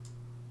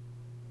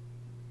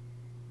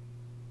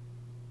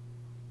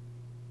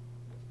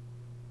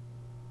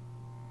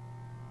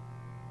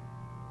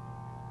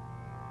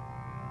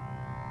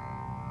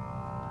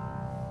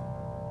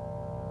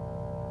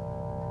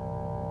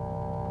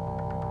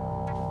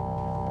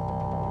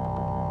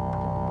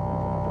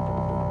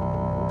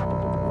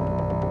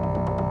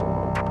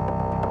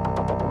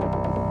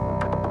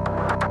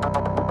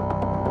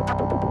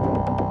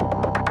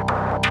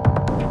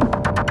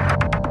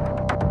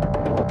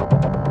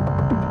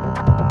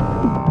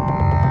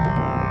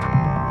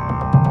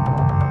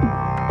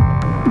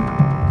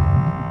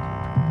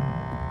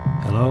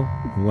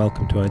and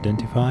welcome to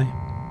Identify.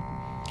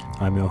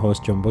 I'm your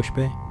host John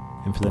Bushby,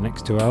 and for the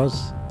next 2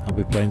 hours I'll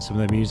be playing some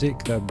of the music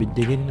that I've been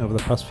digging over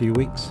the past few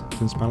weeks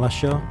since my last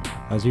show,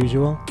 as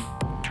usual.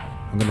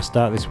 I'm going to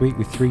start this week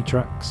with 3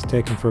 tracks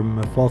taken from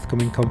a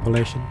forthcoming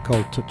compilation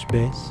called Touch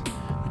Bass,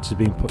 which has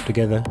been put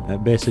together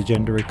at Bass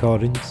Agenda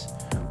Recordings,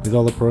 with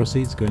all the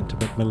proceeds going to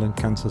Macmillan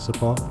Cancer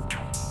Support.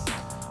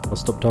 I'll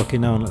stop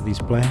talking now and let these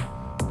play.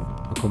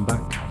 I'll come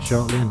back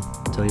shortly and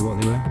tell you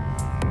what they were.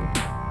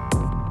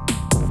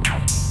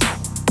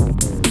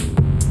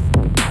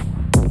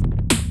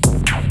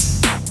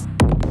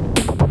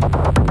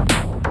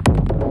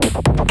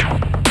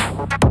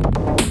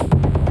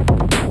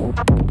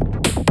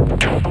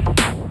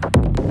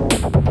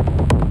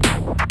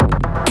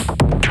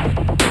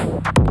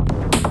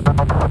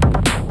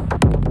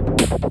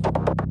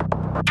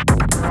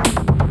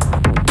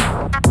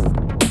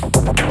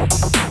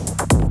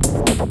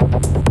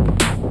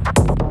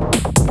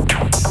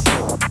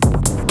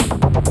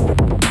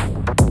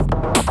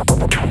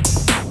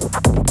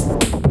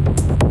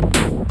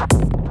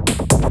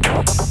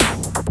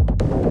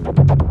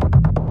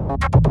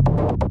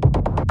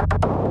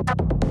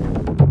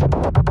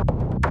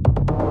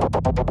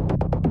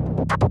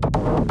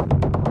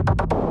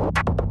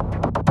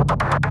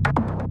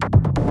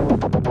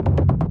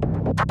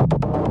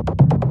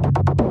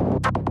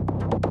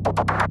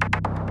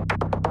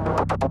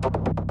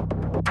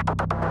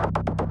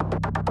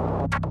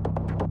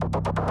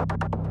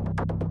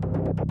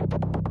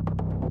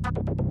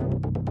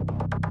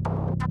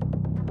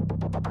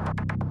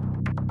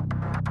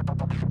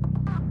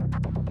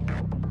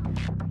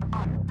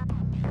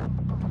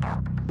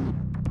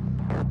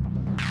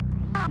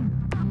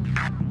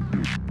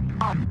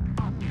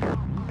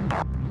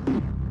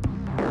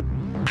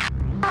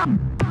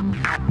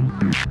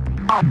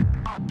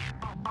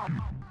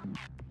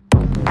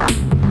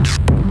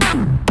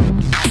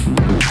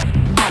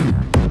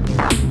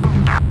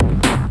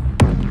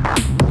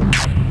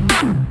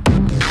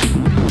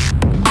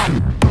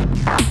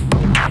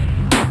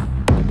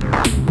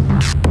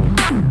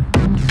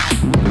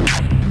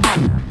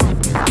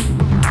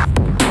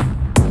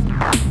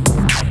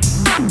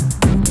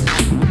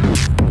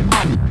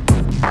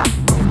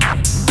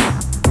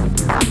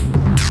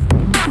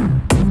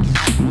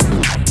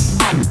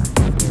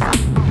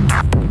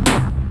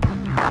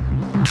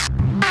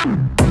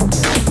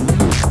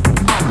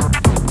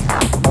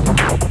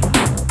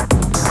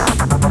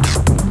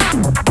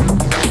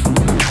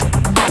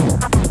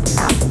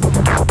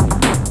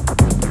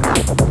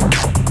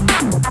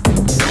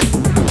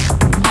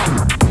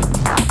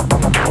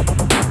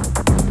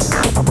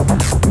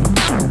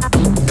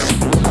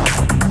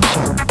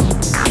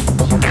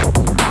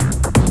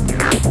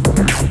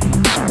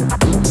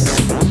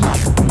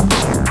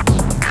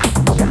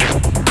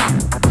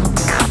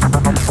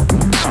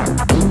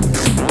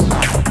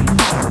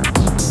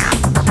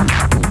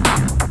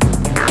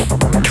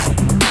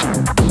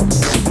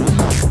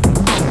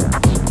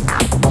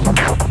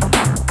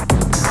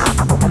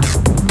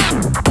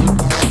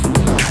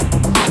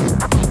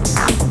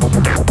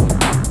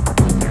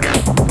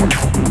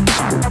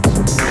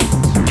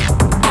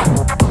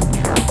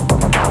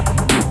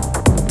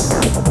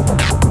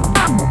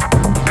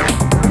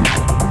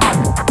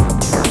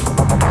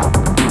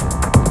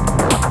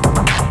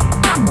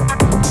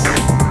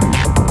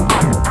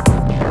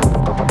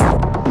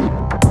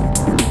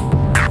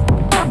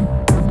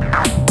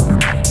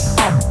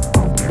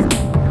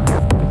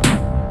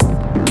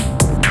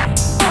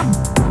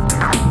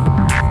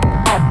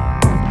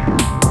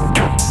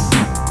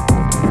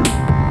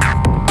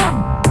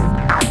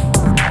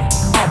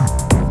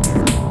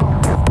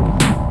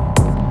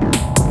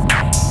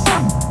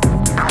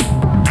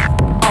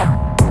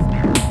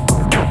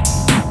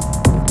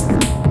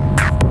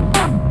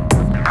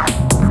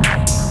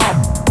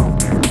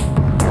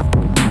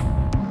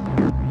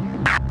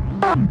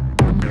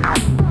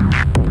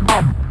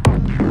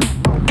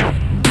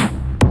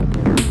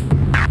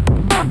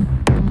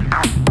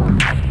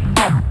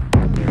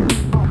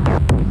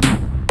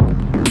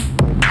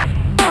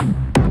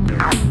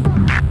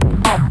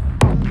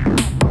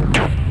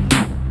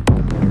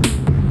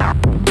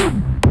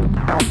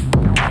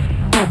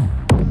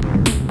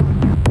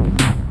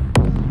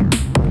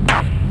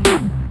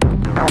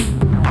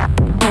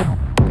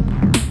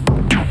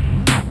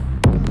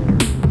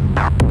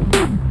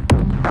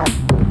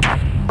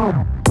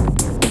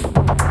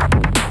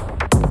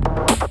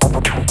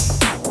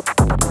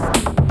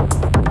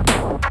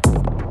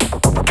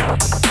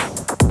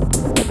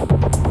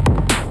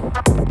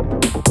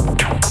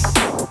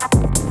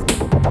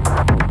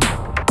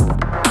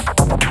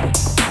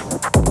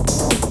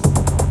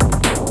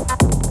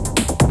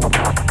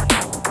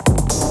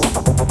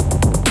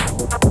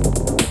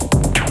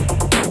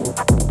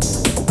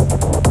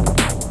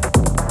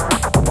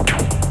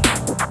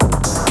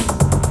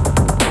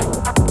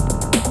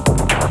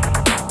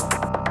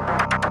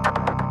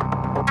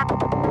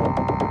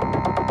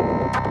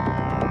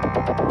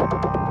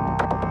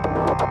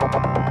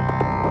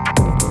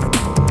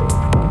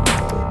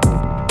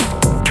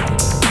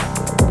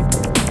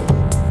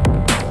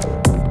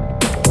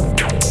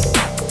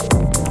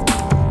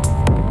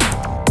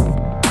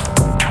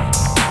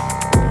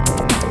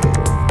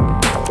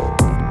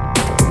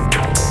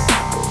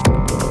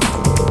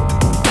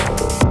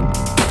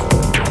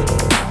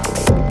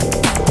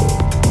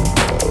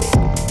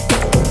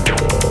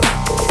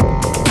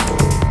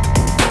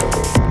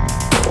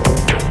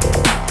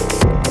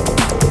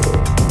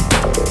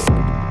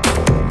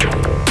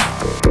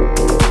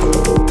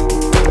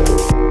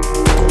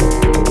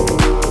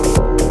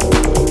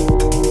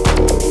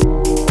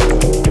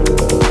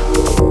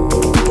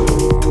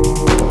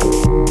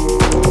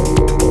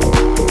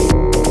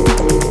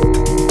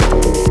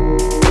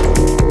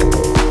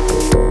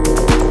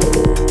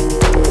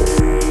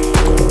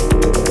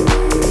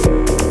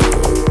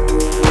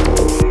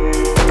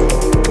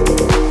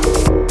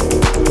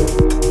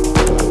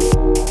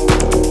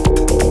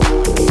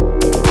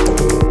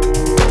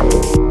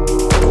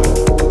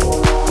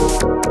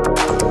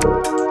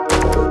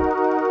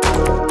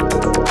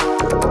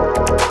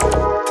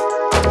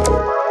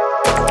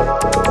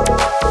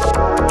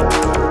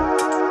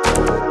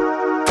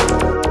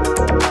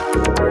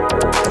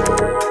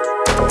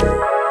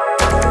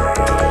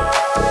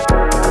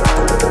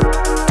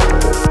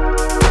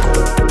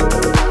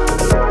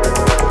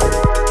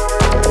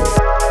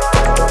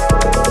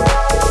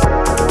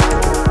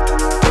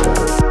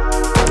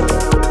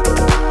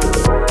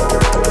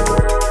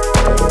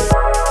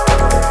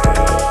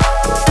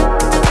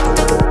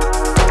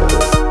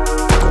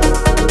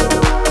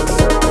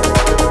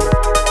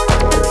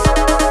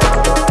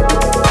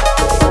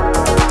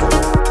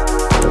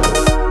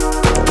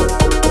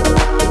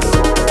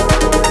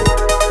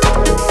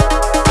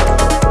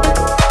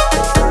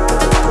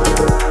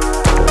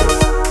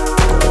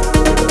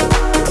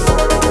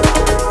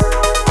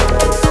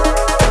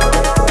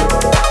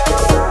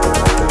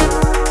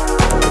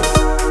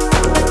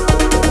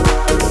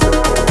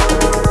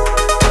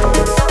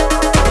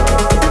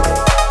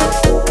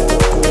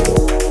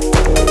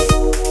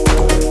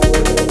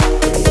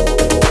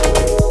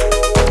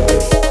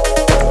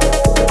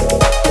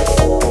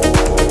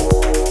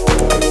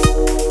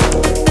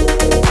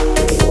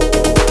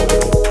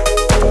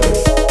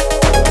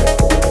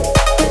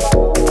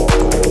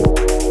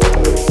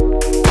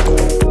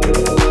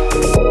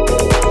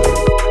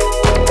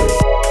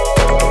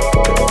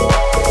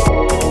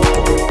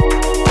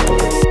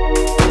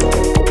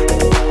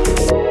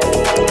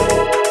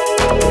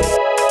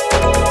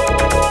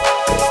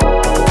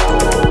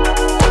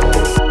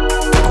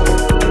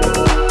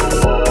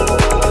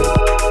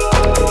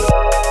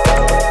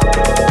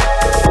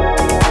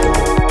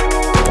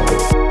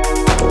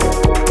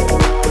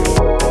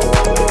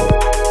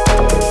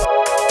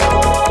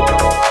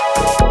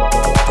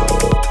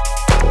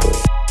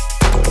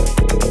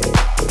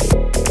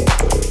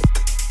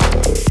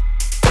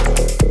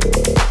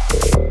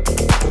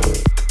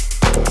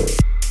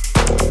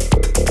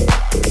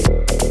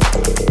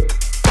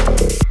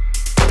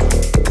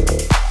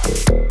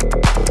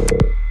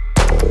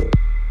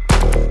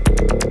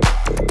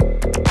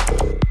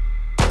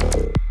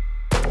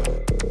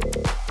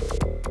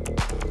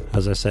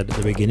 As I said at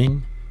the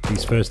beginning,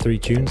 these first 3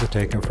 tunes are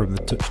taken from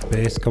the Touched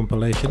Bass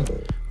compilation,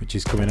 which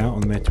is coming out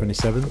on May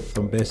 27th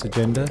on Bass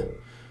Agenda.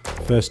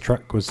 The first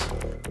track was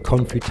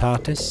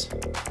Confutatis,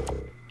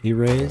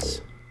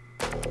 Erase,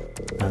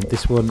 and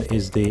this one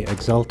is the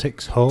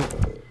Exaltics, Hope,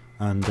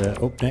 and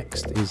up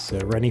next is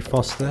Rennie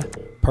Foster,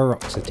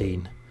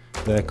 Paroxetine.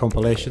 Their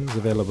compilation's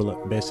available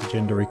at Bass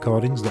Agenda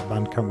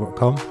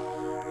Recordings.bandcamp.com,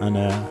 and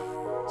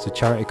it's a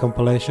charity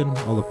compilation.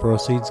 All the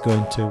proceeds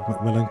going to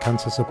Macmillan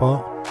Cancer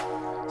Support.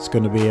 It's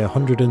going to be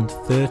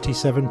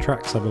 137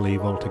 tracks, I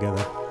believe,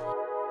 altogether.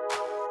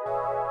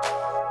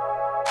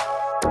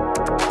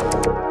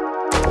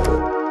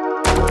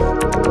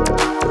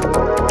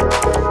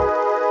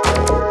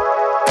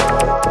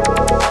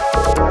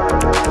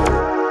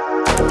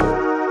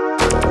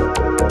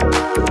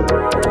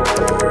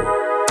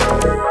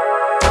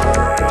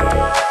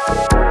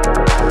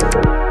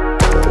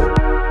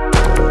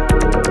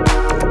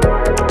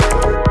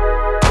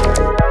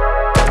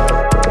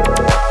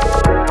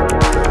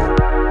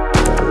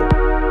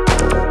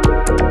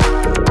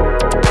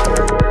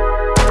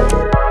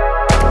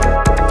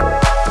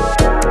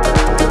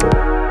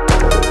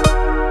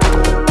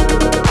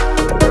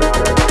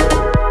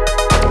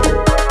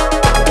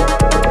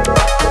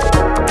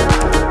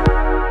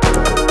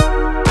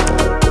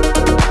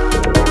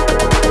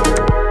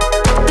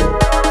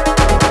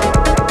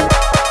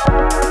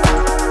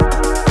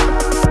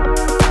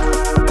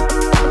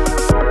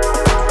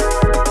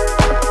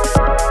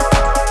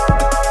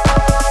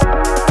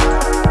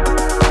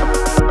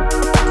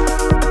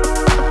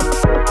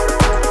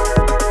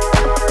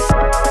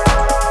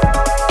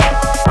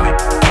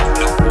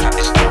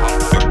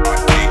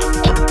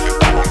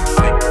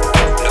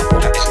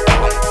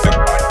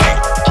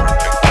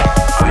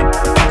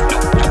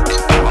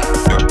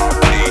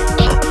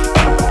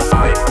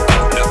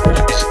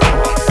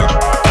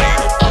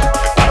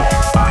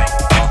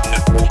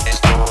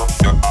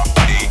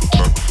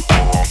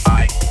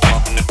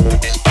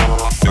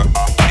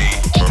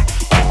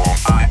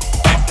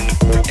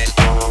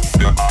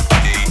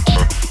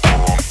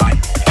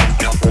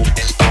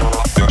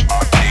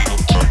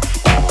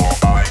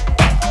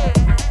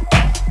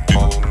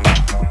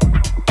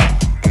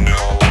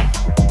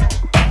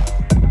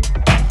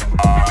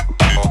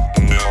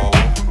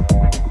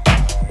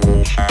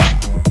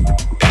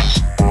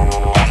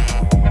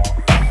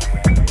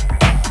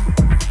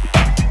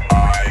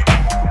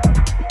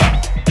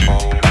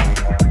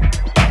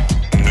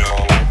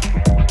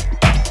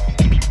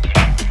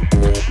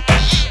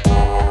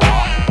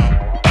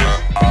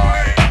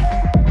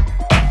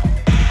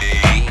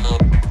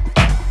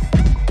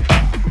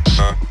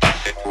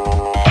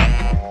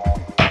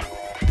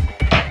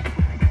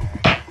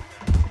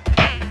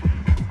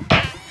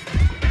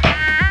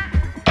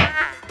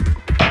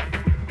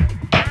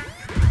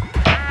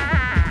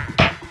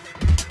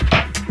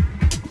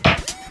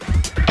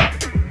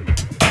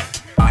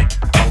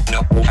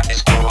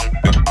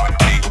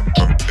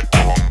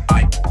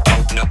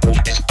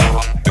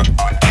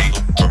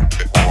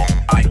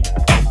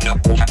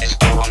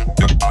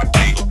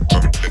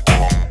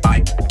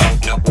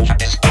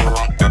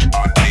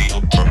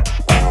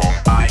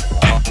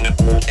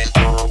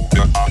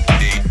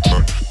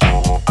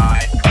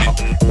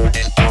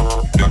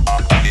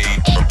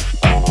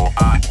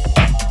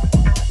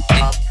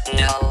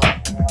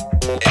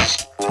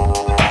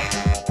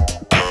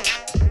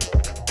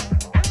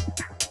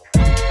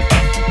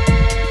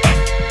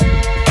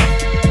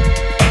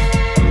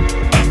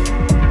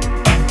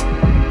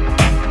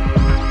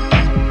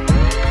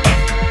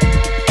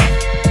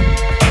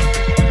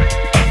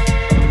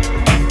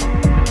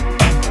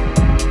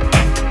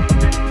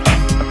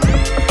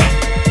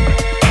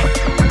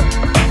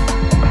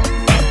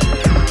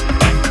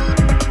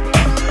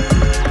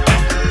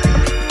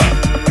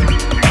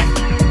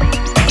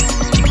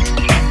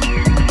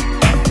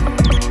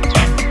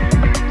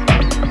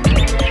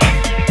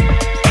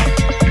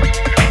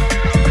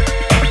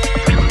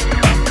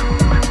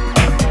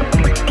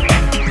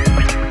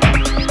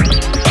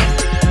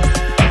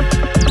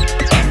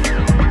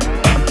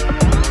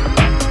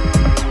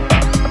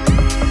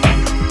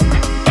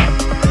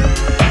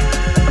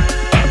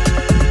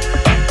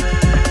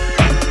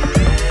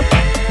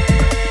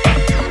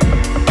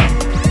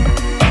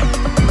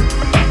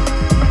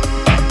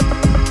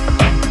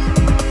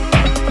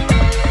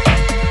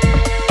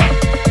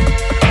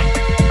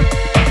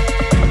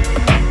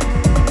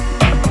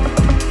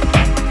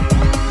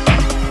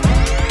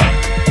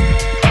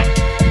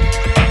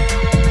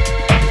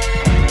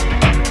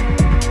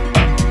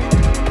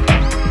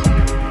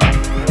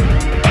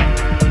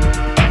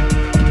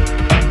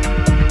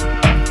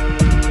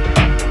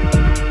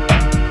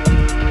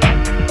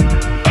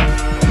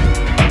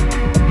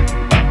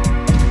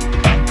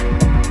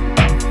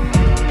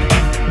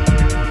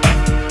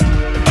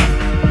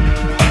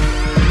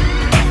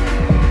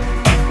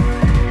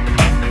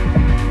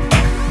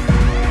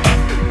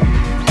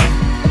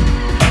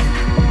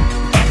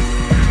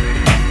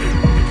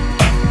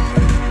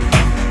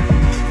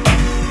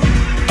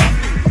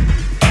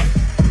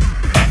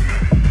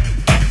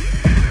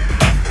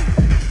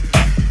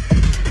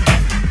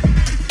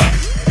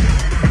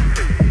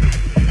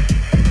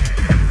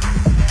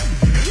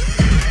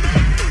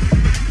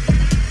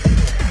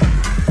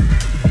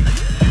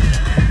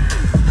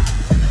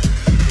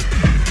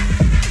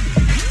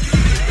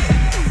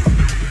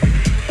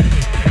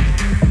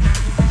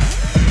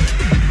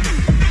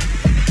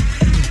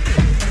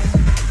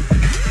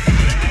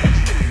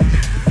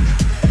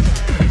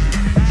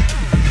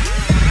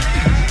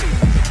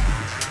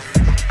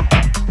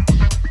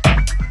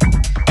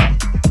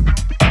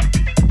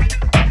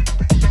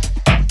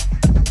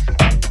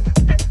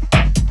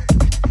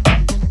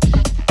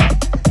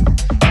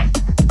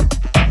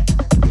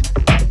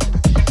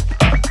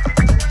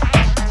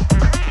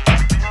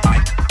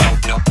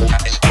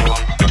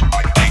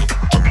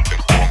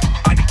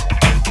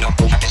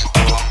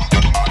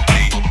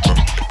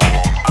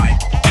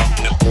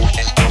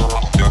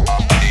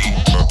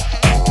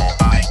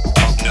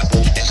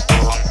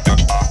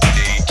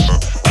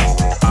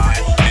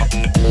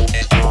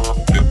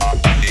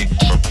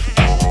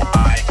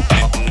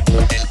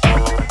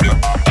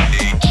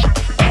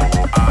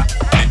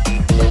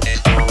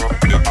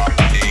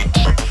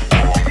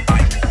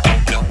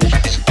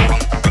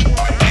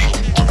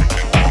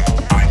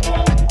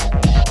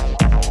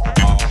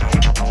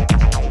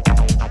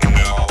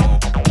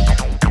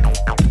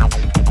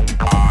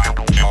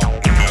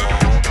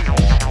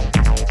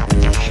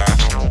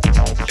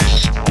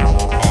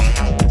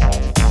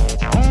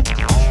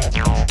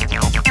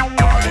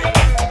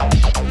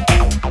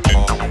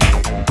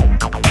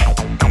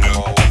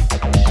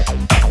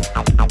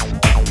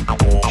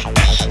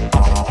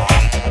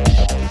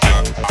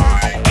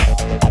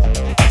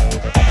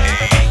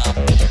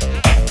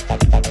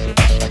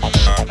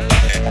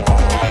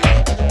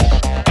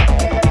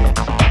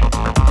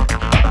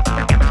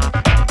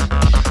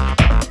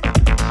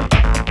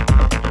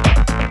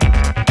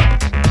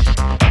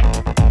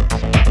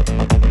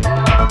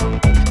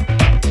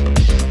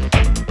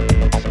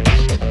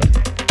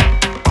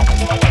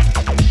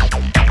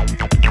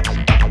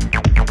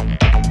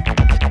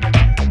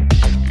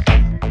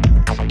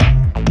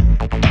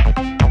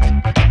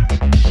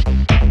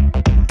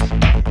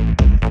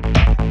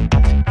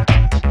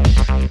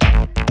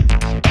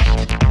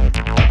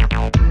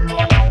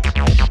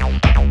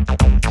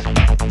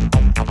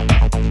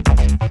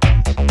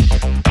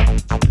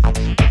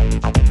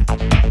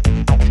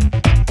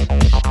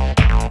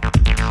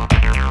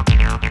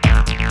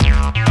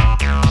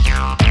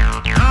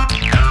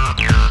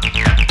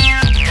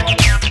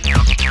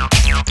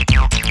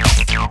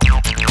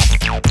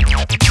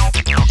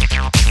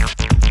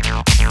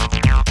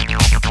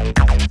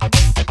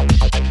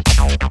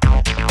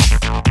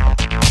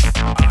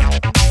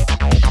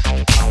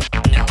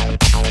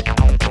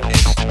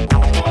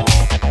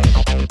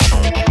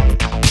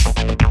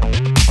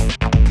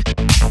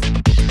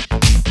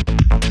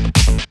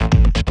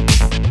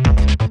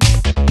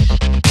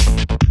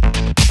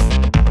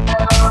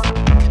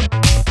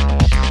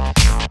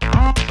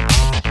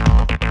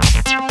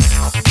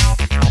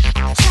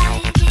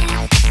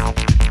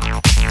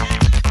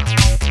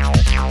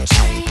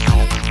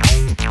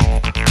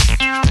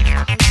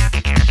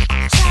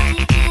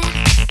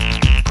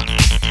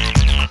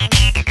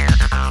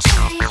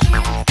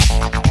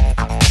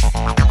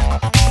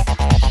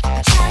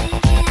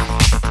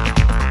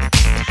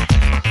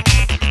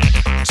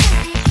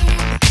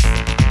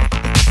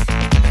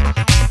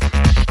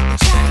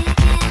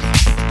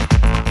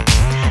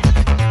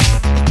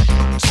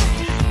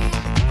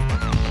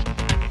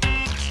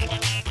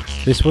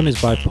 This one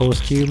is by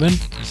Posthuman.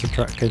 It's a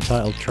track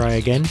entitled Try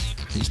Again.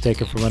 It's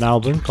taken from an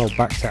album called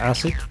Back to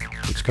Acid,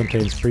 which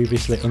contains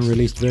previously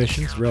unreleased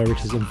versions,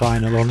 rarities and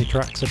vinyl only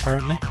tracks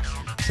apparently.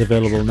 It's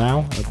available now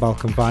at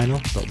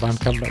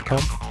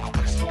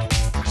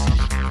balkanvinyl.bandcamp.com.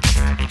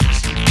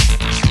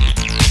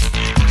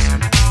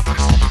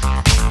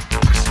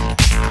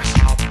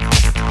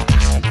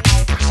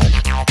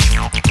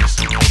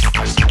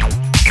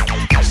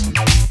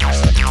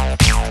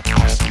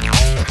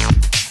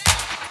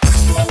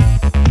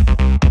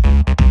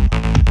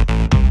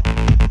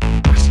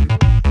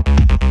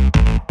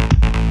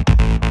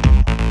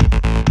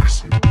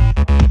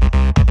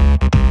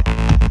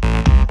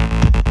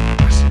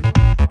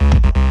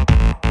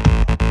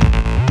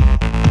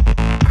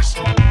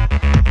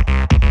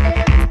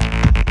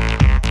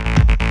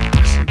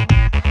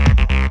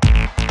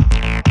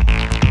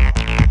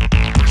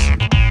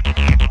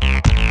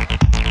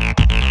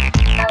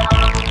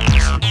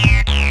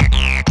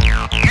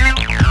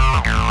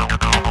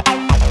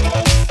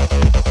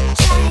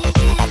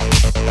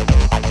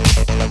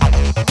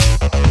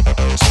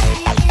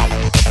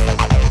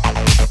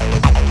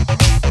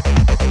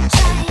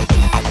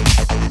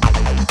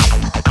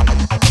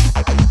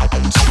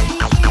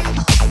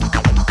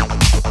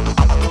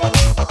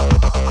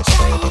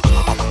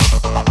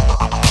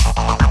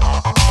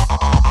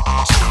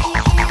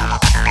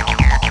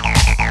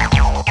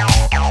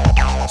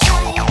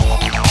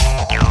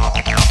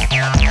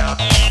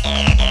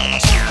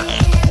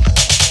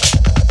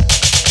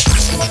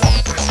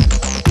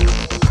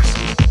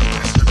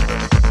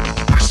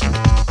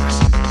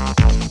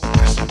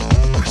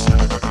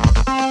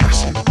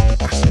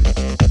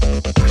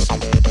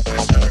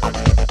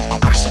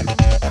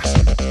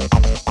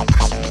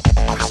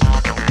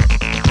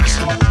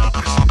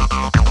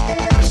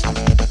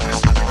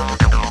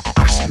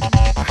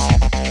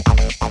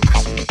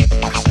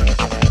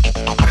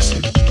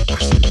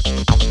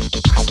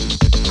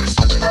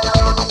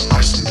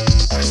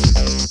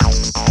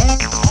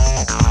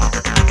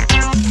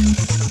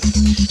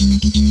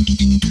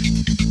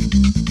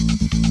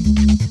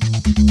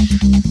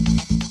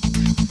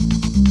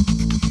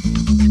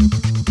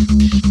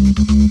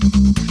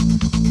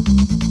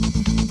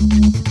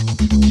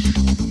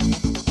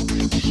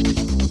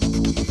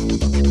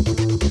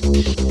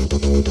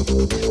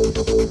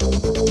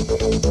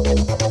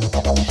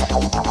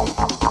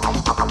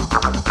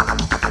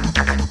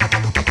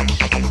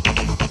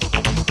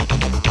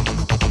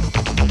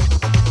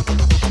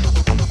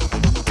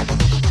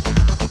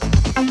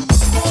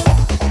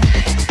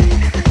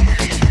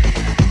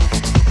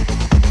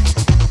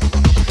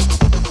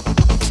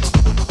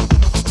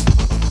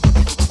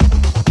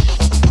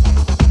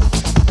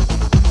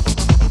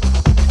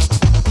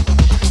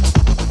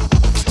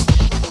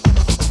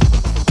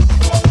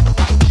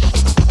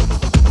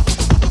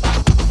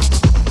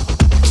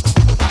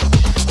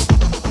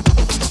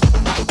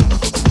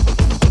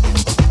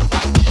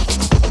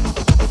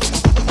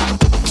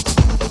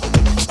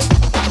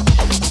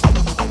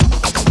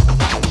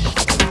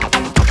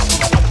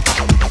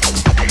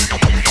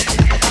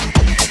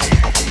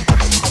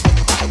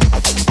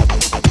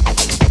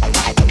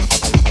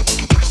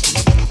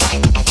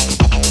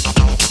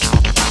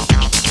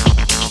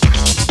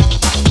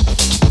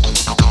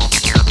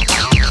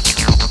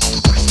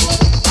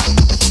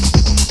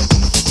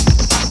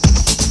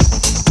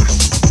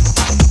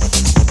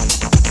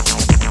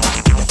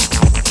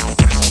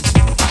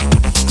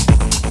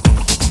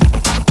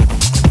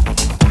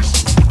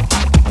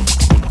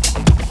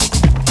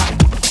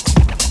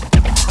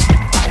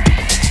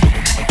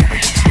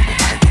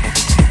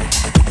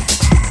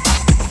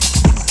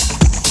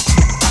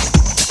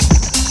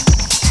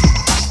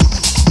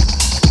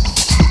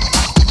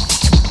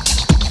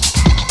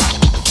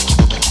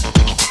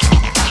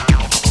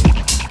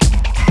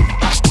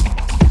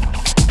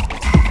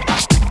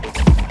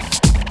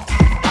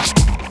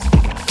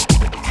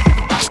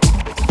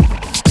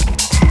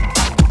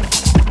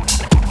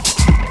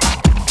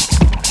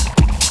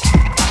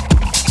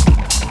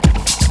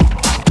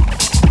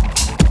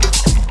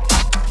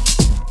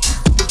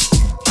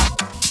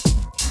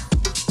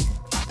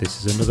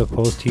 This is another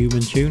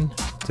Posthuman tune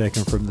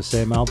taken from the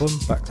same album,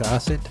 Back to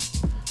Acid,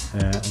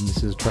 and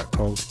this is a track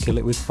called Kill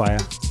It With Fire.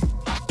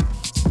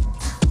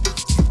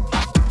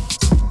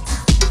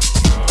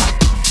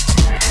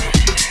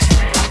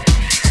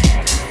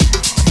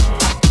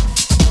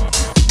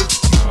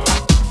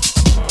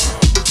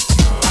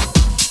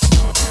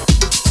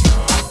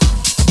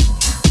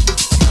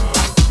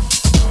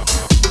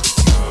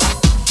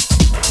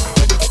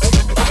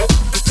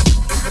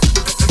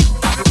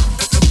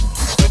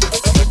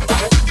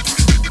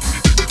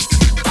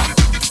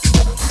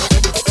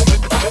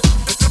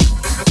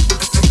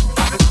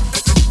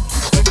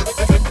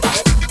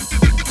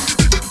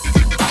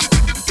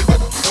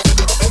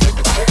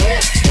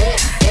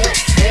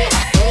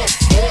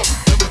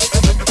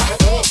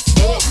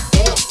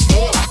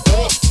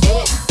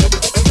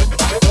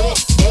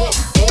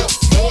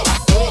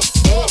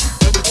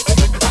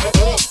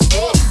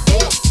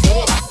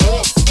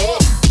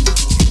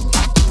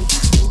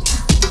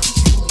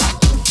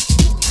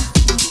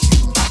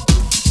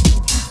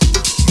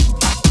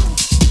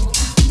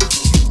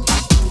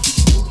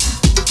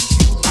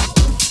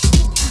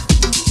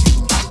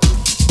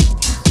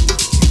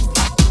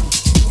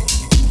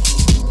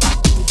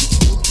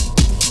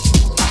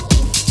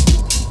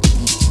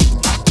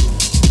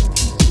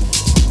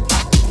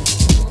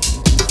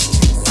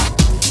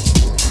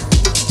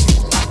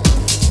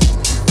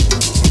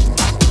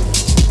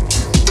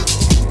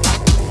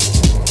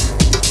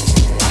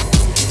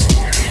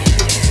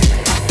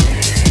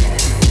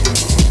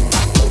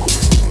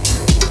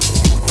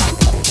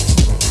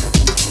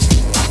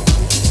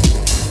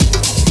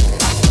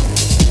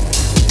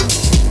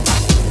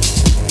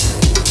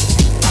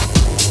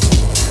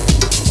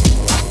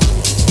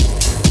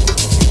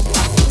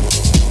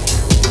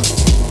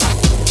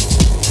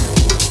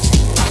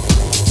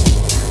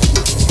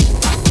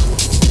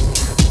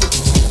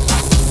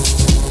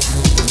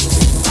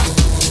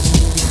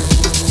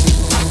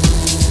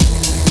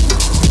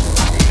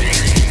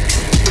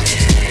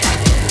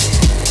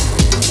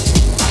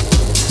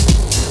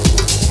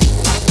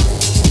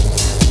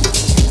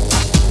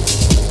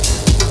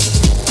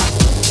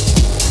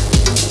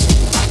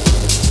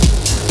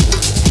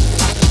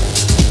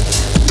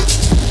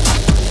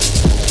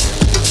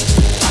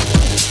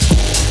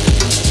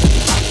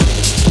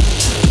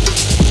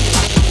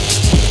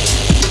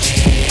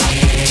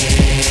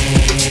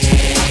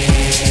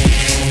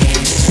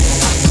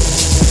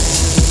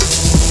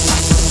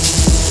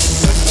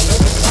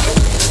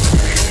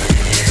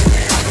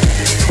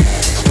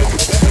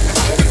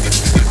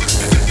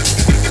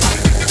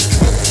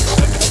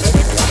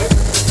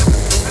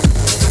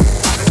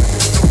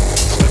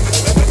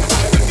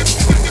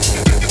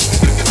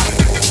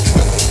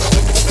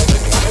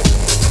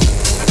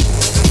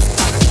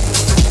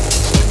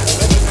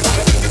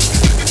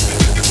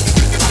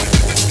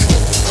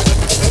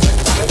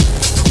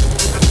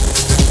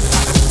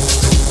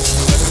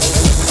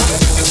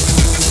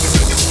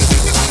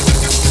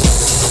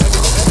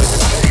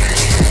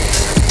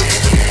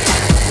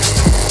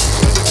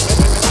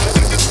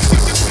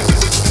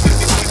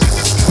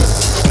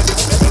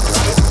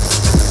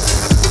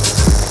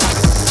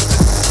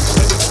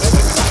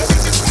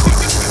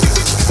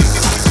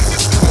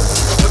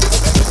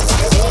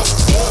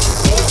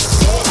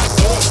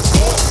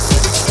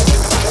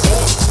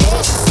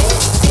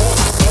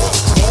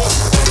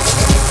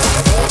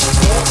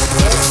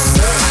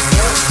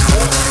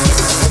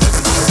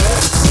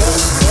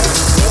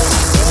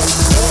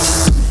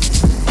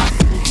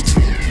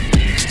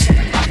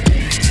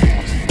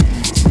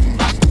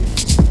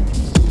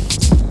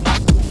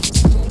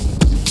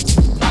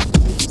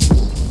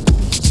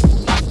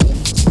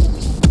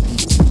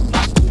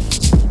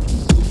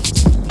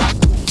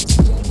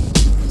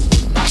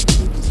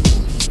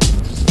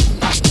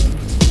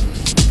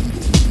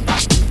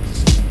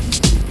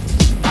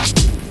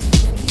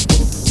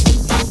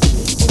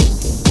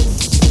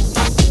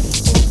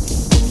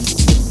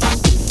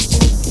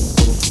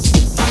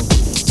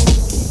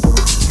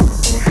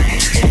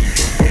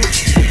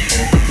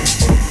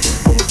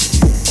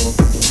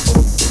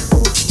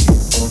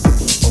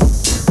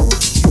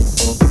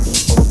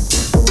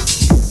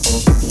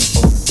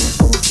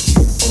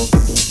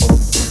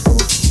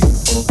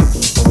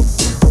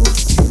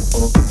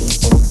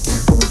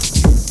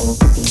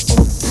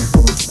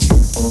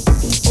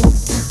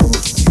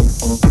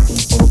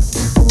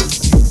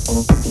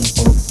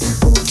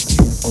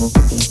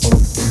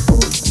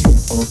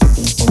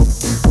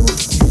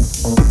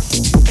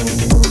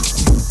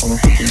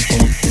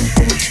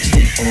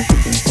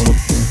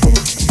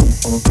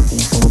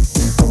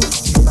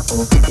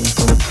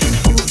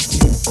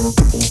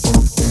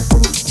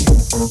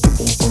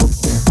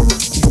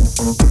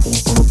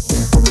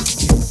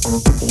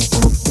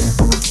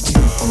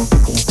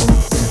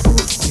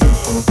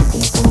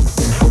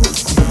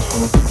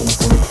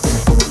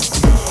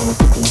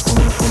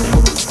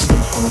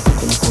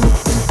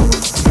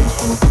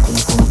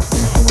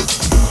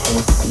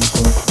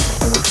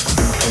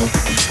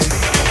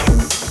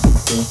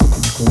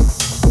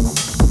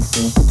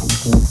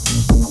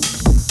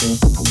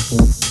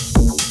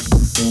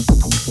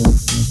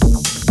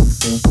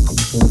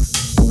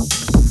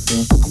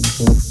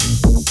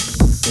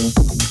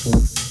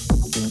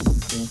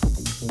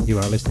 You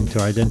are listening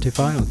to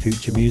Identify on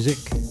Future Music.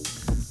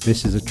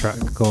 This is a track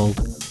called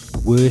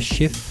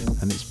Worship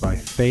and it's by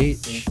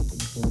Fetch,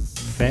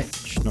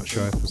 not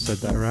sure if I said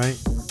that right,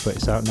 but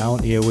it's out now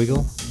on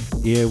Earwiggle,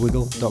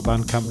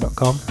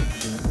 earwiggle.bandcamp.com.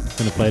 I'm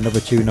going to play another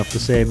tune off the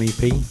same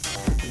EP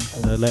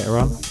later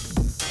on,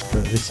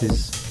 but this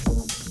is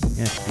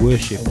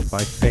Worship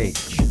by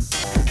Fetch.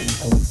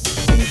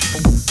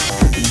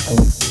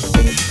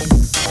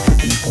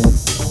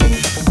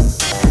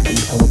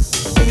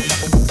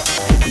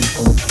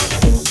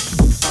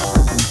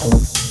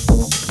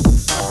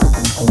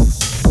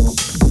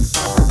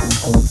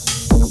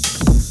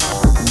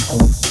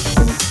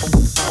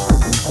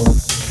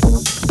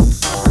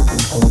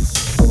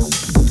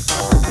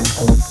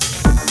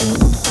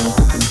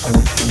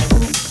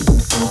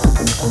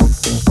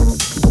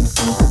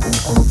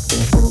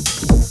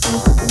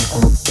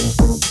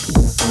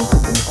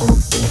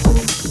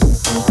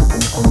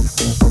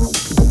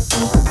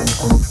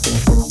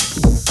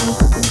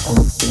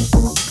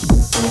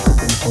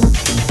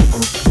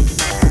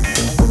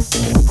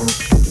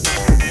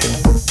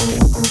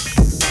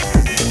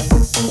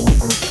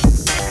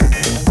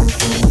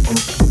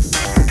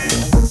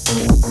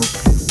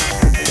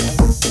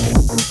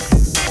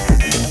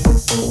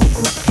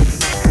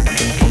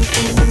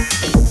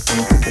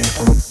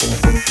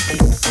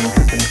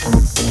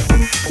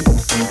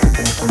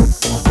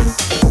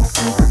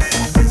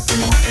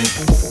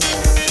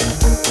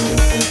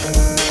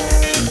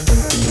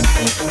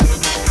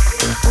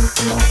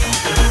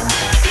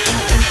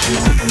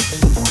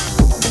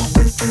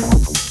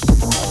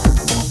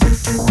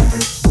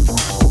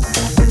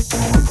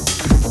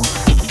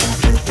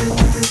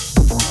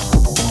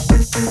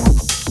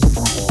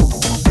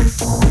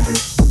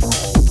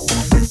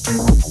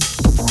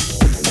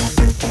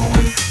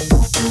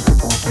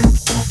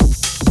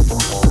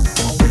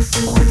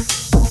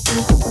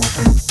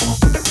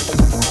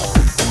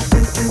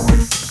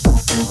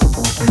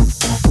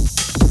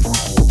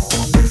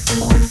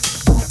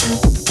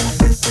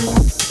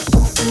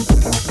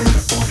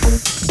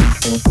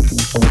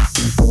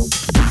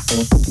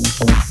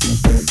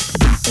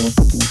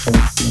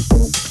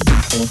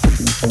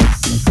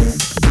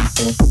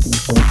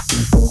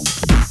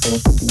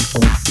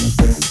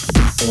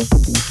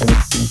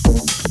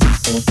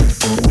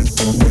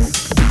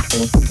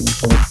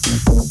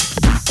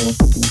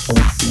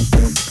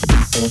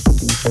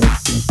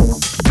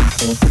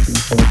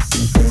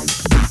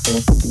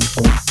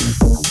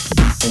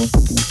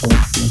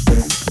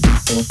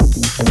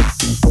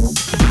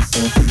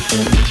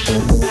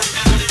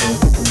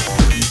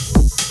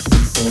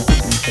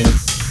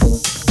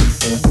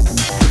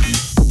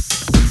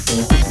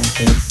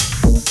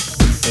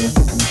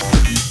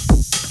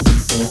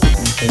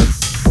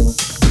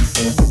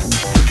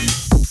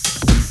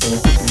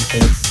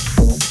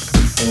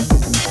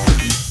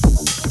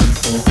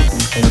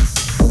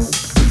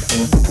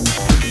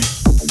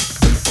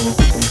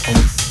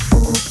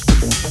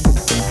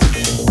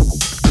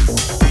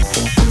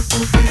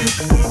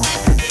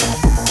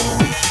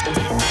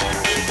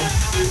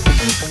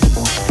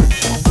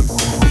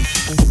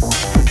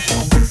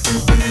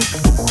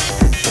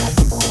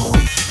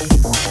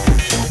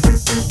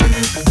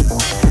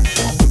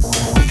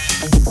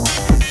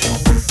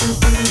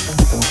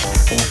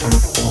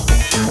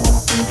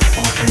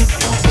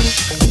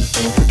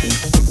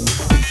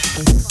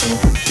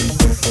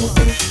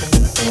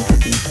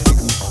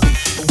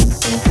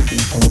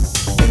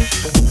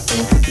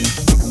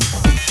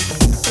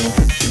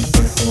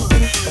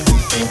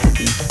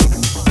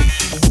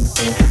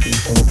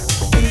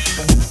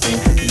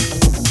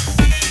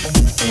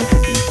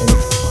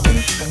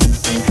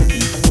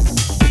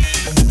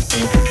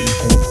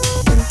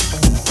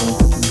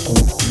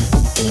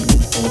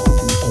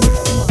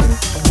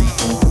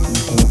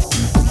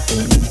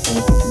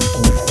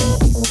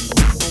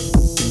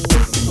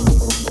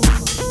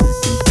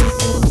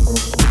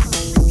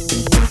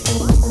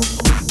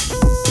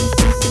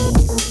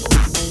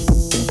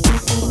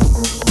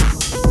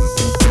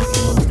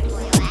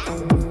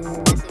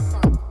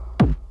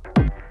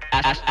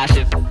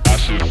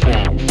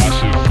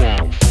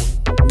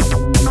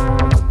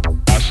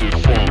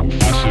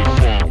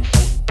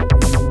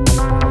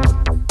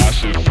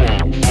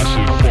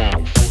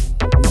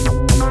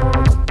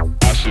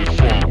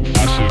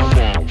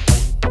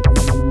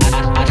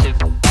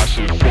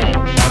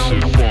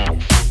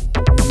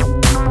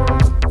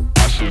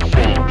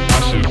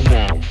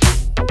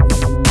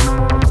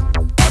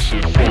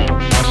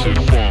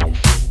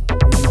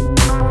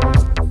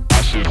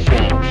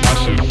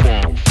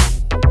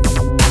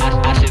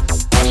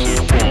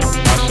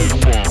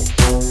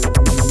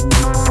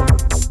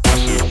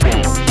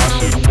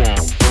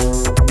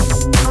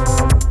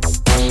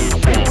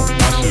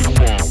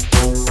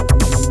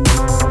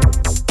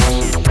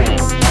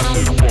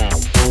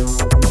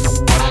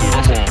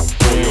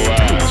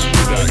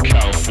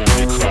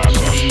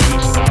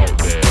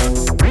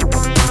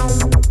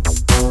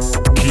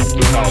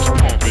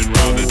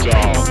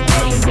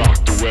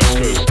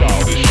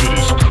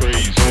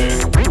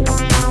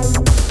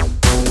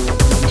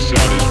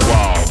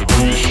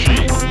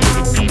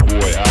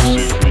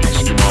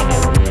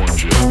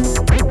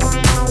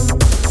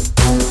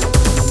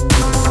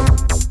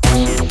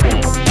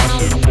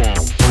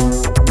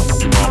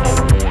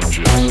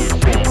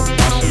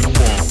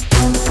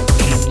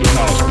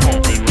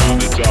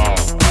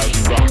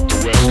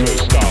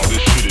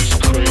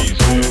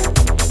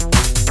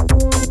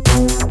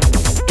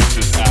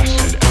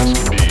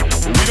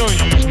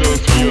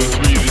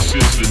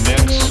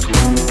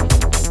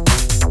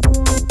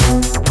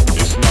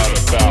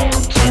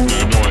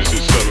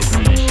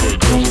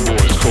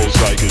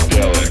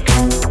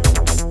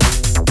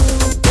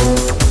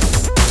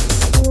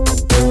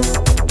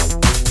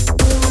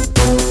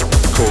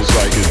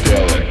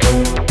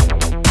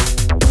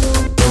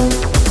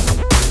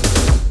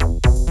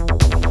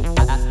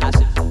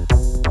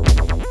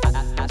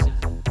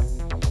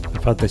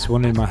 I've had this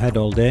one in my head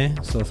all day,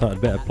 so I thought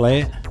I'd better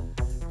play it.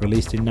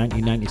 Released in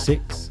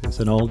 1996, it's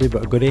an oldie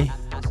but a goodie.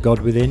 God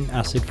Within,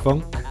 Acid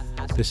Funk.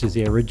 This is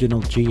the original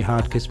G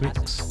Hardkiss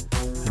mix.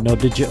 And no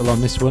digital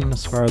on this one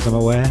as far as I'm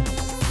aware.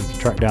 You can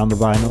track down the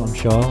vinyl, I'm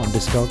sure, on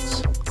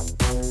Discogs.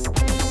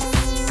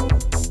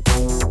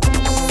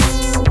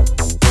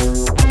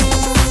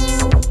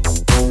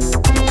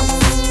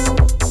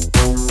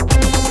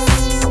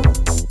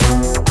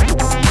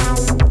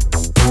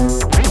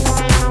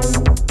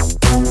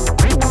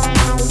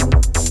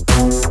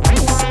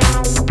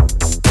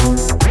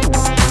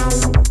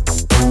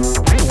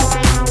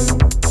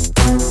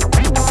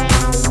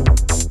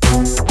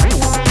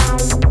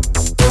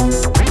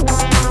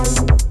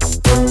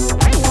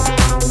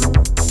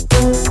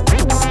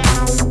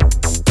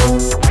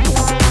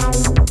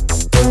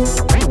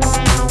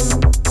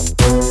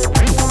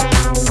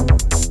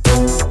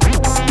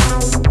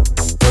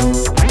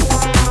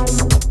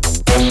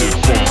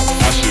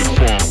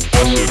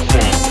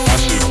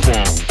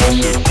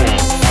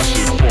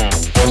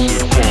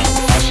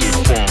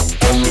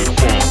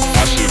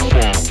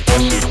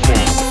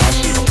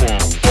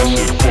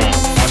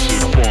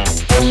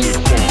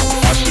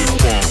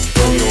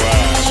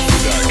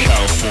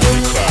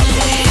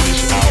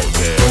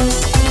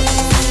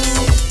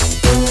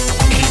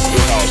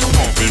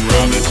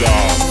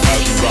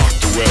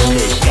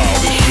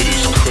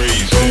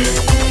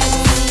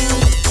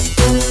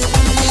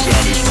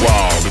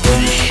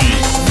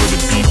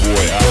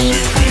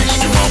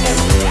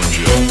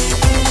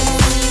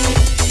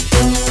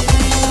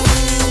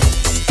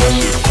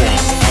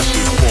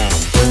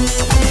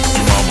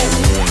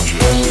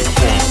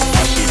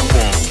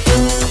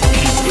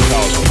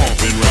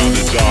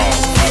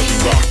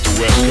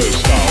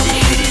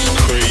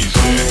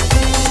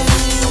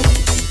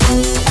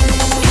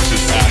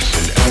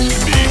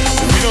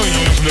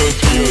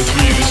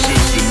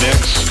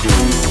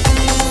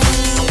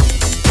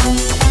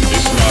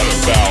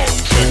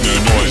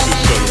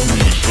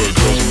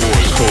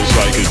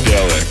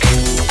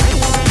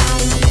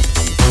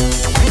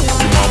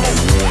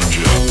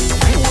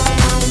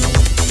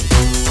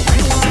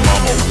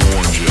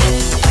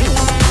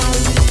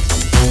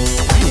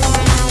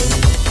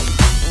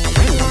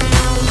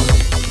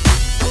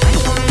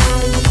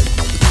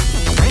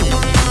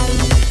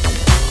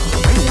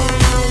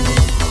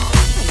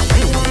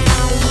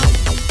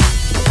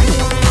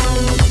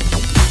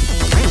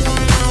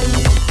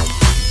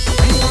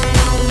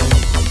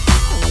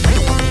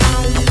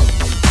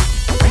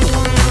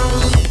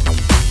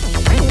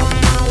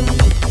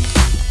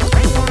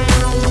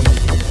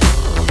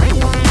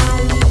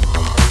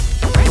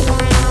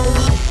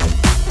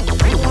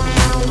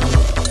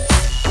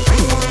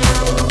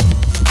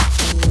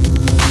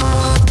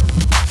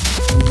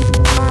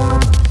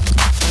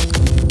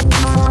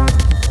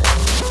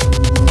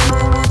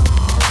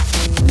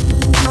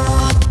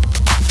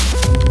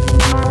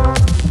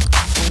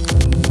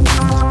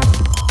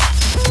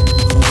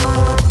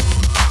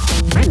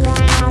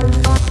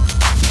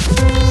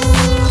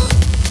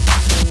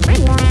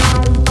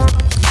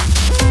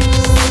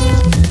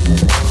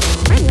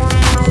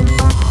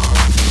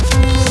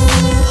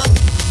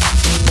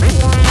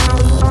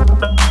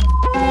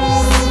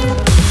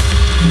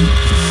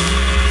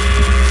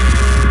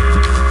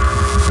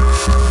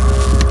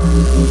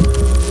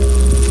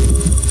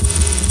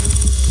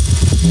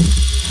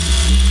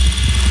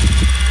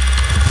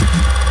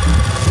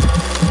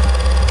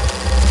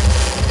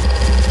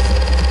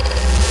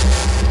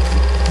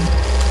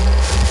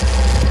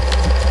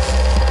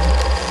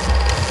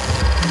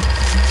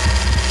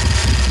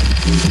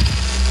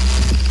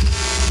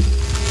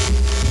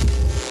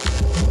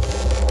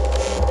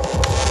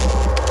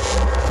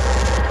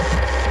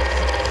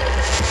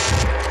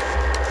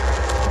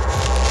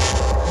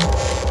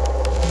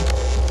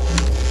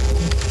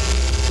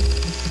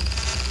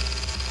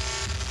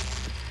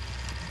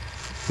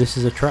 This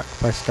is a track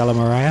by Scala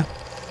Mariah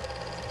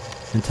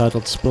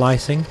entitled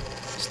Splicing.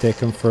 It's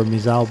taken from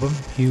his album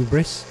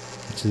Hubris,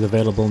 which is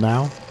available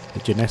now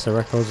at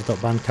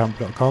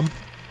janessarecords.bandcamp.com,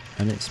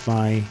 and it's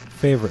my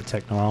favourite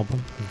techno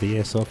album of the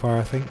year so far,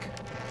 I think.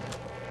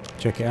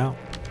 Check it out.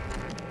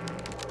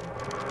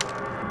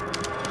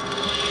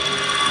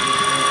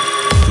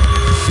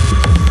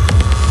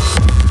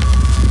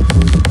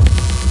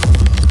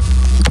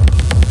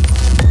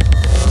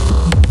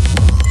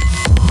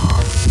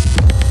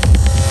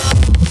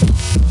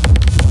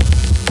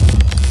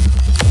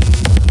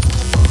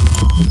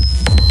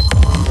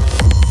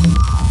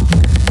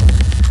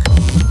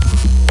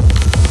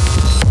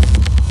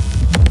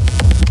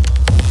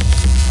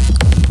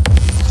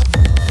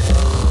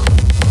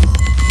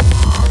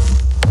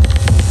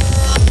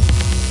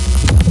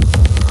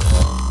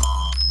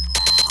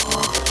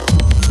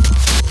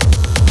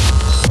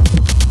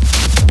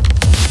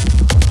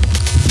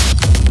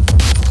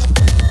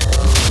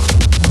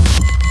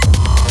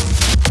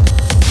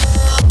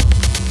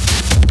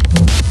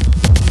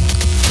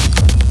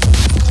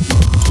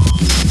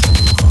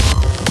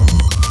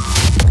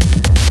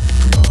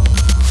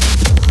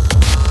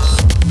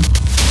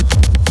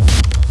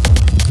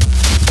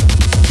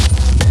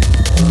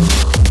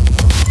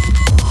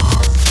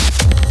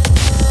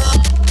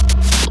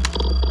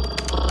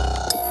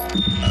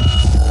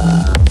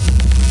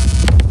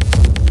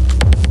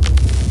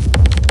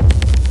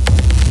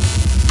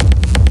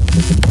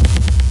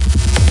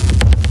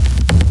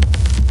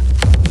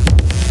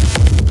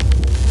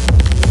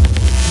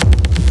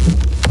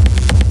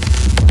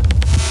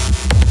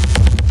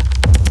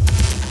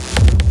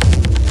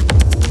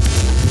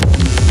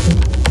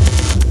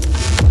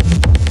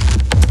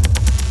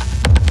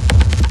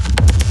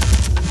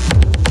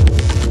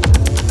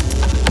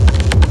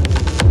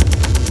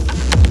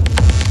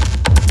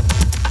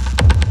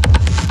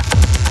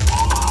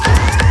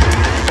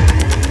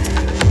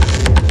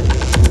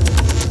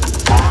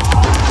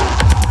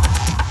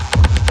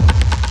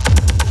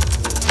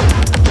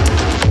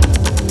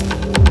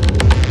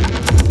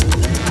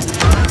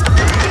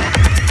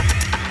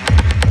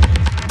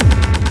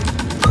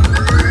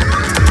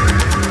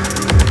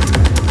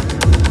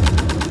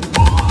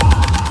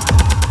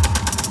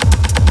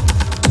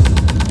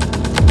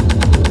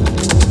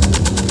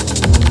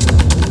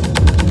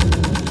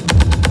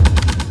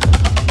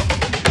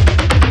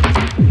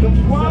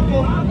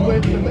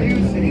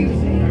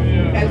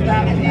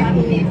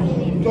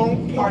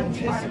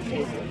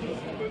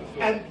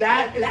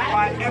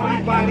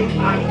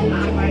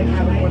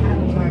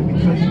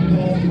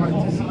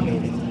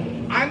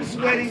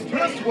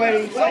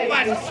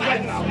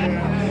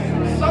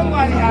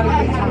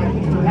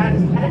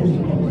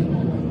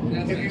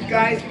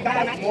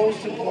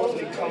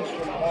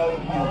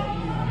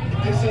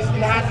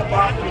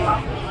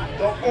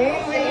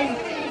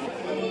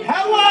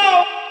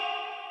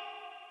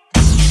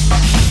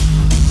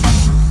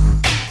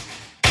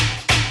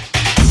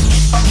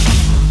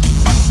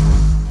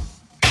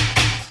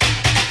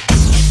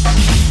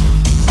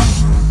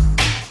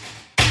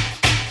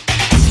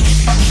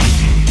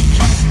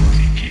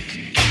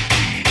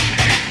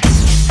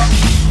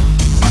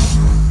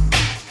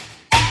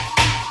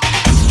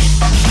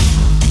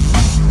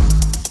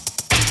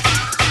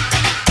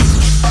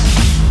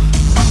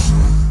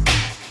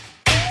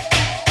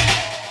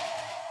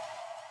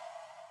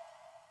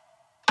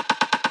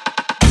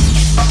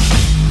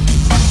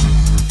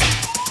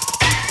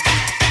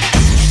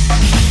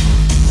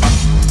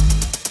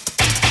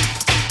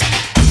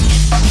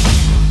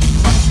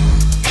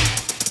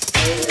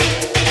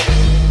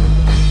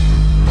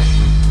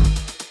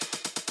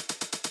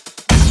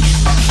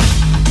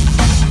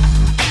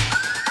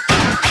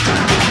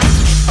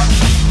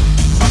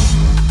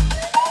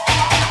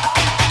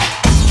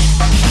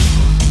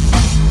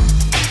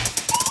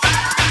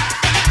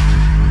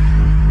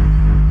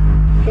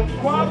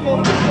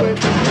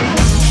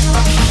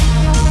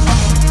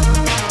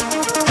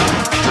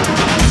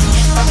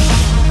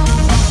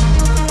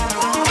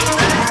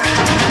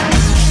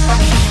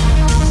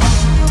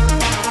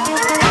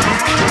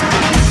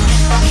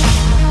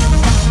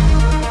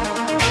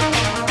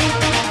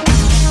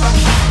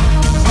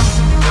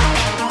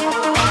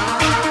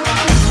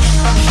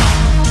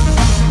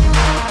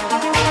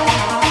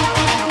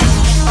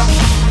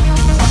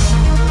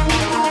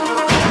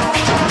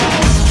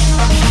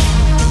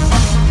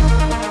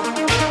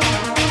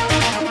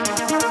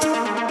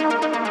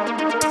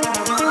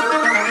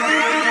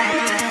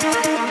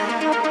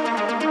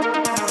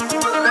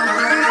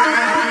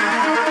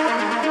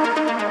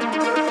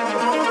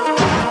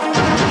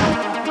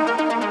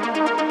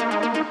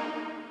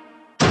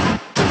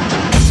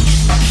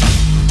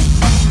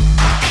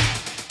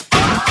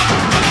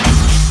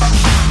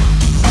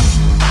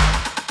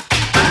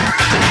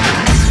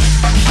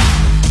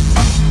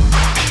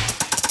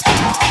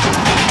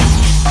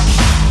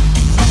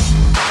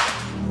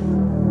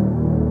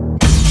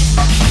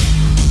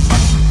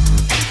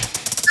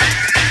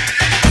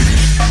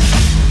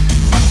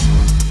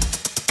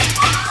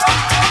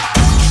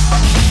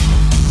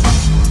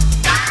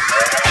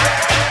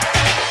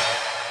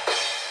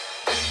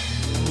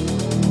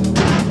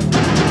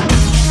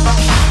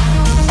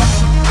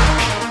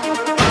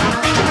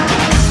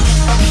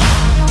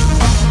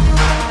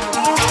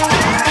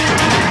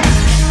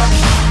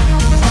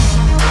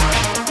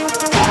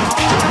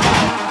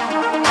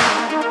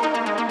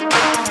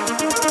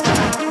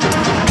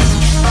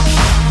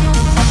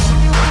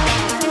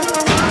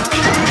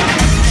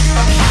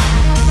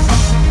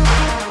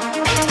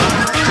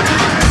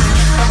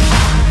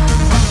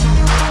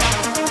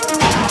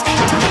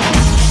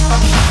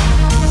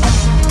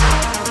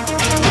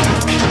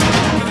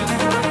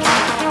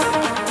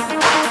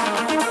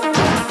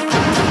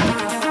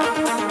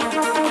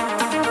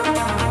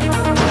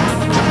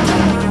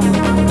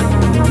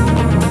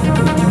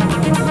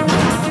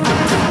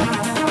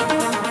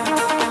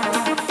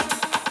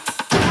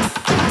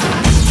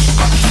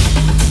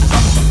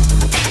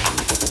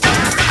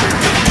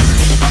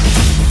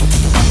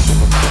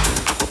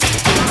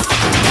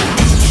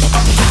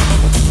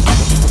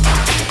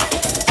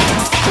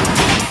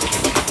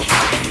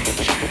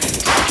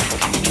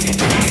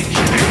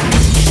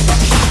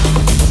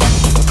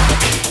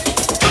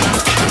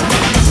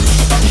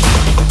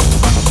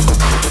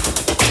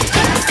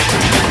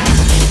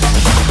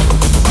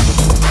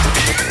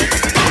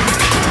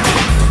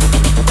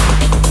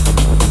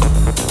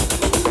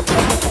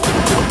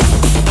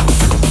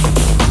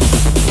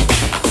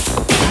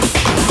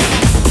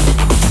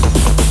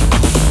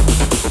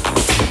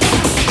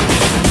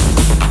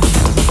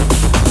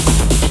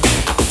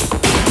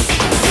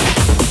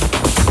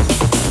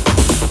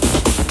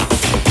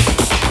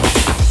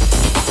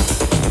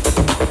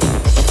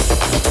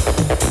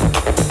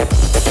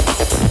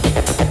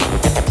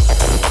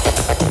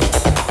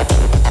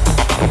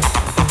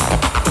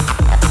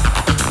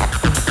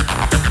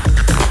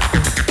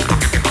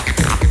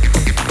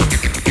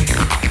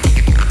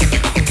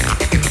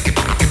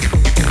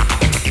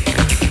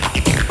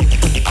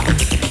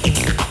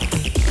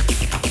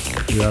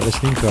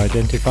 listening to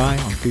Identify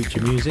on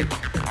Future Music.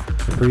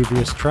 The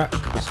previous track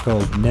was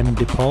called Nem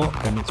Deport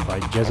and it's by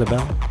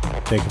Jezebel,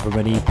 taken from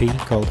an EP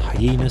called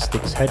Hyena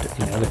Sticks Head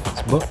in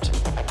Elephant's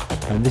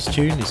Butt. And this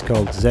tune is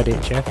called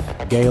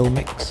ZHF Gale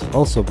Mix,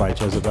 also by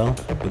Jezebel,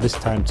 but this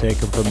time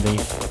taken from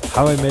the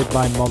How I Made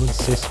My Mom and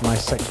Sis My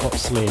Sexbot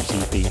Slaves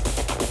EP.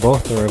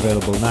 Both are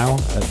available now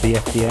at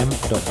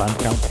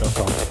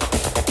bfdm.bandcamp.com.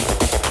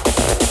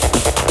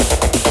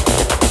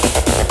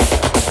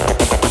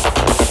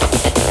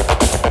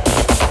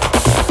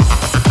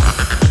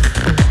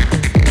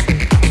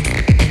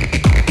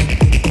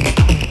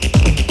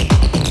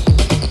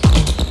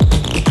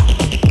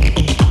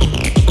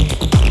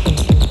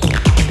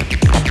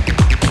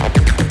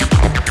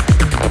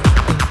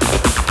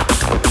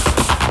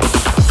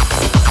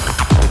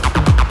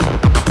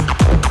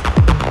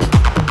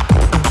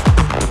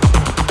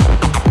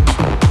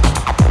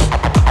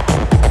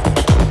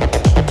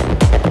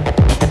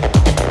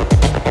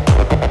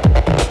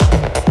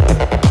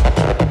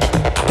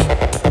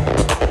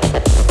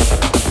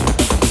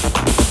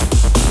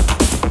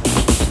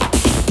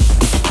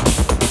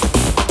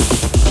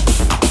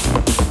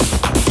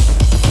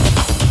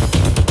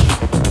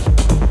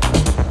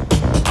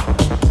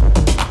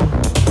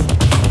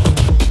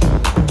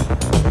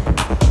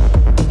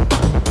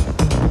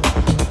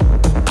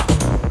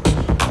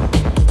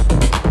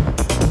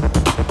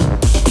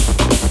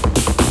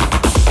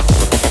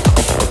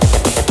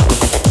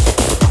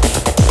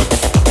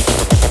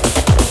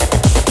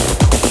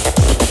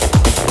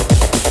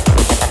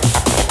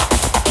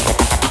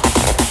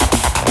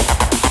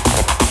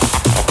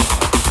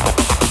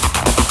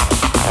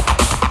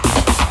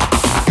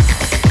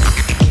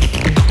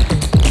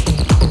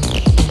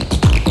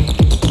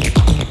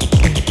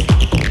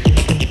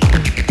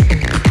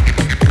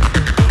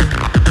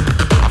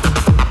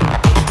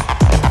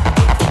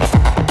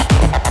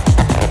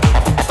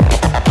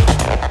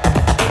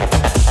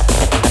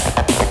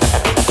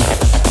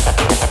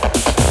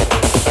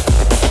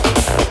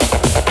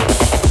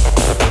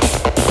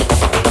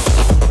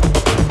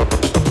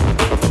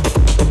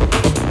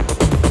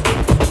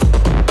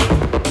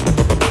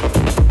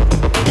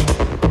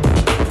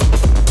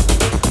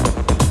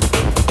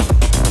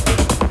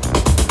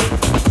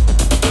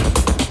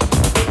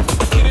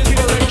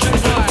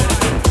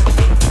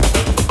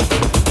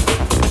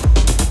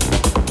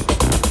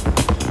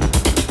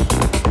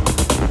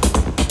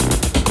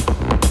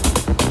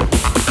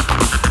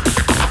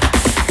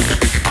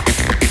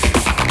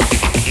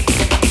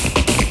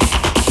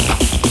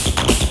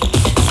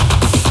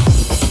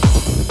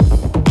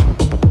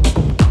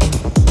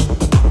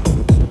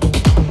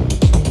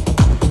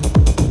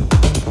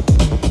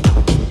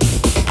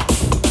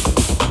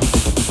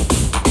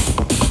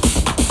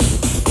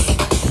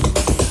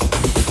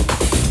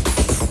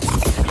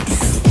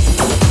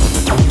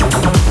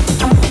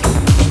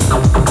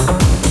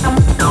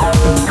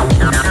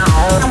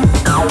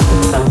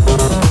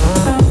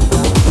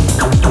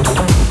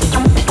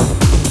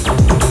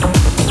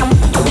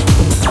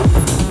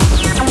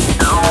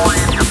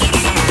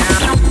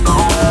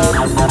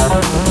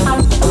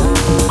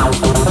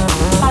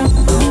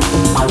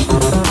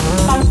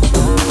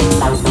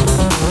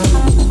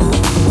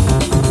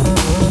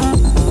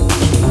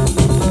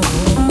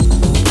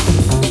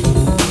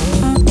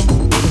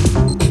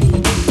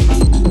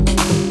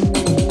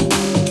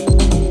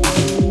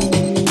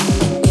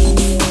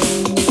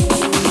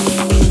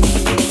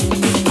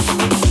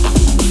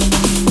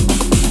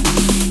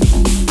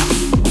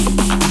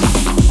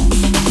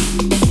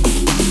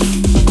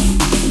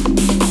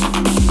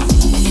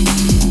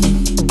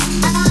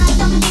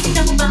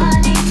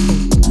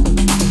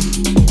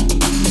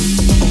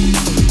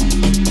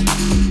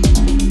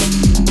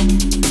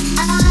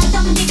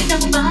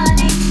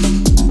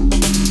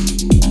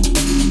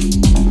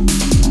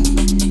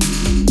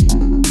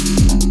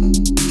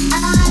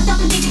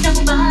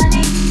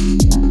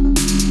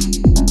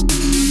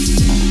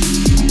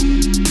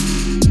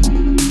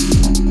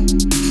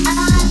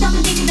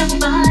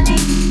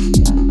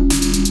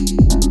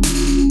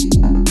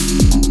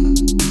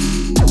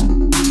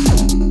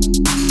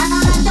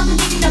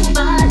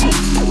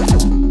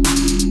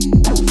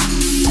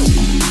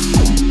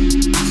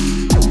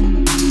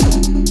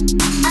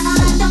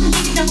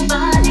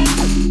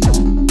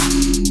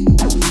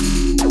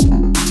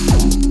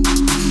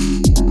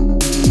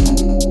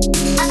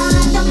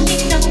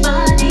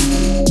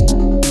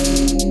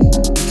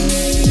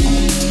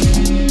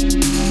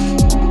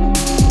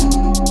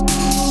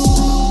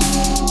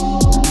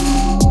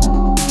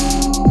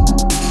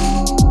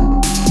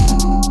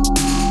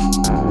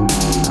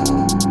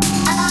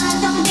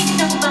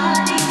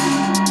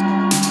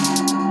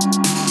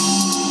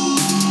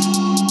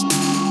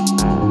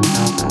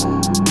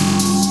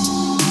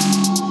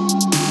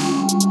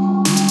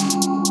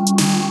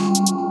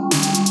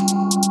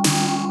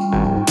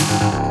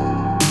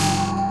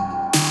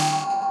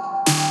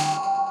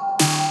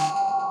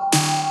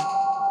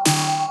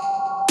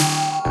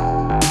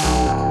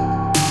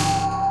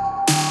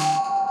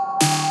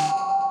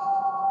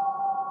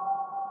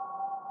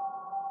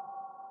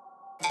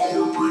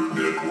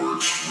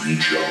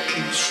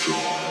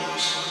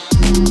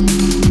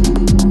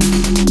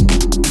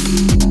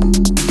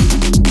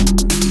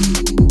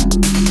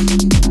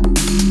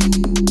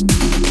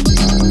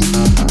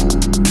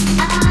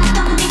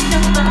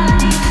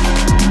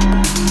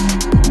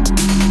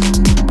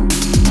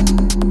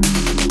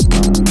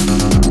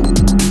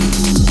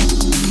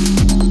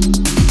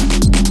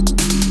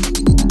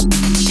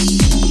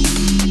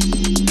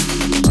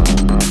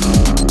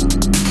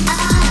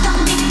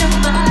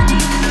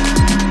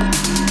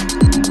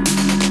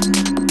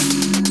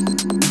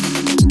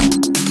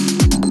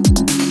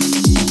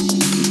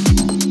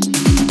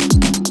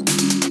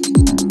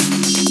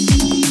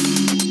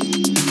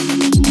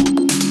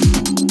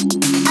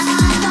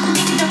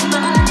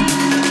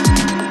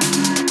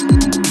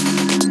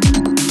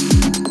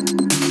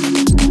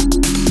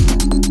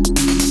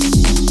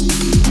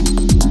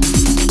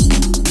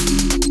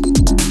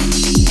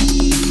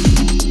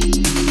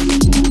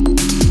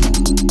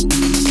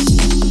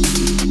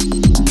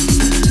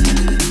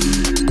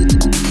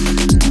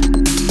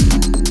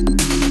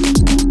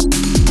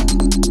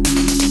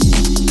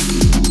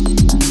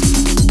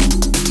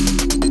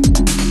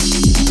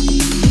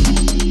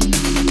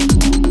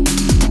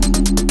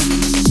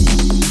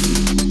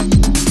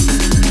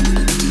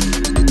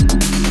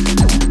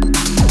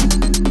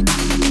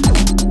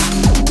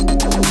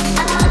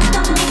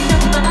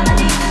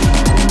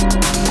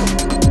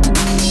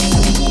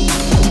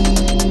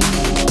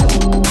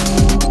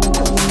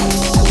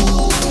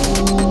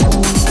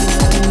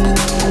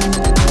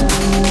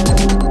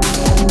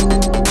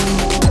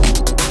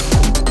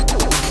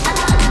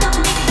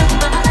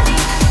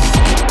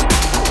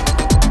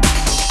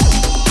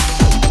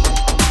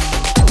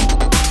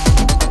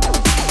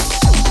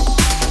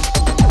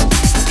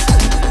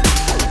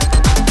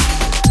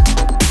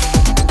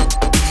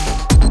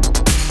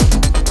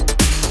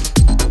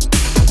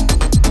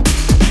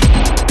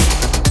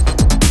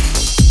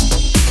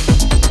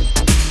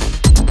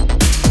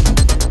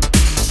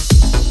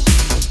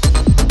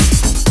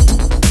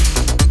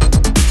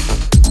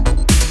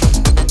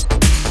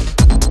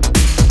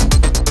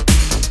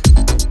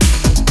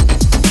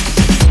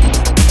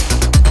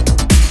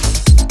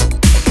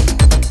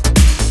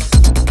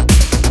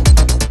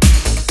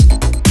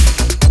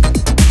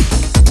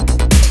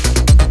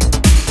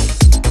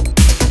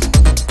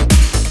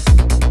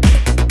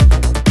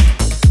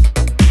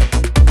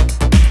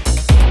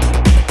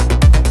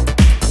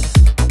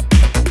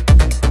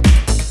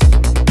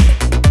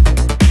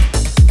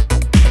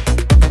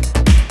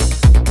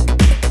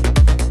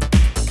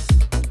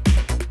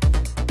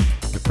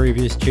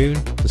 previous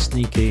tune, the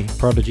sneaky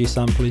Prodigy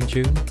sampling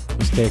tune,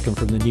 was taken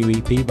from the new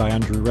EP by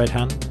Andrew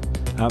Redhand,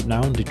 out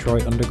now on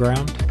Detroit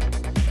Underground.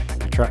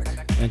 The track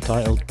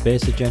entitled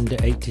Bass Agenda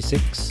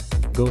 86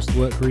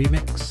 Ghostwork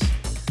Remix,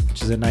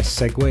 which is a nice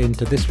segue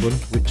into this one,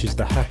 which is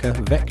the Hacker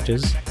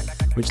Vectors,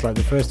 which, like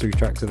the first three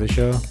tracks of the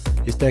show,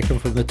 is taken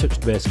from the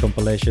Touched Bass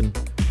compilation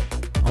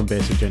on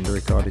Bass Agenda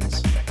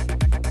Recordings.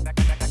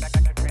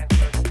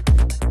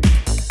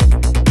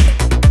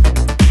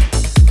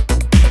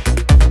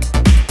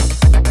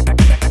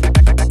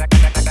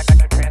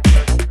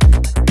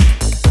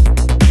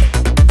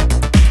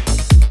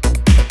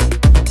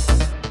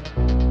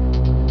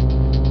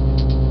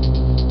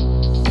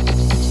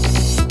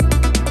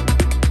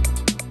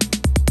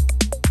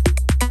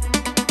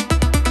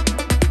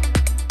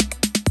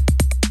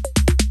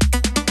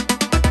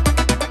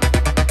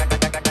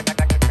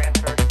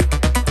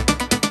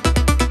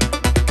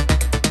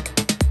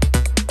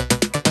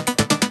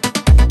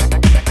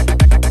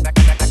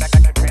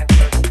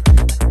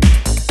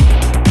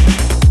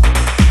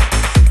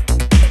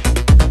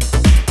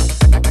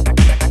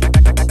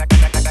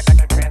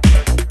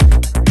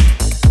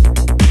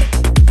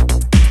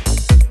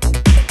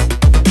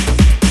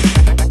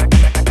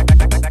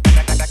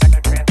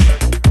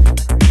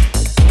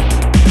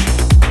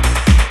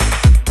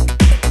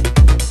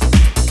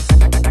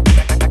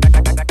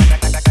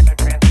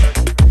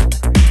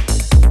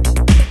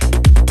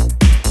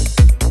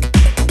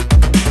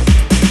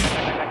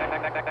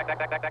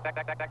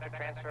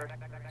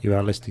 You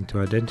are listening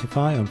to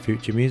Identify on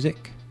Future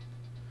Music.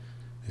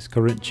 This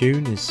current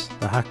tune is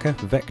the Hacker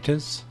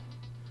Vectors,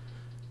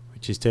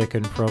 which is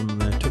taken from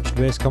the Touched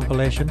Bass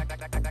compilation,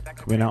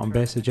 coming out on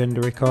Bass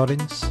Agenda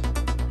Recordings.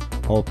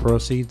 All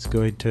proceeds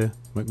going to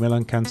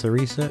Macmillan Cancer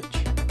Research.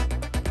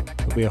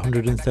 There'll be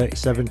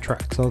 137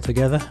 tracks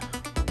altogether.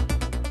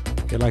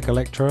 If you like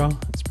electro,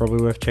 it's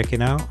probably worth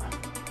checking out.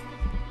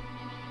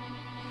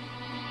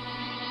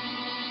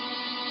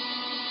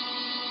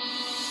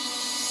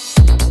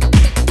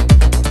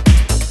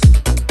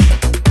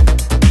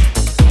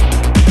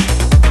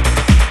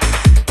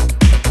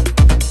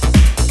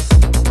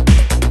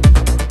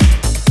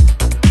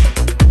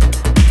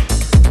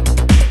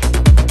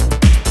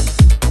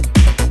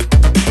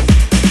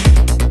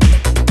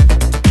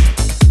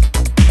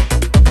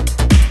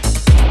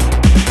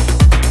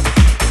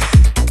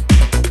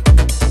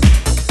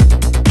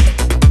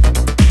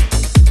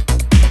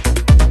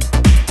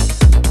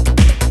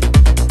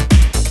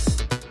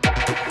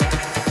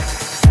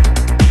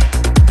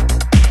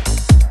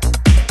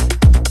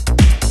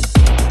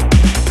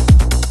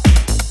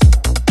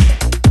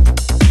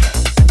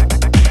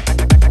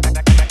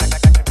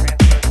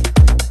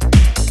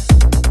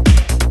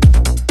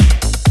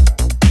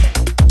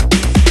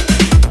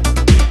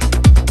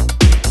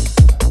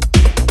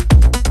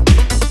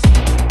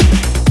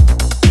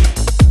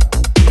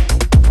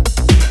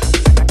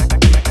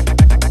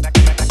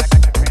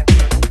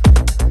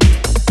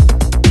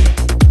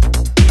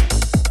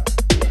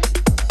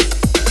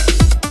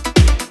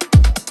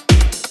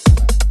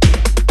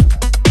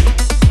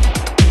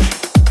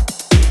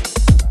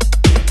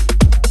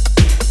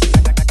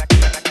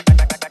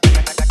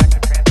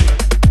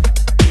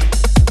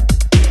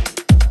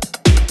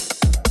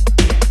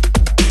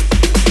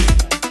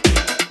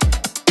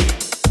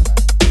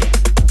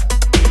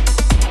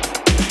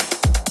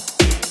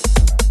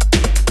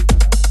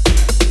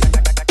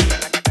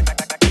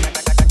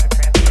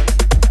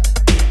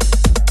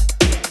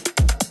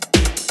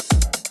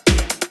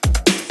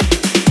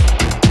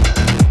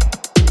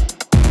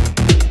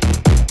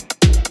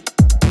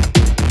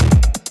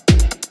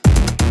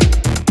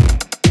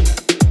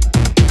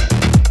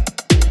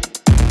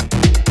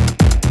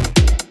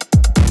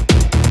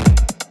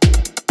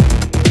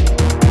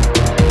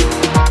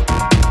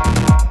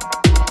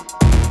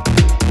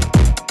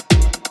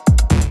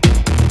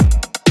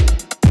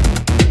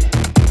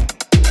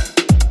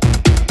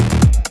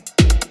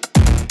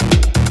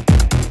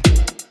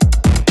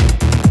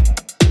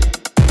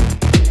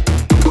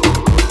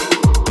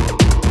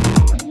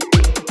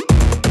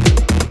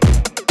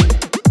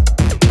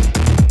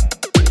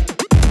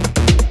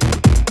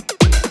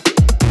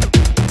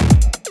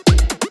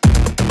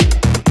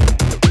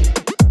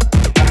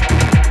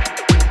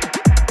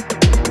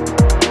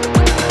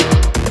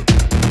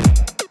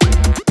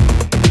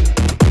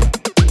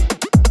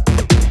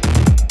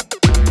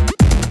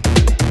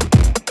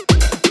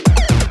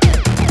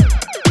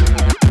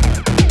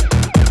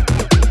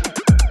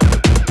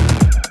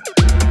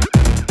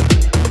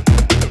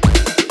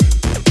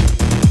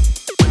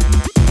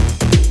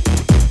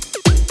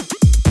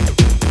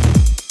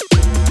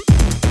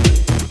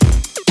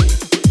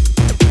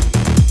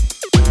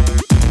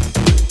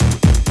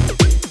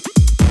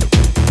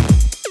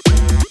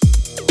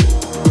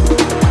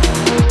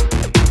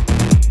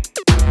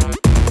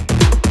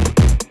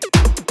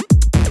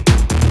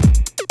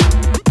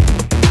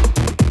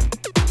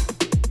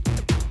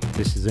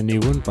 This is a new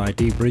one by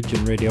D-Bridge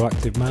and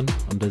Radioactive Man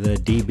under the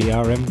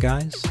DBRM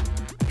guys.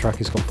 The track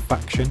is called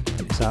Faction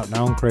and it's out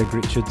now on Craig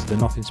Richards, the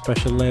Nothing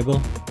Special label.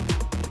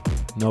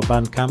 No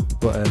Bandcamp,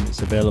 but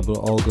it's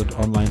available at all good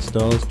online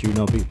stores,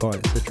 Juno,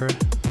 Beatport, etc.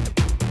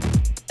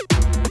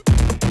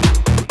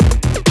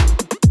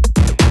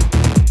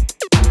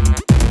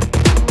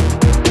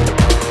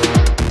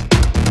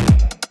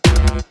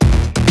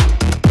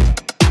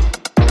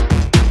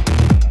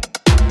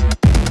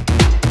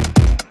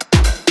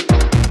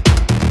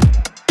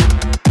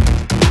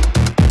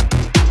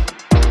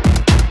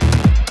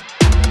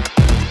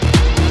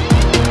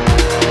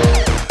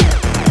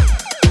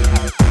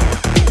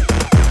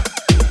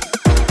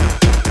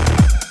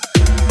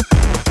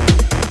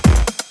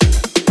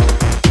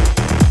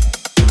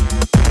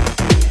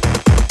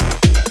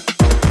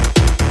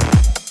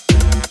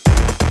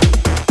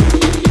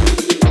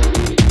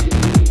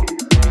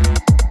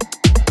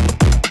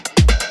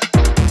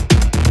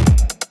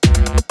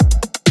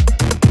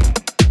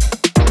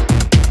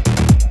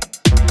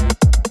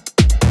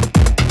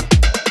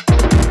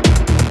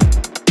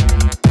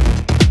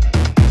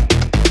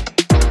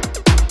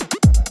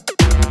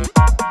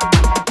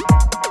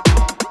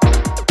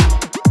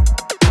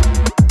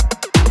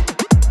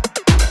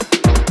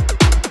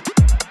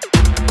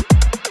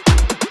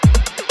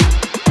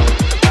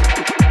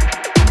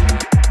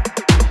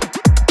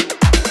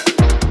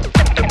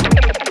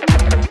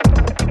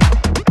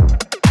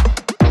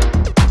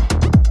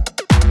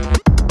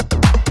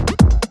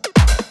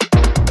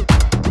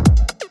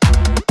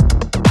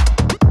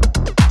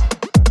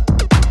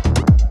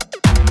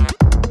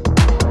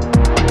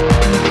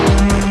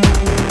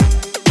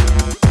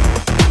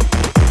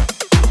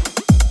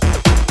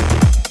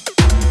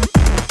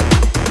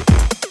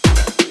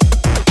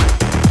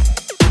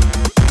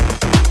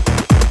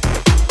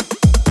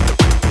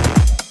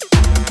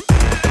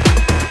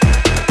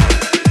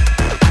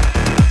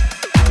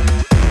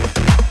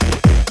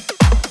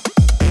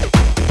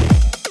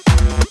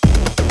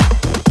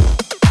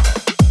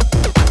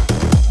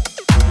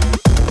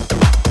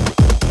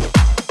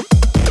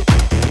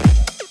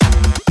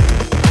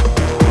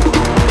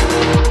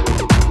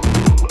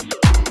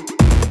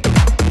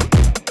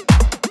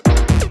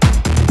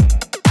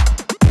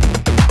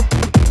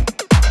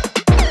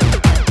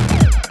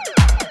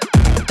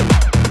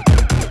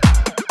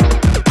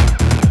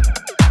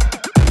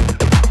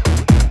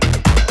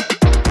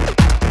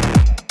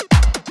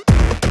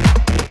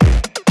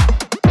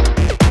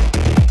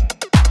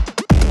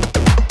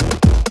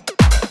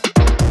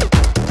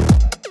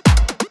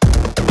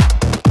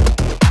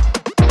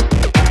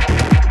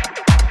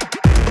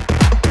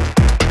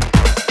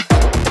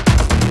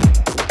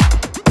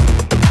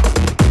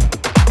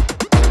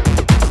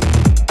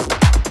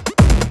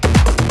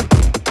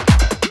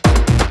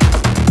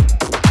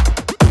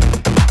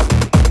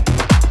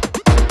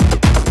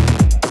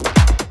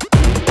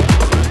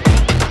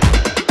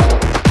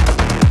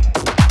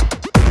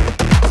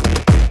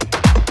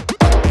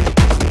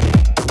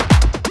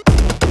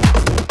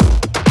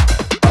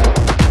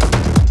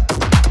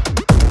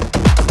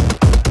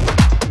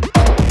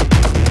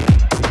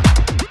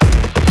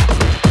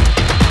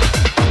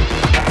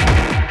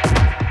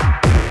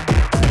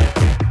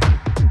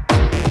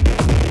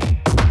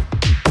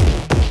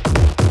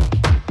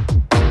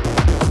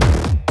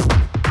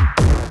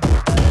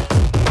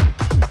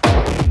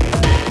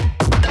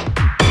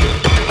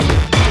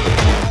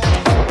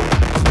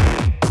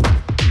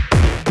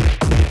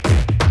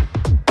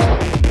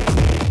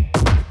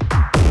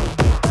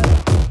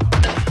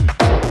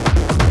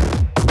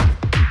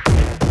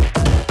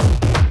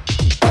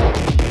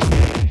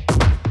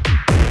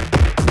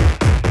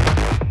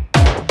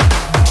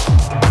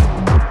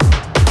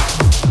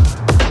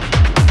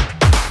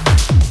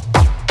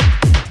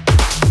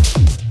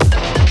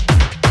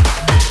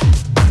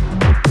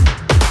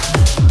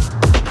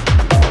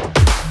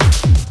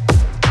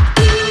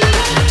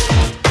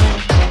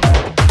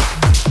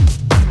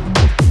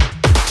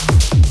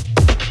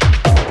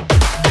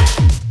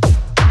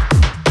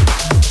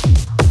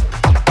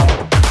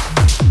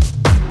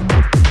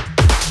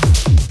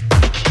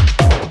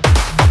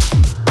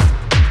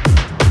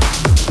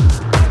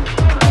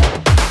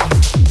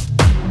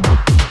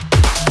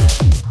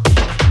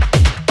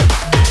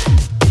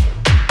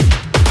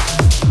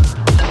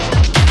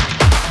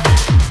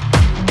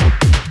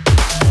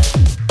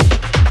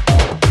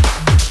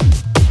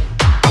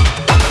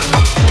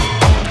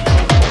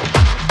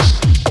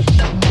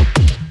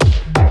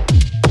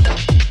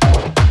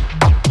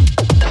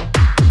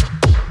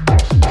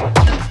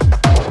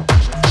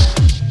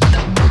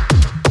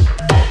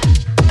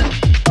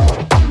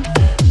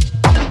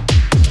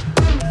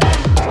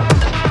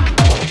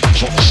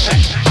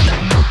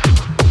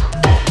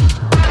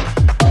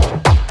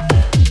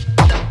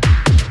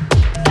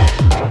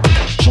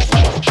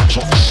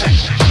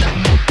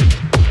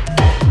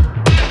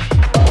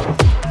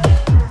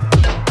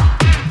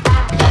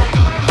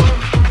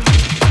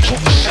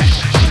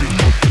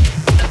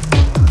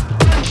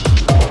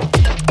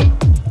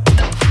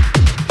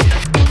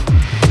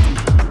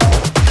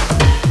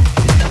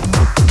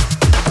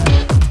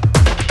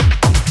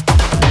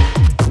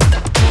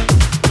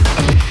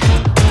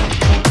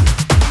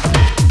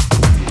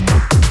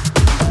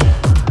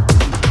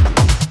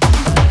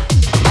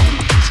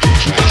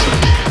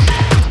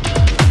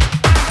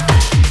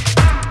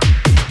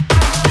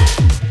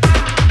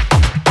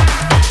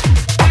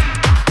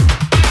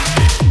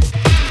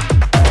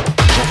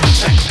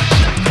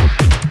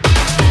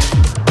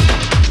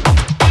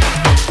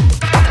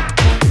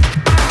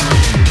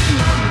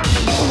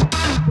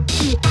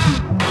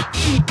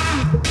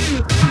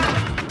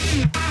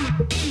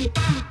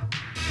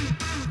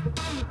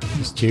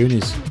 tune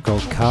is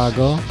called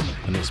Cargo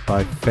and it's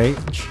by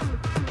Fetch.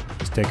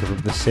 It's taken from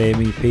the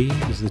same EP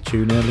as the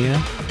tune earlier,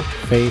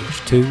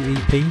 Fetch 2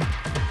 EP,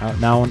 out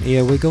now on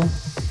Earwiggle,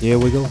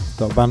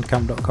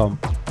 earwiggle.bandcamp.com.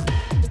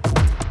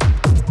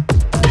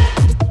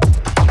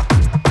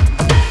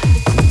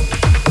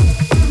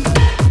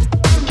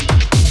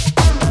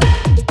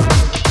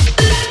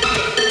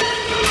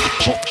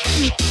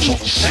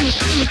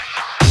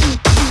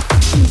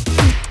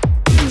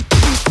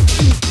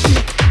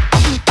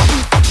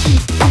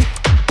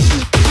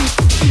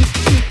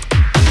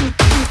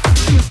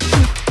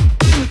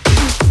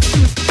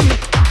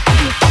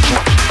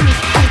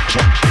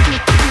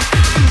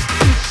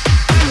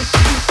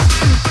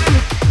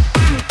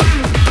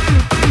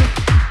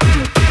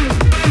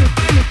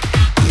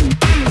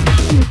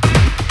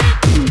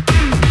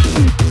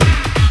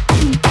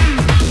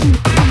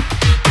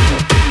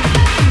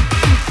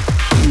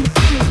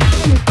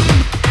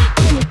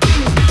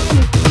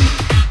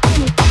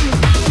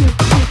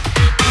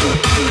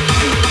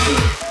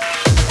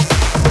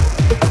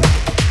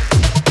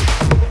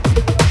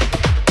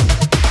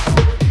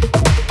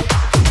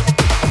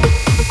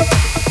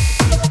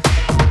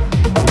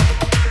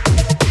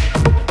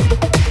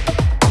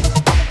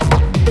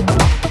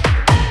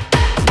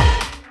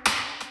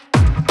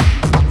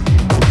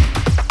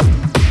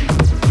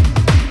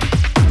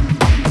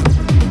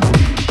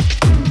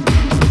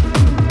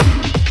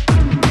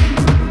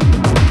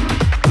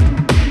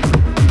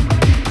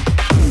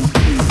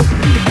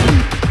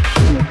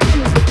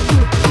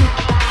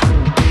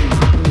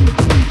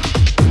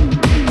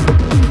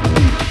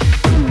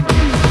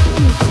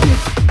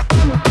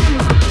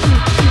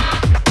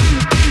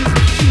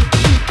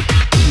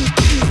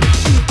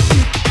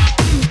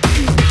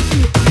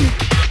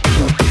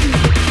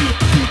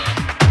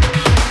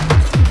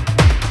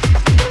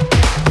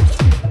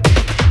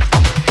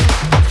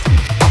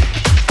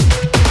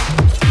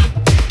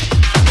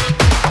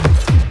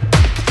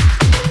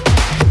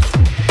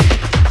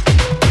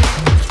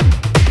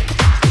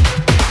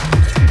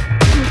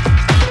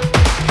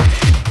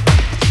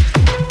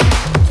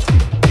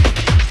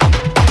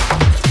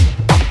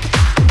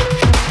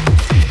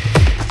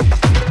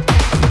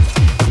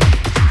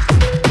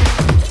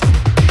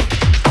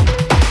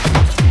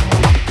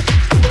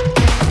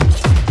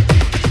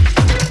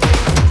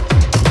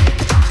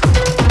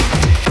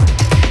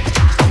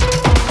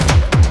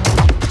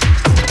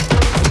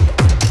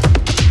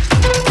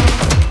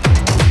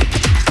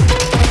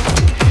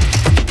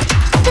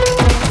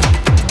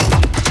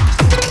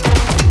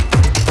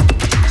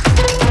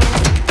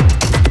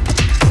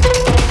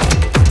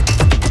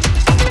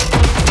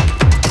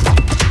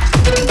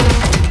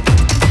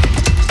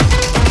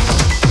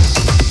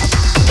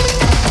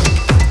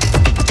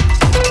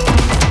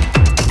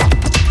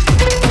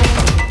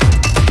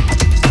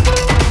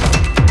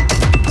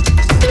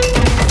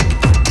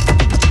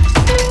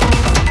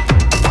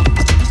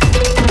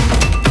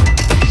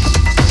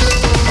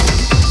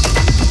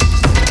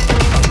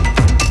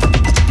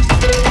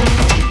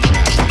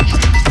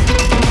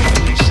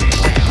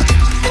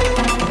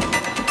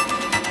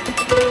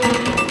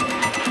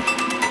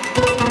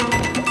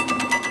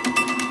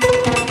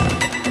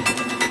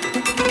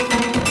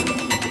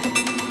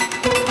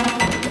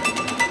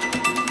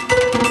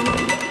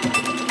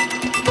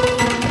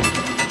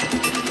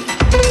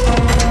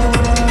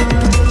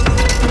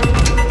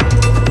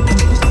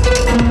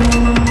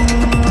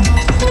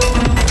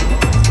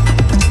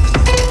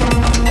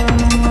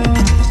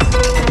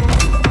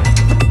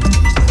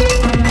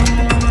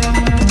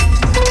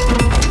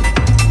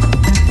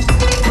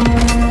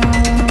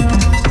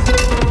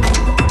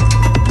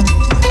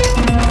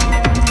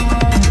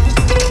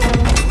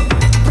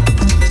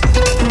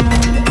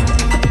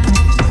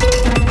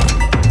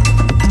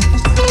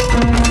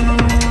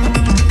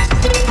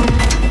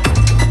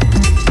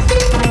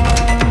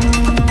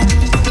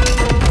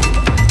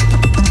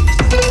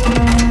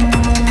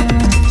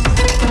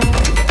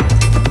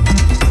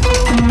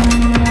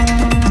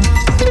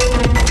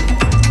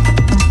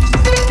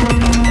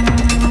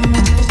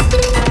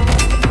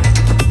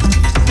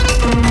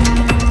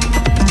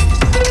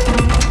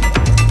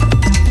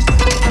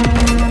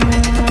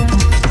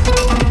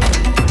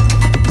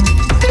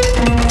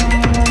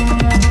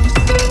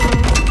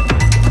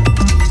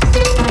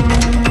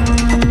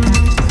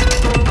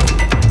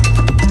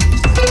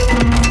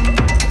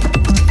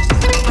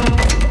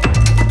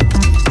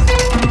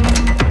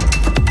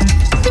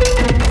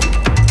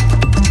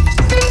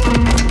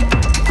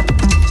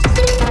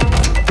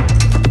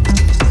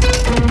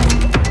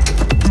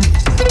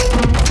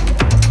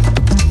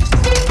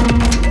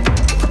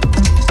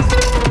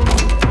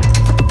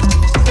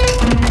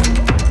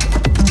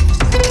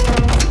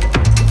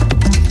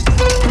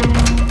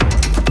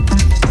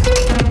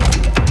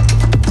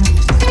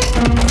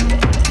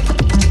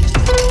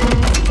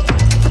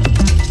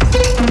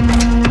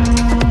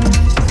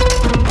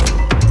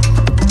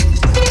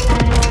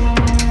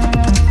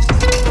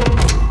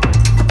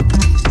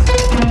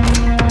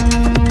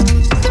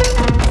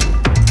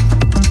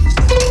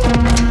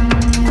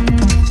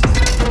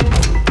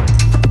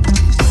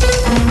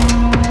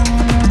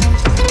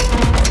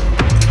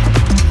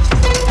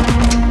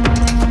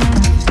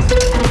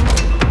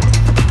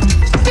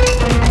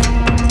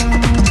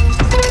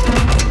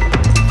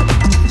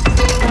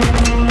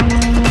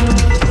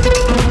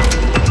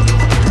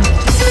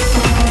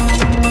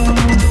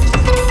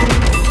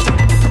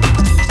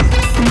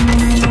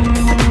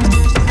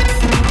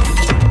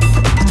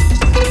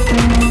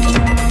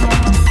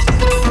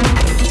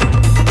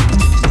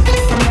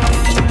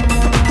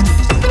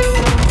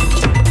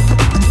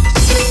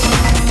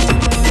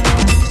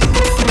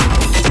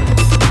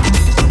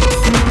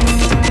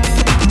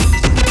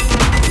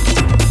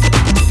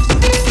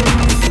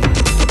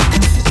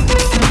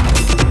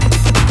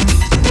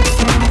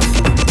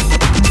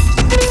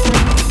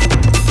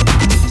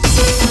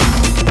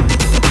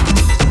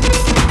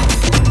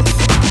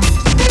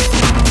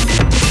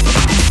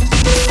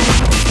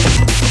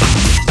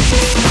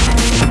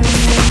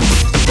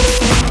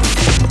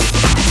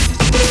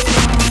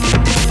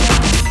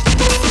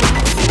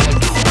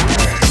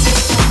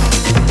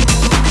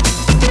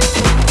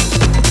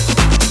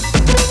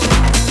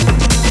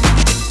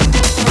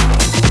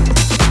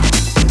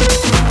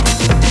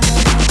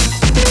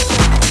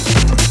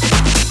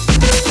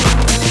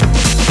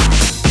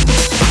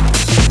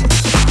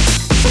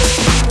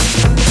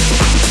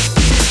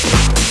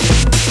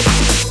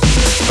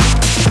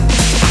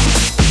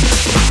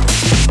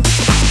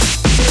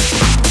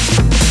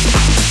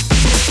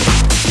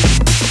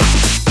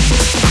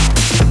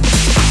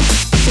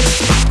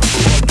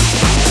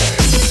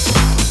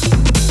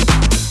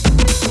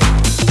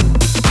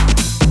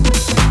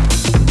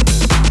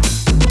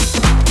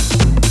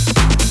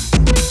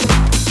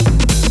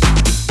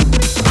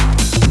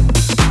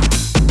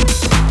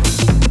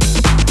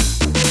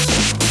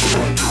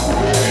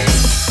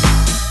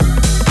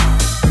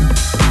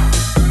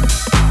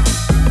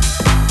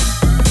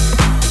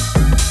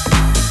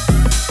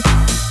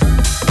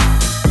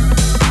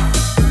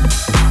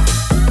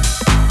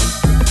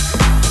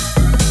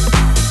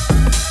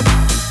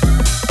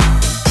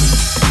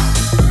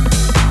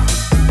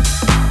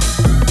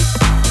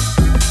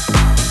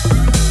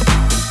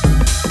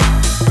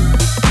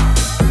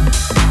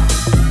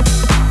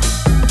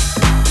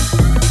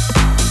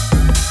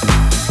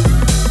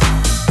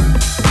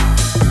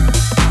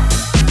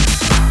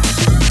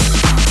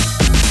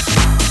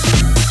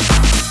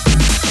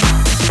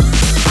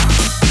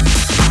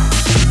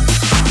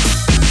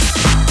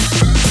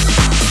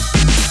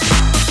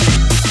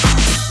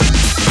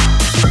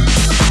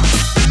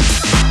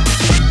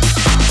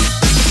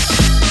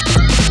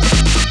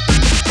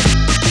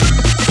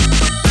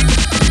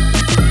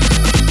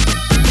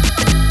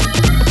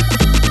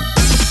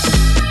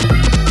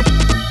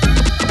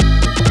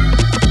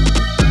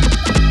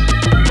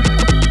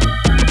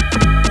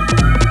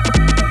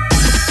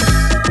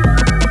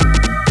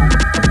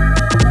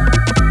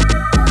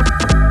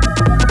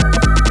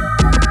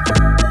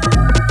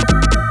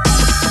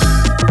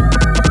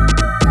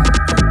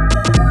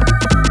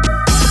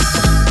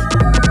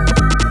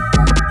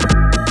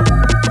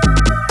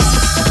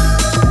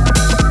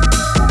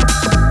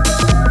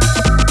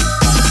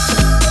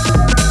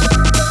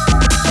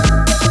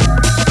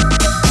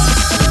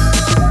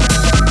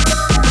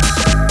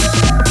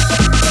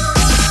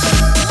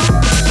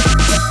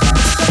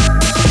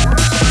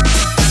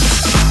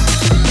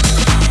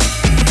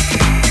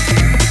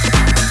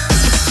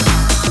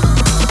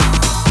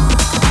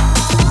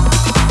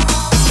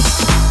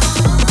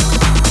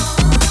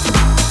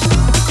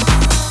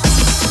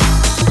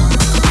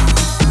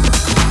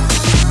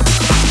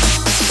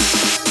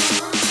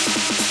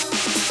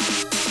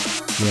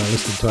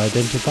 to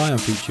identify on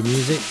future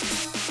music.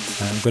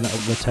 I'm going to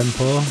up the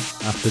tempo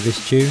after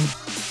this tune.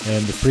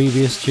 The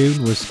previous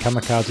tune was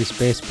Kamikaze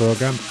Space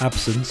Program,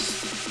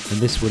 Absence, and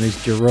this one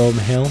is Jerome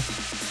Hill,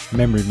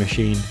 Memory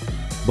Machine.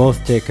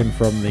 Both taken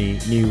from the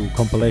new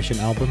compilation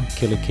album,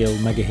 Killer Kill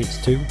Mega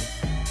Hits 2,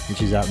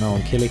 which is out now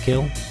on Killer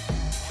Kill.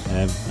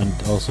 And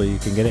also you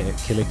can get it at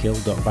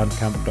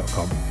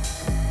killerkill.bandcamp.com.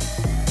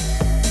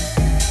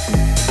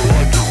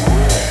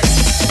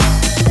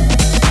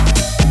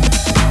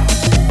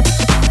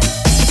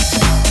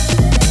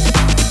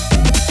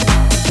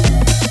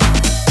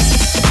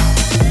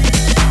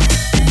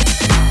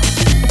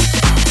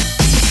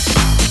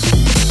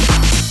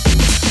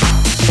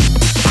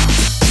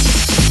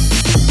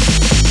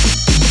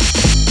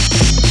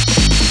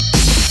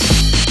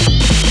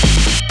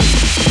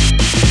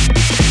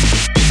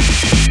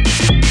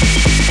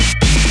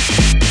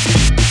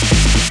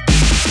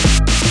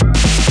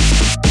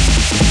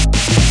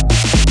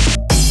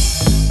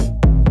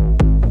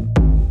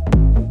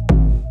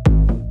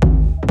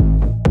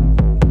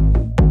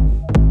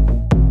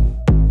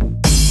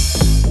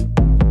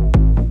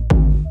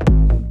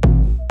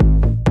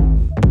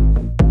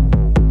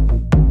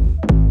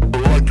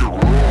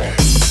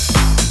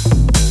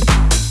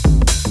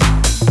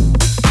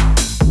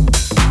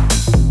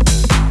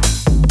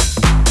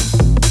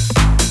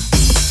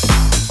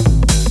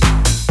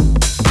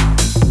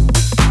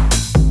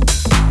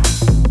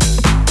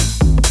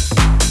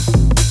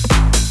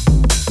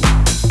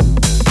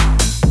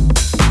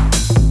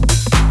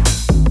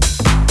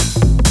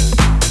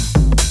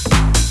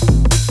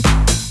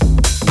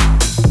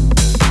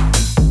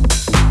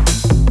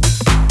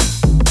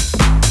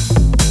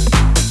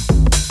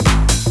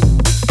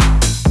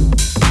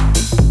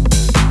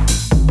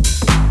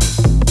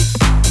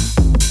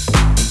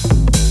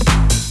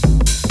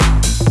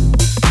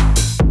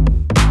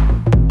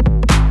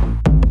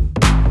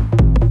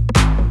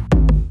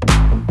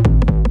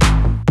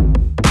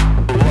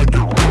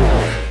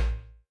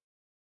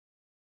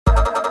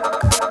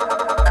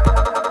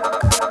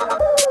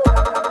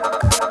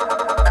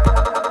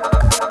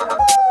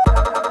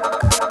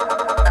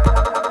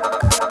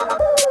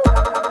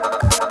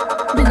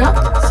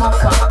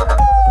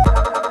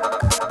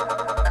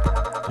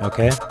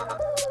 Okay,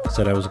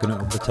 said I was going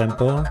to up the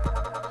tempo.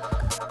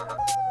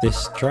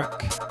 This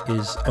track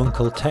is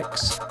Uncle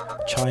Tex,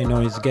 Chai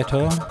Noise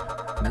Ghetto,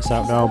 and it's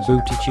out now on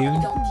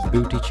Bootytune,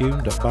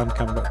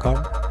 bootytune.bandcamp.com.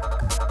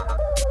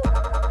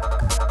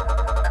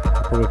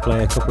 I'll probably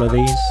play a couple of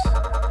these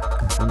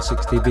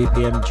 160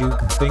 BPM juke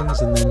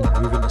things and then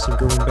move into some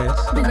drum and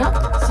bass.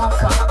 Minutes sans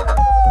fin.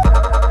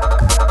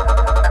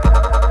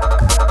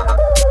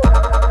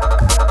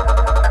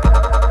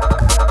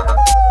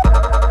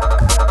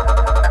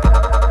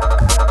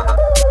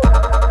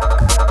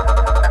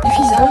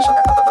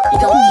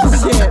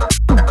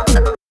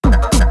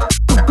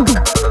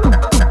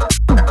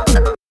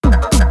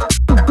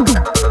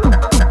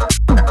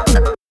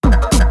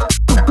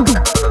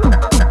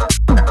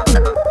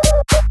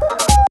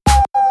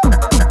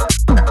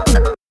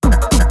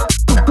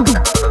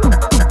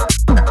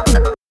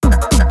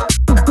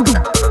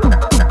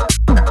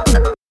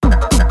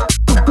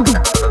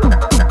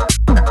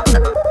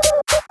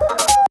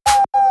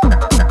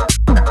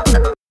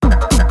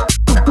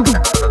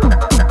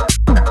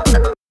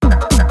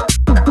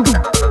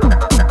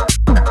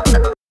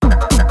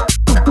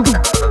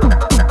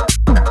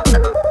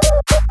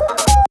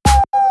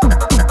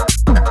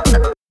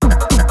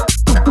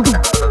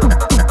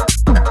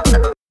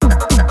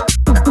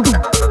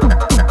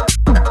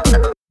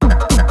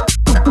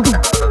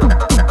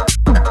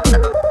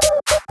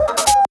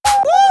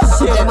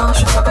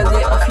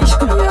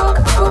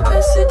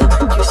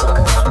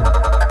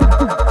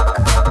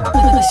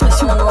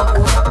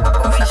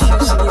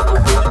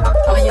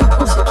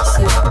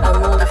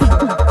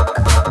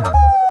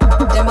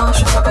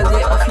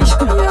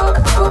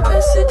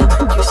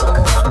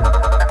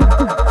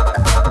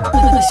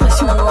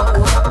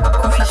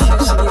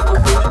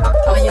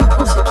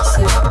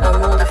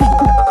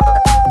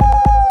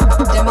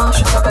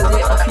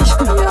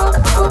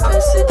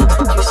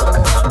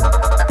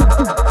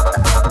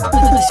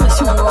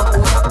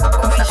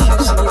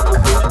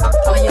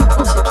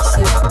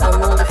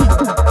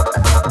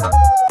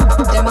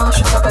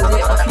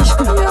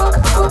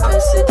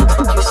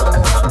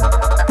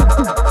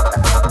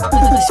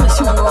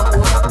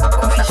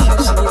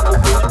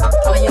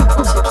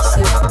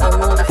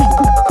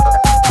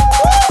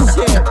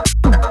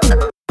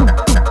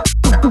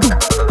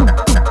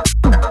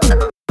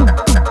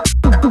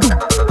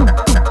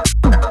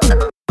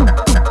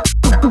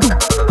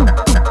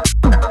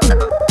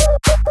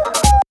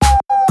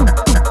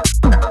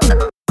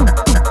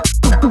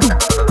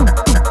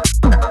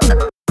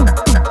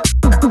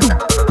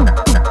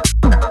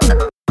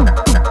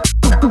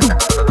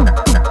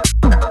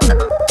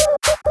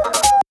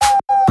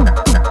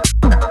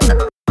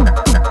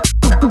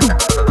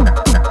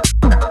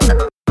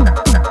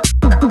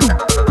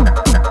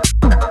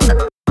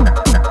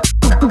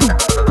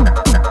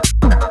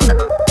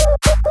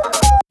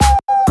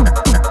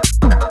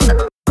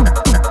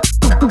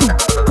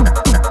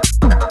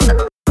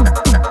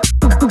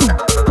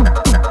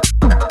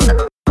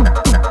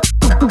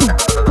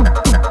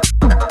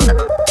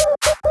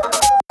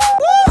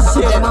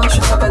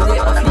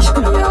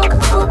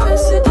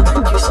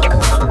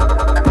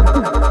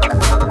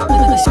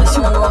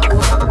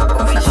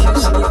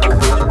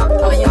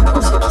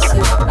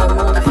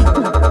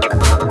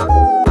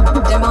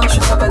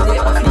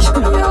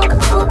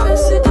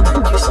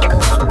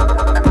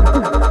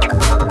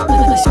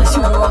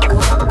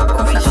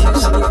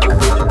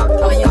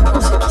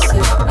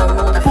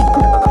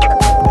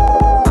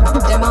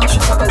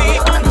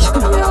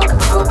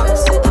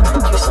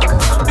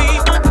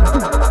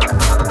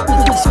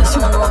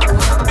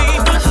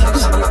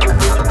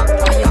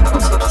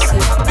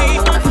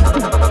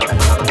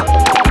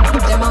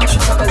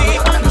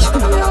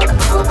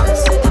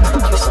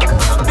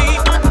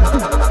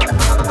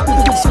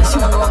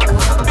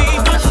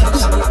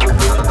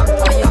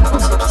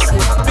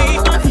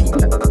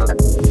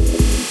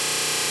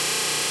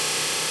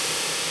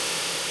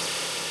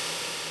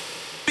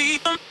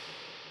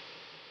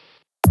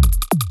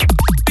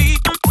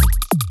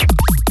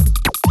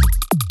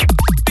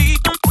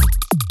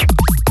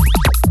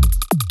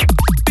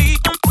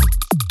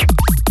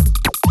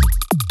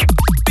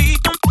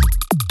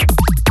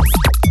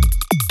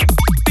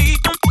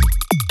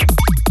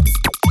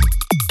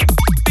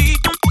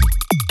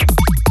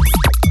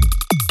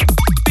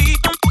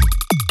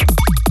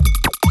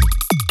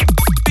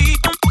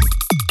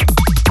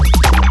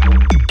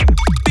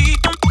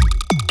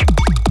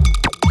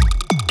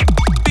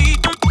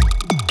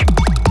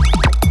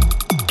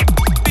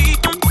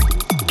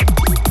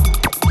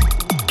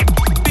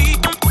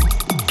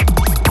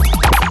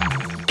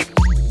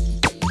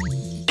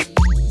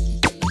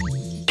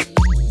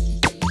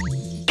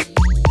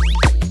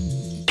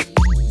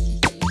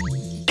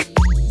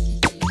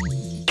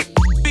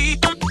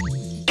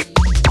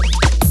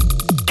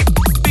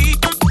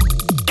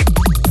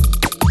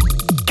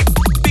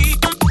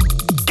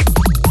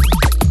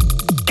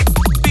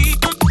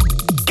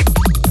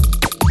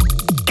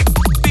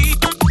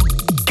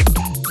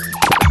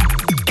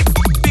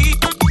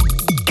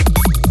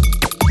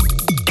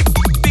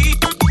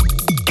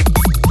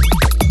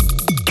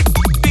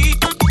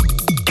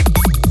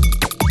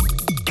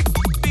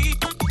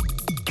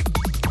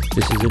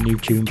 is a new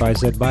tune by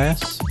Zed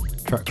Bias,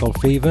 a track called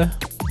Fever,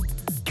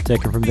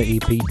 taken from the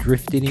EP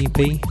Drifting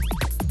EP,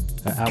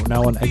 out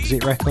now on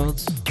Exit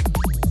Records.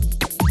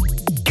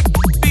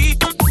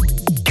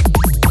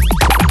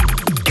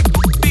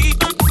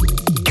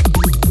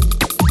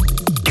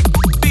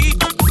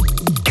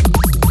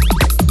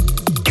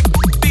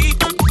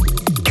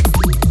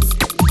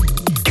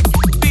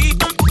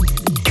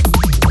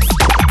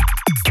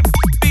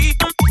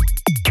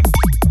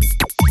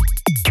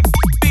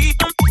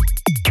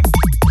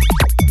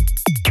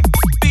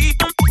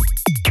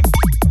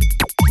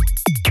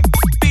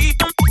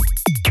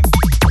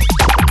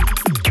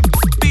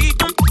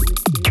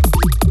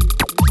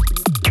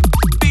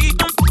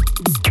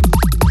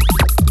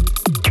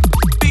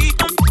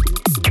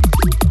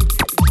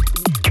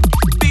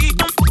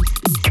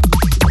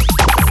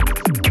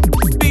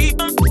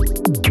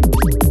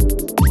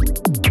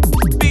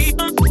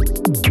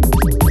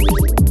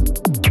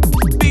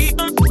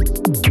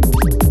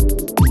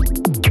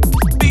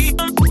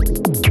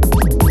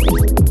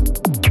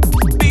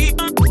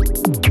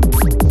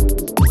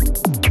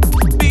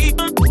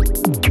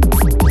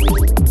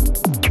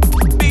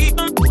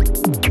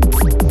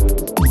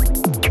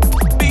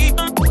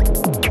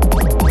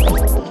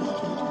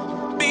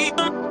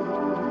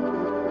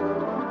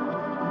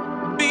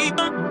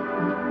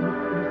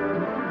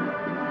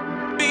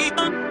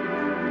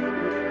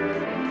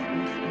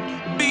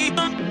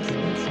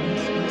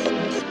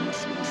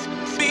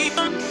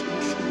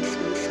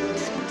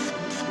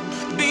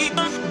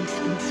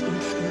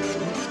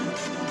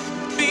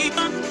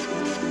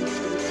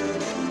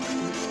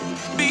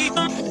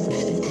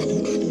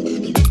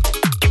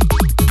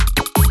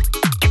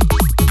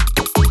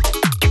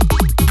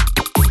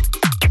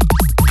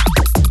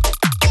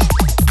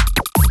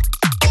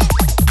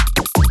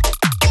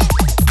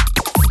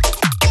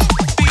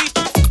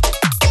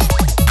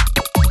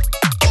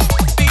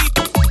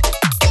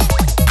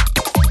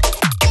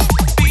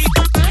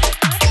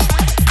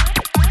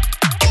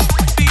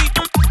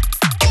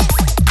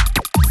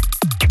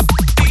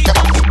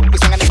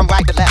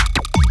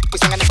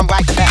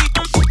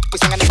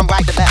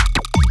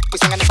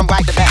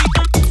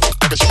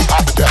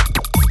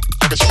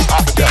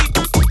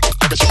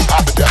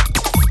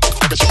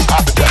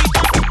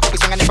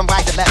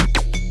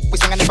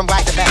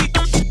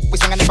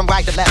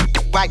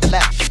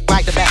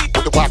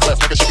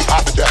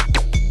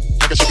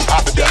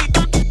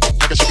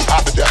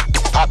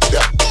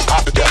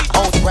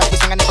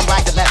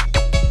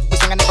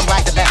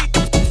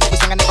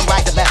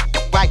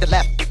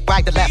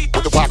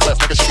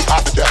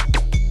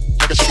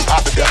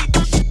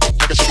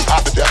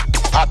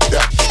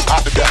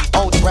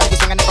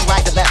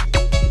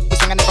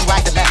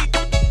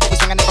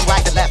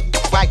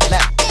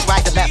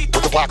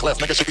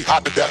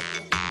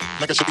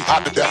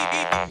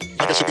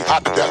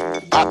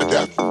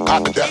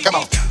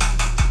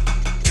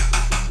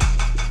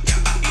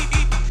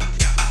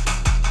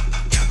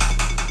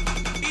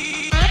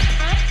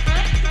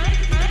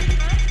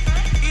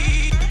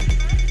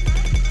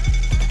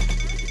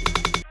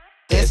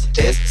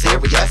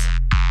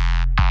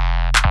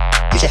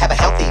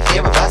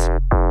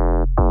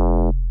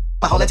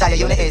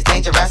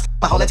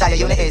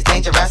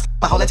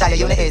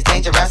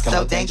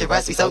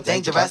 We so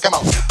dangerous. Come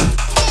on.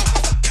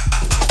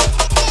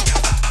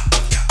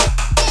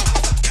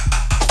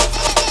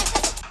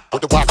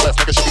 With the block left,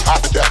 nigga should be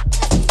hot to death.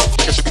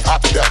 Nigga should be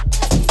hot to death.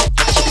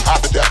 Nigga should be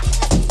hot to death.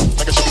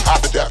 Nigga should be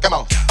hot to death. Come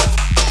on.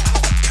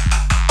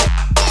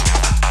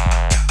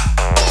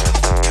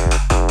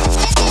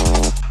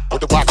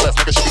 With the block left,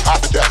 nigga should be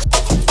hot to death.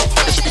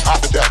 Nigga should be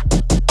hot to death.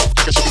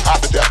 Nigga should be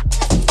hot to death.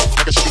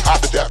 Nigga should be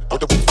hot to death. With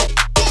the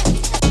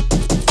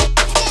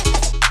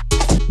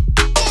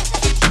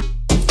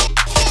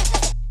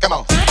come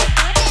on.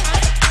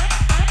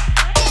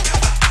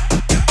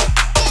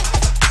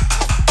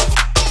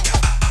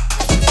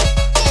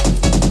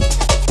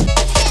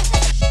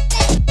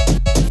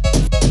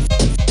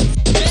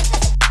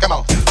 Come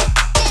on.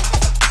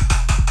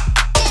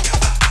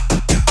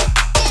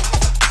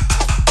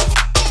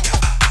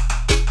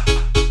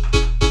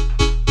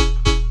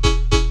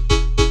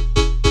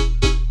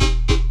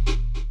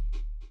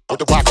 With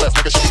the block left,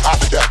 nigga should be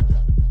hot to death.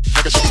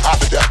 Nigga should be hot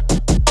to death.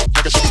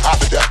 Nigga should be hot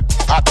to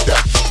death. Hot to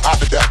death. Hot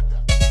to death.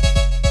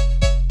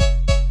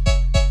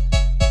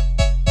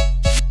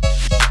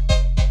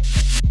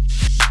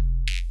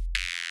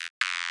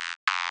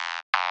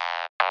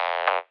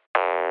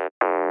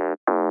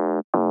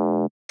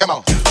 Come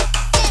on.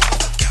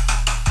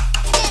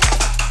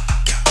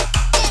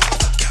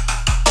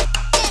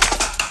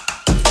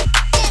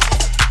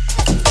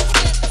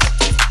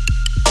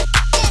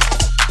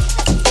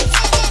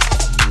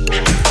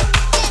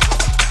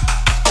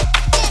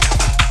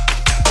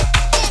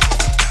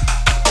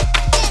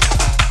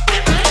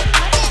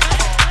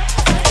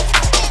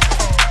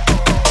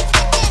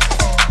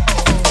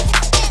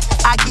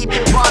 I keep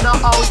it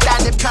 100,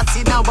 standing plus,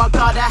 you know I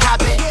got a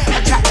habit.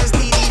 Attractors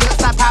needy,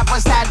 looks like Papa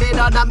standing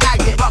on a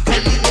magnet. Rock a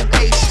Liam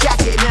Page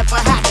jacket, never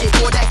hack it,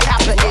 all that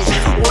capitalist.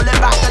 All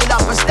about the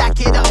love, stack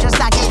it up just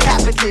like a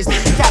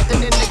capitalist.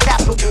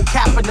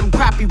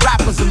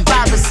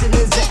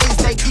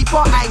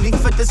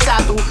 the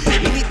saddle.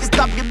 You need to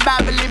stop your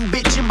babbling,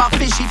 bitching about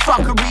fishy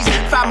fuckeries.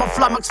 Found my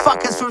flummox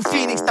fuckers from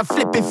Phoenix to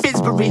flipping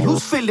Finsbury.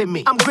 Who's feeling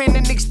me? I'm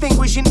grinning,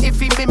 extinguishing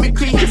iffy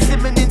mimicry. His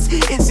imminence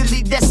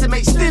instantly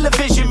decimates, still a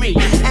visionary.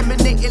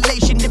 Emanate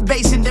elation,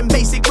 debasing them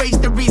basic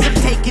raceries. I'm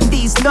taking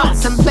these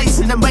nuts and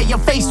placing them where your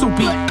face will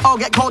be. I'll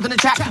get cold in the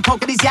track,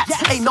 poking these yaps.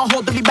 Ain't no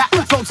holding me back.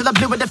 Flow till I'm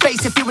blue in the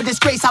face. If you a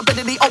disgrace, I'll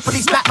bitterly openly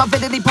smack. My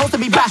villainy supposed to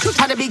be bash.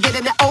 Trying to be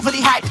getting it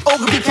overly hyped.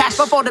 Overly cash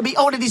before to be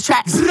owning these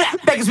tracks.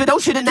 Beggars with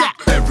ocean and that.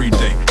 Every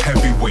day,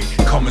 heavyweight,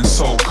 coming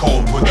so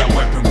cold with that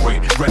weapon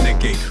weight.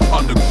 Renegade,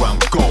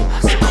 underground gold.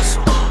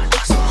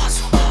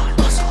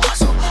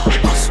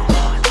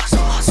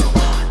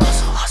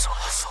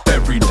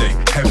 Every day,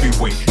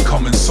 heavyweight,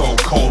 coming so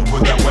cold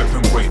with that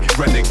weapon weight.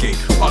 Renegade,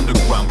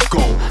 underground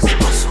gold.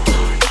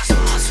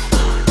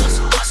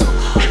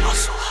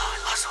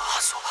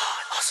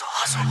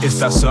 It's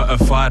that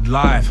certified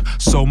life,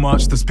 so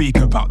much to speak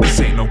about. This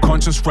ain't no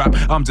conscious rap,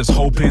 I'm just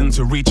hoping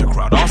to reach a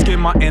crowd. Asking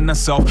my inner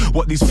self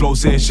what these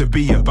flows here should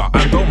be about.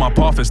 And though my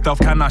path is tough,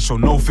 can I show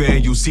no fear?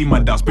 You see my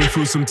doubts, been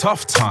through some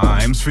tough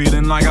times,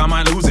 feeling like I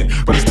might lose it.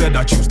 But instead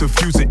I choose to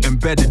fuse it,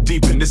 embedded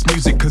deep in this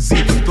music. Cause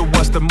even the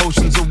worst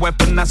emotion's a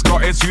weapon that's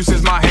got its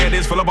uses. My head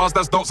is full of bars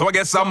that's dope, so I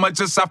guess I'ma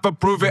just have to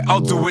prove it.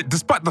 I'll do it,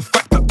 despite the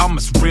fact that I'm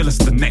as real as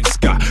the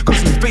next guy.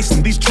 Constantly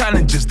facing these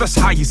challenges, that's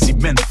how you see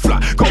men fly.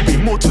 Gotta be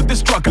more to this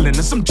struggling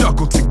and some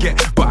juggle to get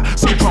by.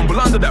 Some crumble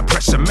under that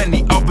pressure,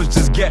 many others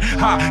just get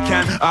high.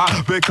 Can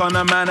I become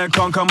a man and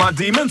conquer my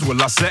demons?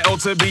 Will I settle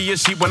to be a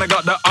sheep when I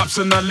got the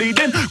option of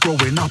leading?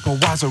 Growing up a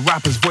wiser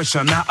rapper's voice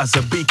shone out as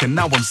a beacon.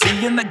 Now I'm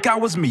seeing the guy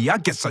was me, I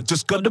guess I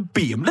just gotta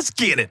be him. Let's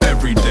get it.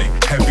 Every day,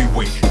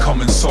 heavyweight,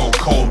 coming so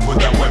cold with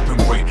that weapon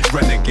weight.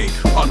 Renegade,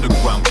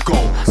 underground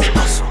gold.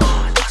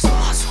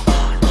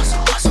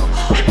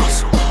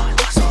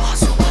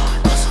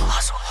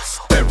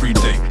 Every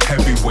day,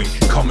 heavyweight,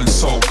 coming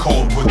so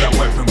cold with that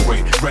weapon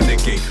weight.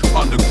 Renegade,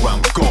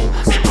 underground gold.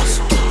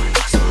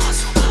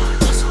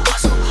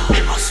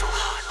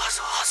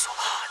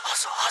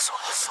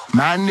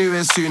 Man knew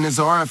as soon as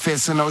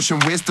orifice and ocean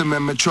wisdom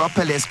and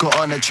metropolis got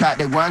on the track,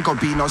 there weren't gonna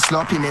be no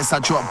sloppiness. I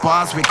drop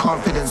bars with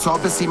confidence,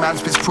 obviously man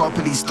spits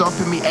properly.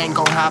 Stopping me ain't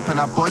gon' happen,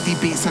 our body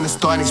beats and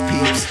astonish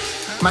peeps.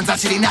 Man's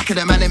actually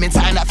knackered, the man, I'm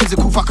inside that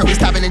physical fuckery,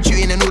 stabbing and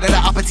shooting and all of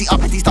that uppity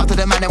stuff to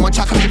the man and one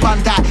chuck me bun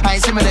that. I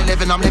ain't similar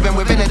living, I'm living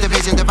within a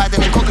division,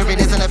 dividing and conquering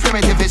isn't a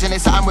primitive vision.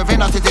 It's something within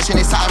our tradition,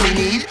 it's something we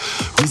need.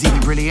 Who's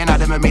even brilliant,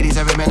 Adam and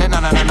Medes every minute, nah,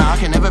 I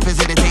can never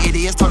facilitate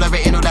idiots,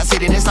 tolerating all that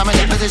silliness. I'm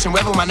in a position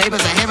where all my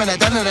neighbours are hearing it,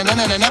 done it, and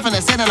nothing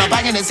is sitting, I'm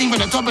banging the scene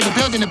from the top of the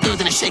building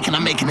is shaking,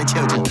 I'm making the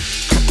children.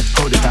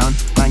 Hold it down,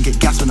 man get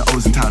gas when the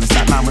O's in town. It's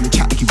that man wanna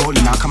chat like you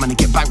rolling now, come on and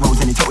get back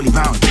rolls and it's totally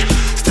round.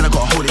 Still I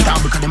gotta hold it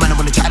down because the man I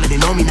wanna chat like they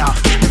know me now.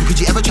 Never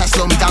could you ever try to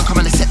slow me down, come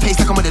on and set pace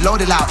like I'm with a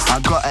loaded out. I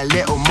got a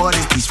little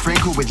modesty,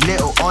 sprinkled with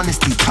little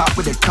honesty, cut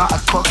with a cut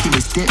of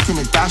cockiness, dipped in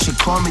a dash of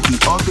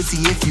comedy. Obviously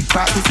if you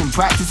practice and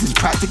practice is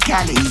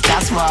practicality,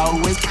 that's why I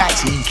always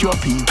catch it, you drop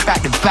it, you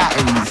crack the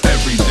batteries.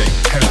 Every day,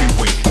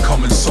 heavyweight,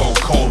 coming so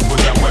cold with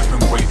that weapon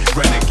weight.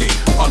 Renegade,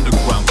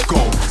 underground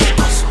gold.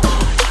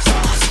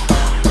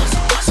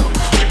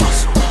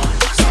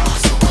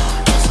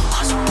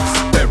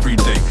 Every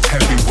day,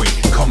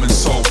 heavyweight, coming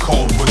so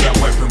cold with that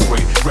weapon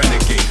weight.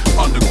 Renegade,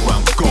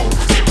 underground gold.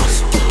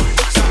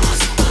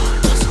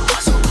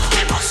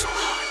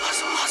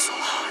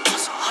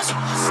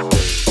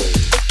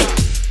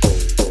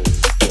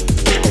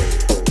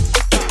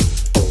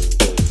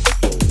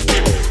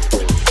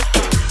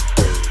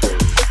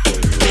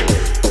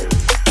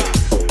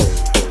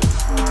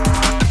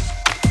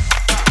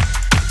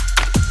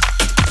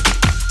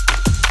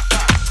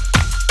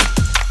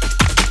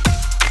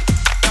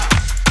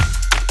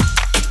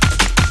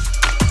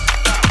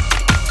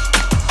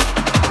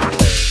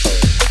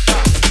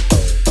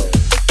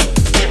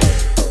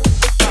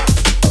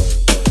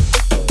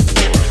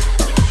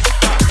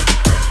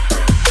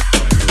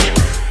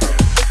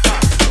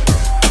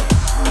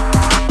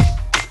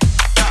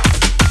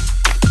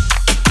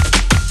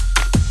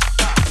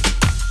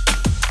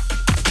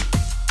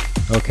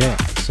 Okay,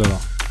 so the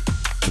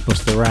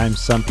Busta Rhymes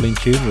sampling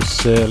tune was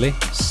Surly,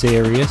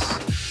 Serious,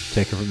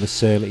 taken from the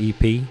Surly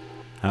EP,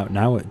 out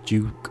now at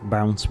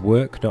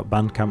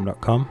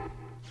dukebouncework.bandcamp.com.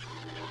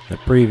 The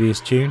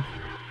previous tune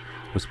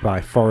was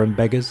by Foreign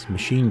Beggars,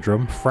 Machine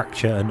Drum,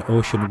 Fracture and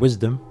Ocean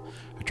Wisdom,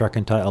 a track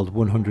entitled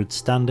 100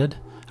 Standard,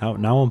 out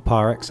now on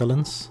Par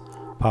Excellence,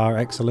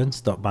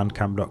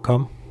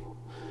 parexcellence.bandcamp.com.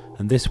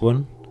 And this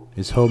one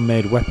is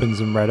Homemade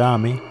Weapons and Red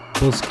Army,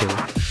 Buzzkill,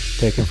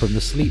 taken from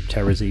the Sleep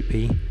Terrors EP,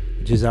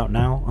 which is out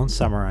now on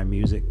Samurai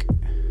Music.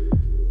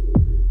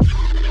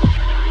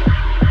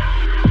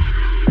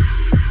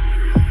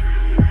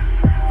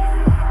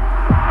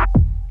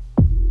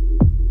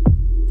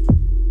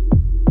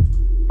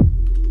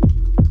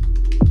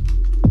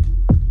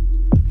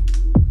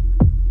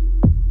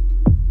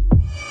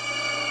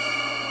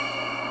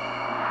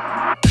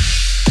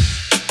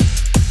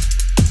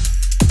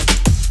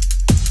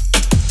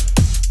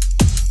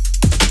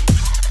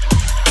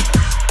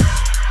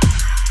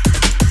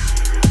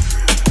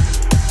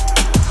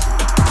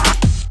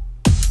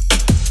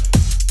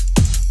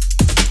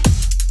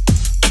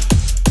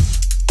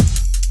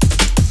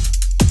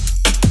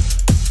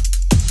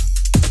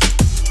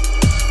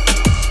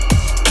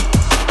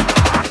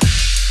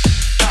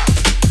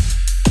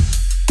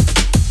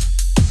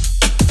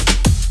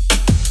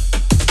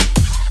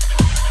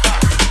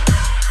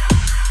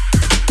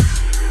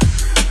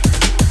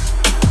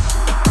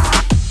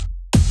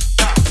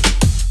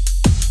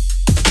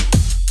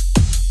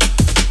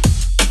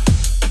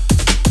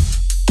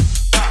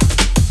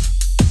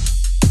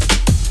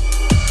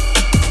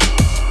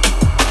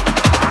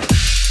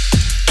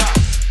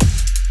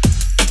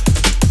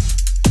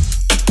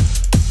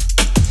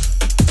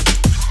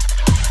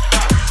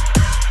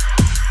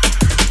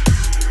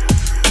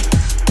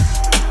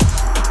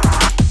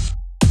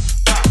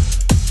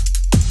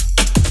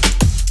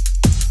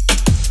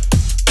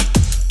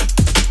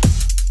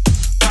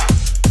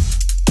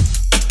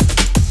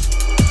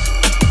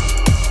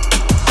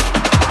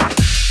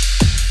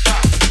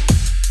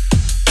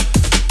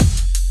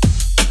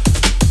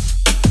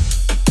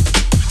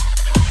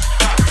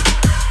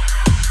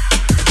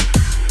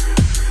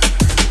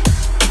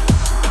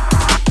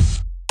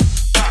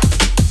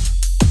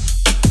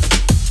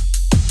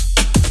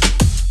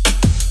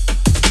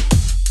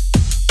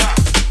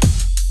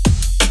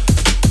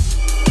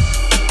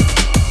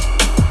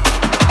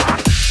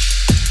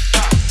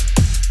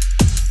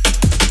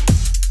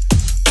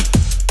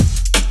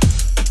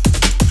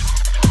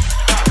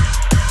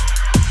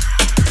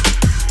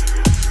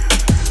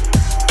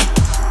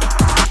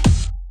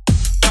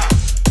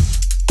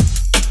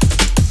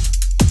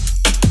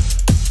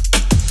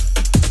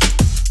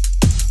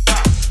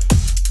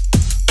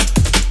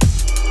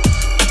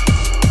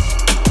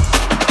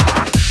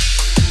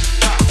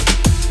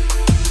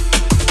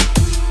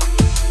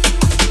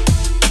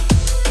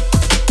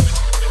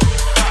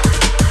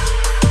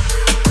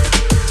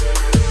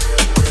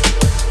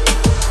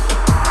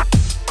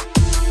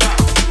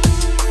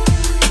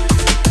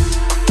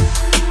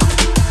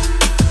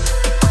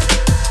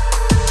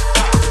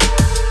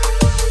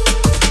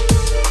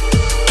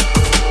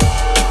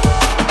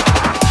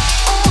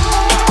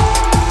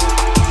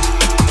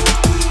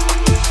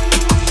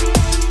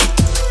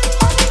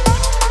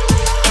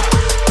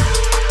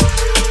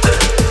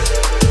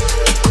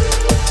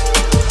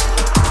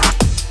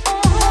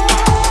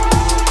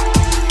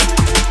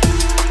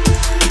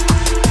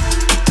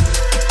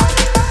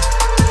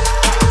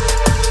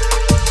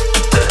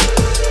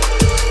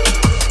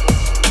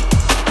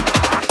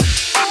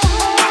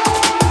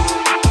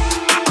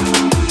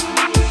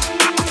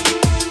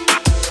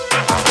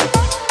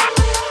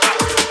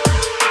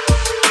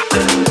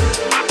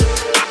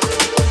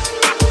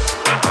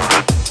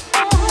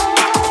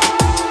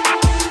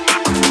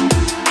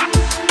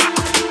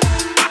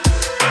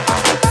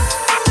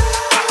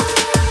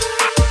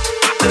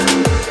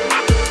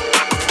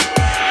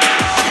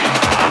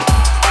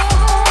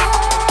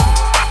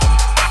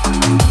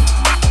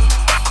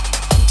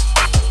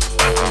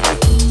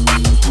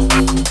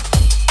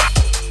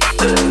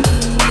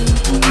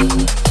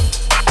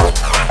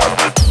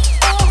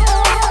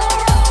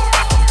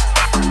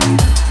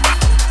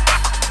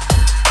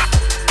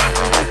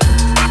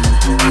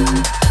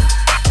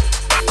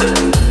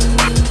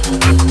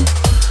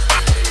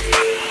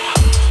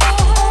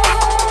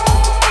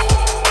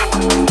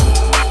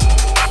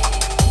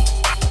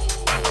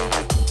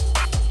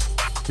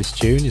 This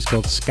tune is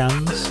called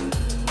Scans,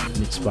 and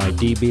it's by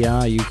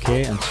DBR UK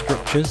and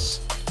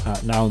Structures,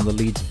 now on the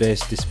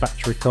Leeds-based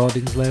Dispatch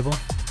Recordings label,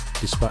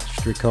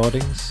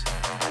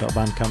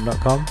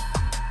 dispatchedrecordings.bandcamp.com.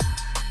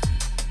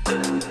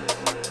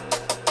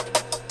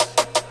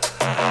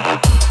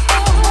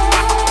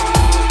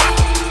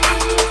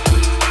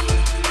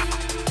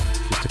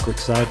 Just a quick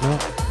side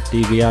note,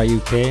 DBR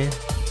UK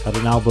had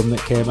an album that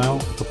came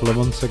out a couple of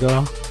months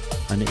ago,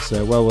 and it's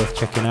well worth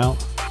checking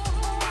out.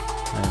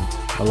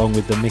 Along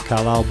with the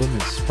Mikal album,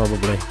 it's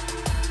probably,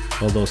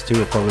 well, those two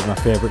are probably my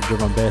favourite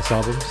drum and bass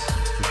albums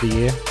of the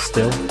year,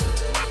 still.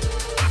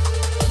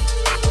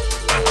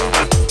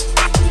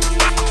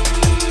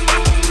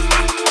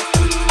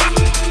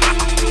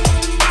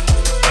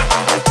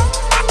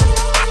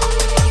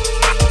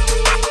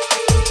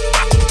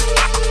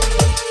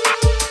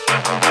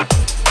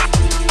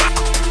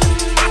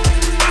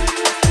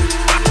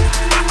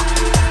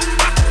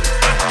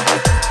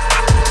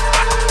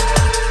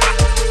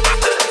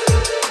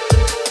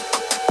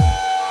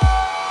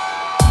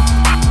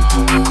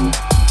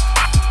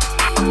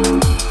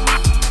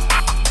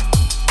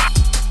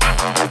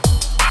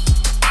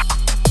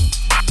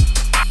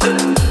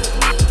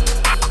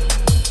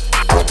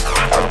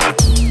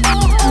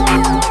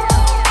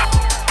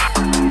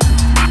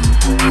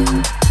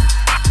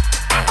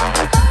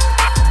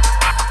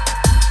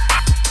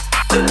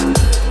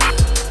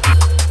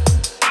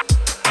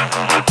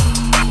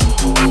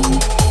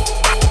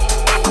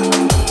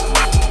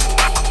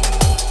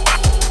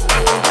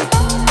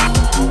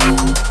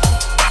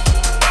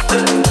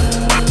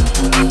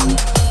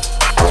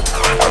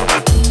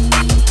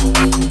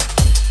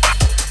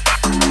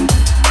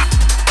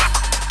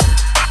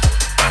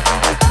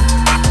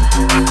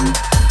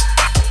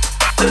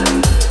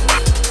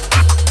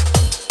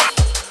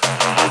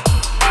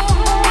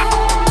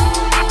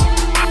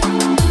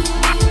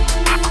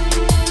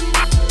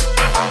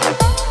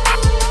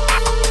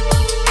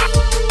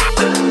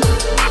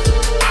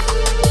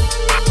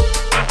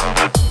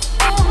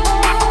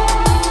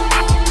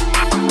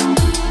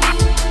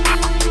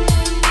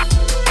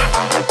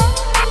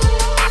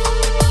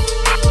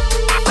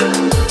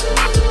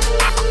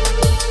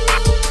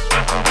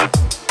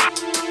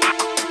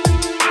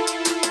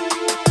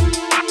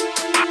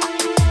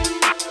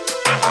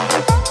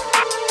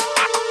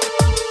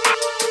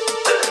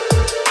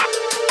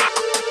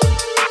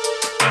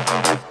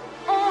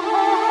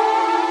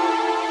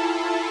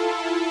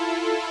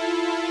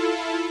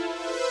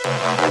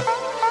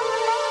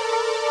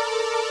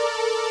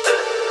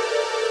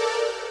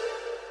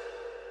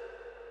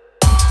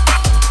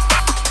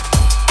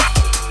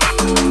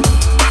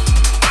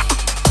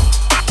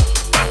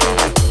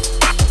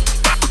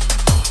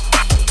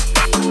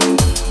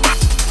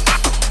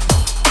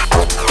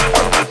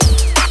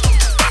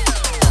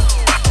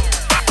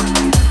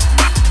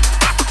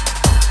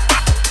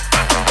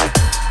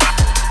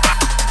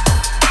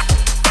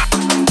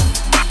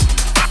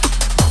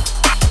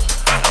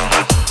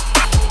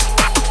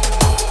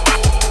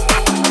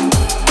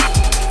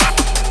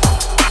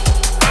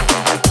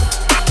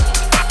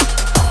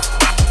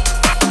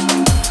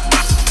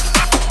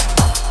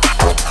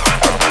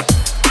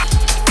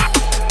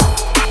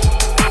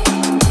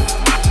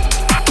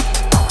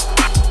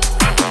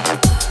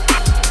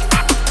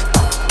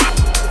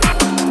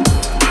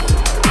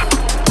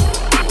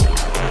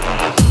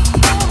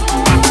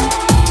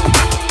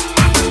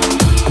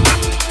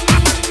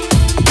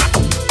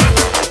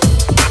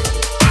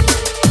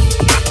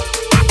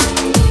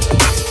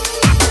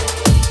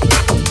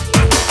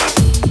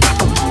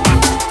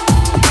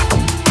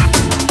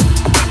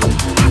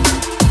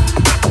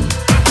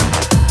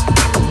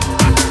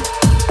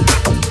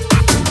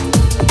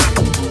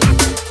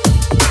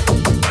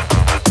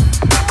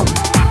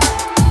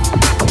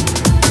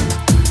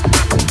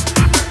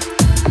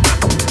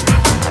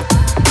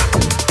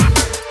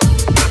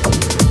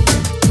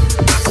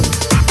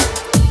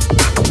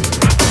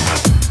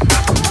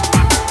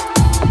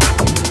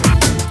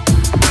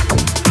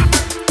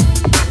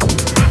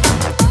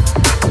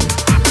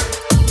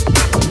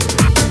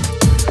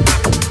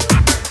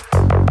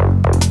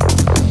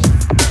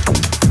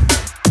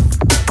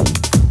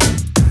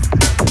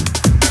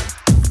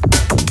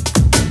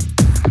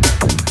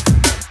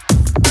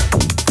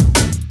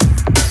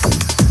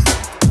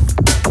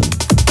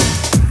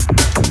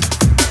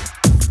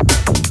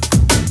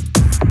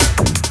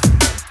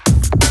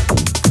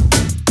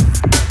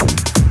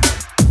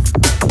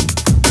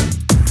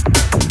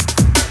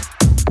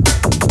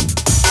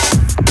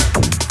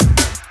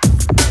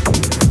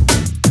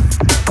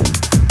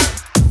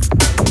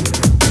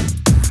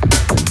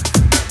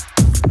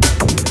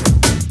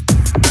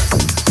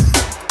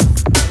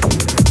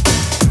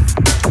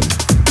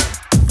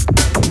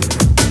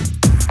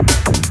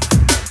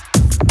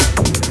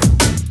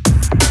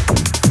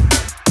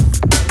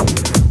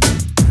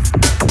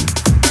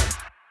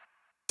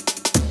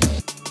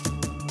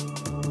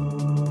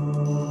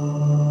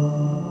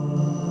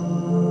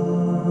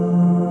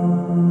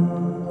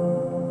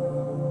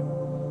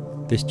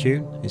 This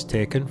tune is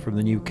taken from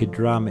the new Kid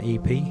Drama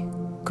EP,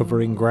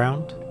 Covering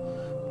Ground,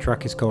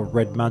 track is called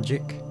Red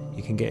Magic.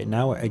 You can get it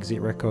now at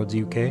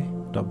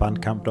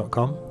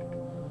exitrecordsuk.bandcamp.com.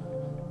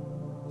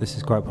 This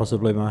is quite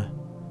possibly my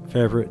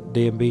favourite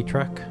D&B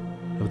track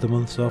of the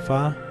month so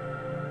far.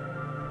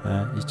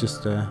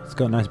 It's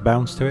got a nice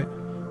bounce to it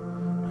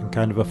and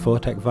kind of a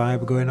Photech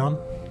vibe going on.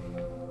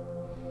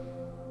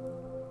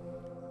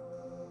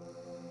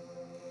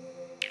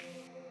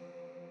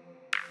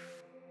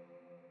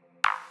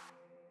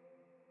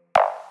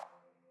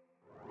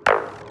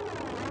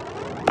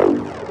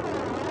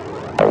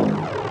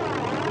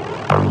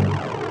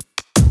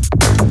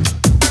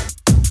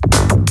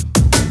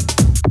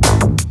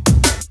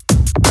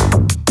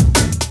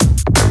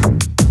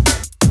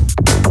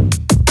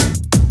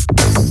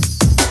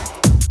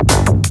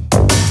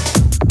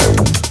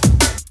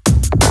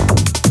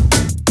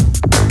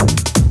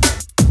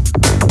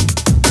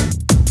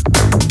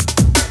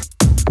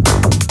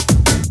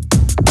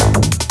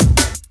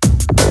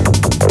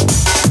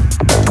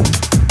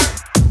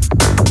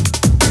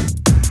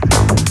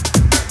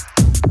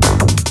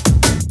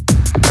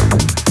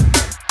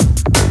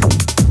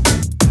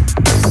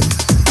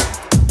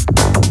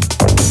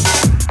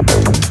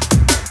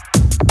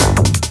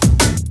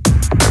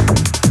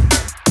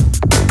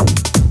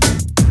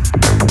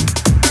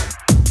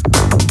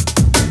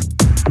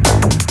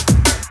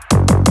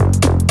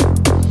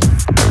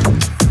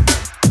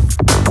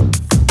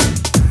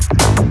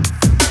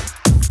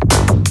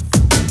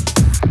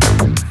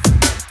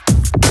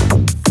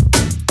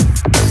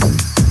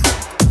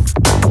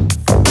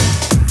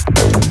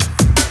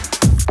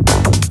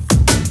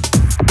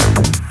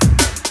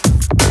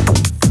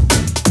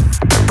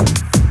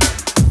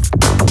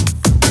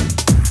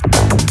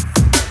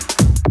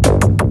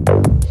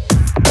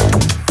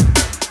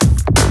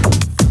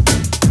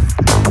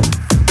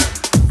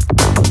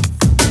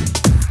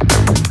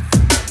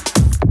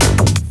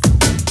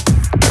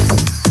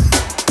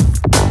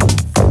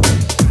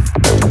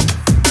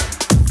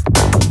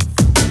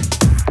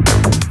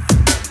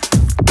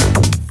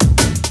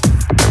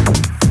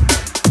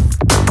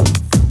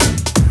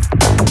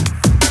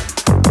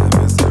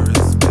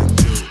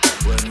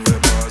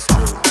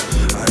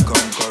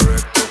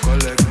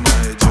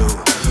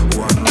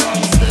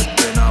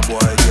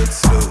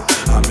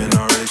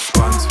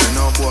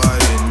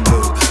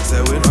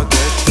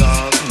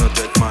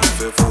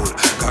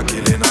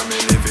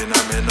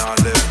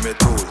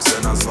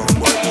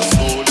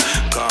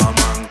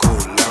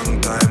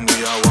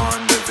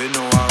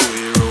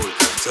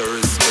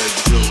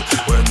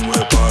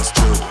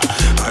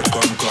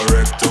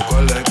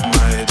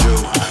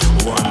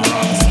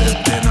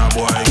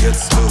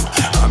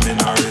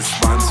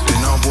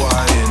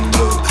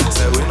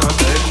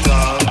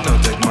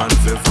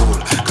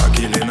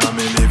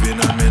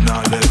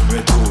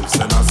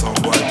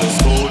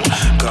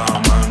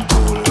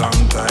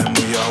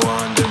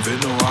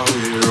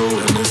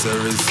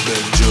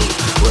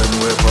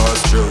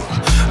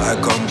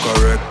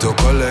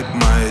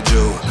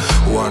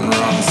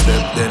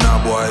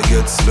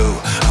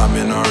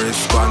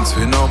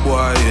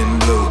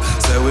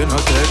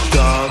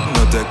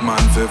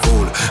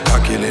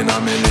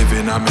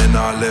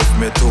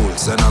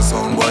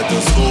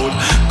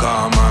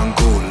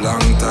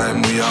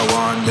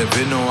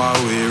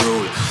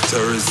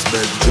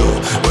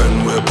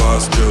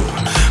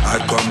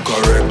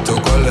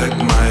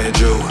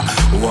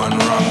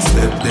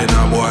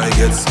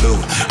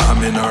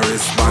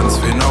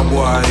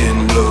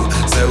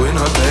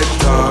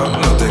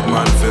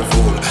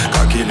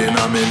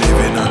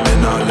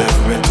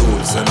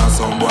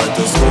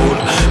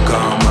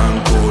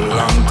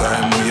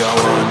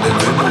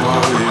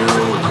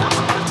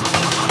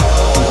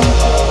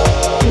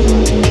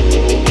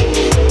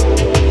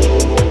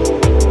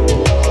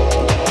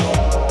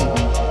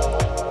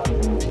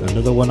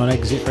 Another one on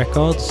Exit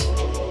Records.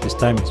 This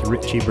time it's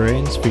Richie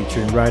Brains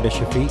featuring Ryder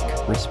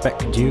Shafiq,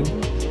 Respect Due,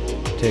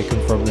 taken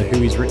from the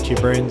Who Is Richie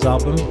Brains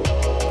album.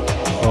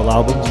 All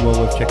albums well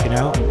worth checking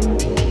out.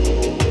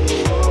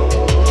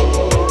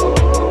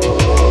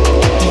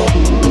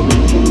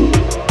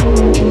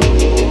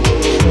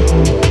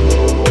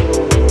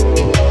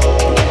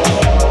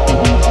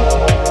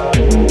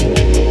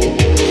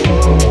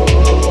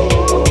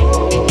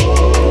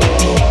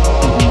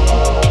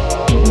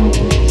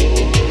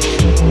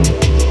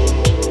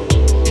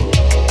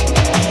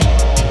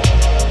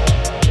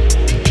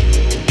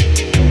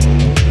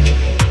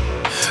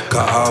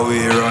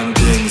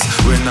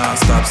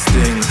 Stop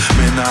sting,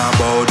 me nah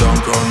bow down,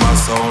 crown my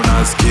sound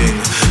as king.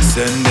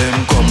 Send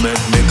them come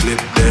make me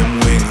clip them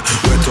wing.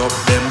 Wet up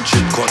them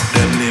chip, cut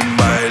them limb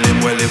by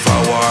limb. Well if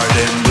I war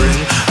them bring,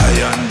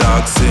 iron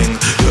dog sing.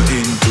 You're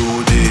in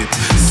too deep,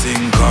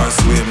 sink or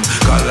swim.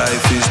 Cause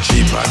life is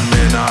cheap and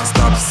me nah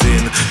stop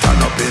sin. Turn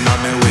up in a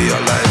me way,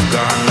 your life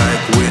gone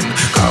like wind.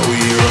 Cause we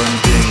run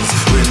things,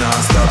 we nah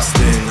stop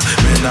sting.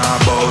 Me nah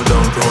bow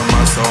down, crown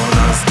my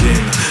sound as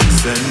king.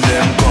 Send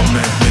them come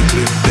make me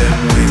clip them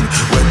wing.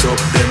 Wet up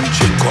them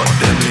chip, cut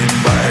them limb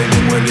by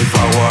limb. Well if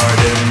I war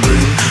them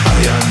bring,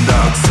 iron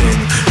dog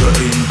sing. You're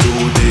in too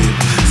deep,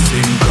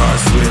 sink or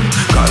swim.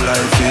 Cause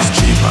life is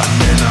cheap and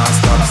men are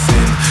stop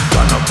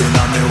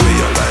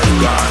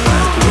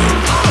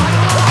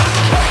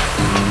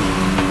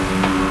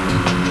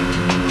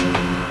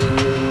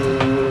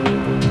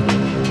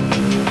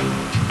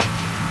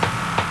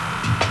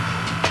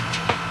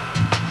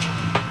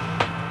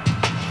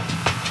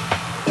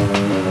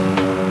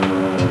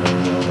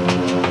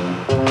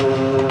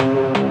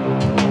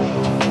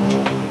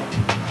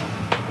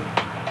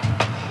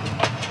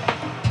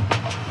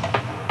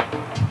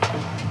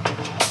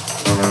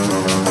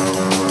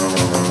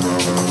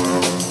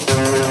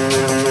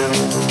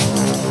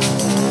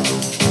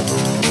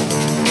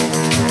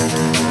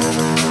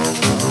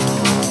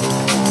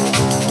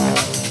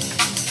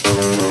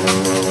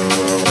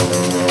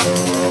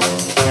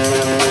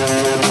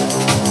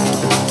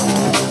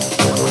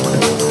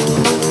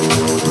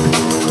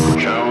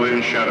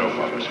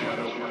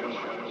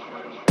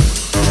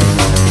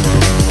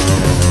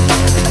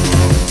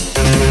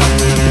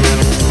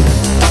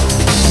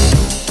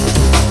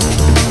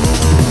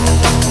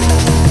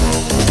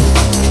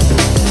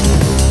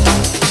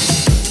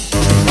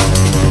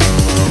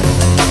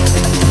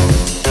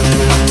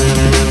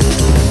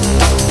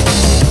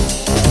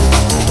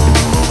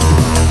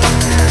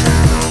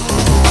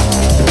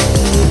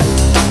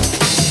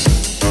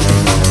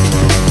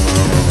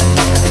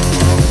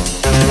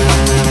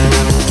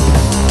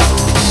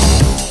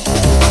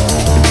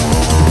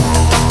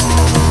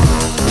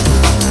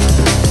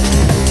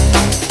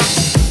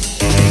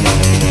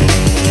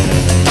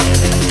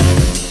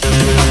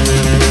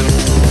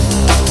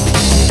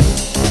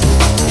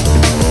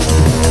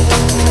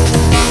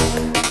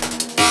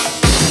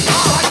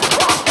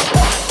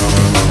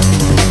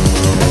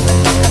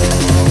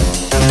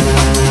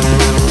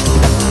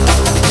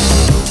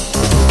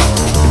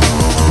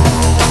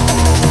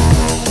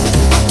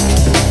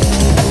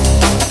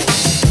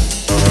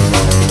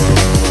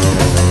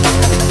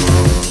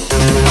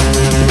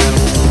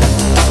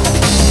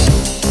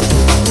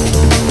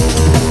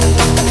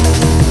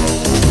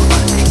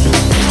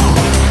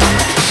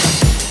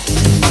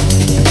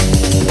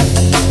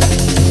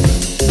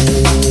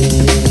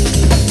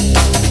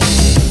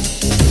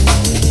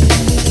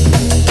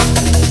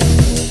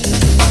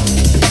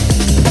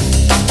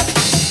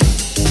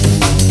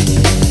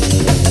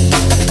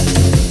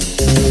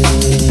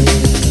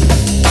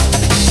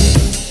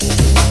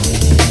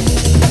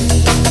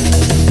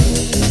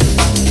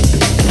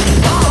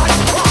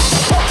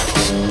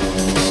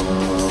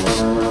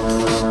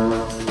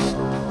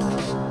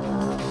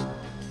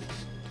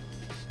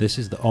This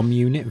is the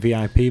Unit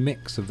VIP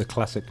mix of the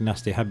classic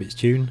Nasty Habits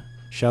tune,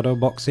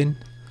 Shadowboxing.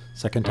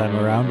 Second time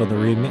around on the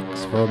remix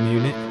for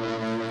Unit.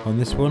 On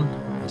this one,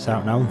 it's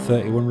out now on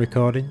 31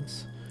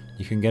 Recordings.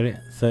 You can get it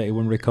at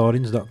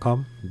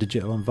 31recordings.com,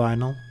 digital and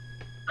vinyl.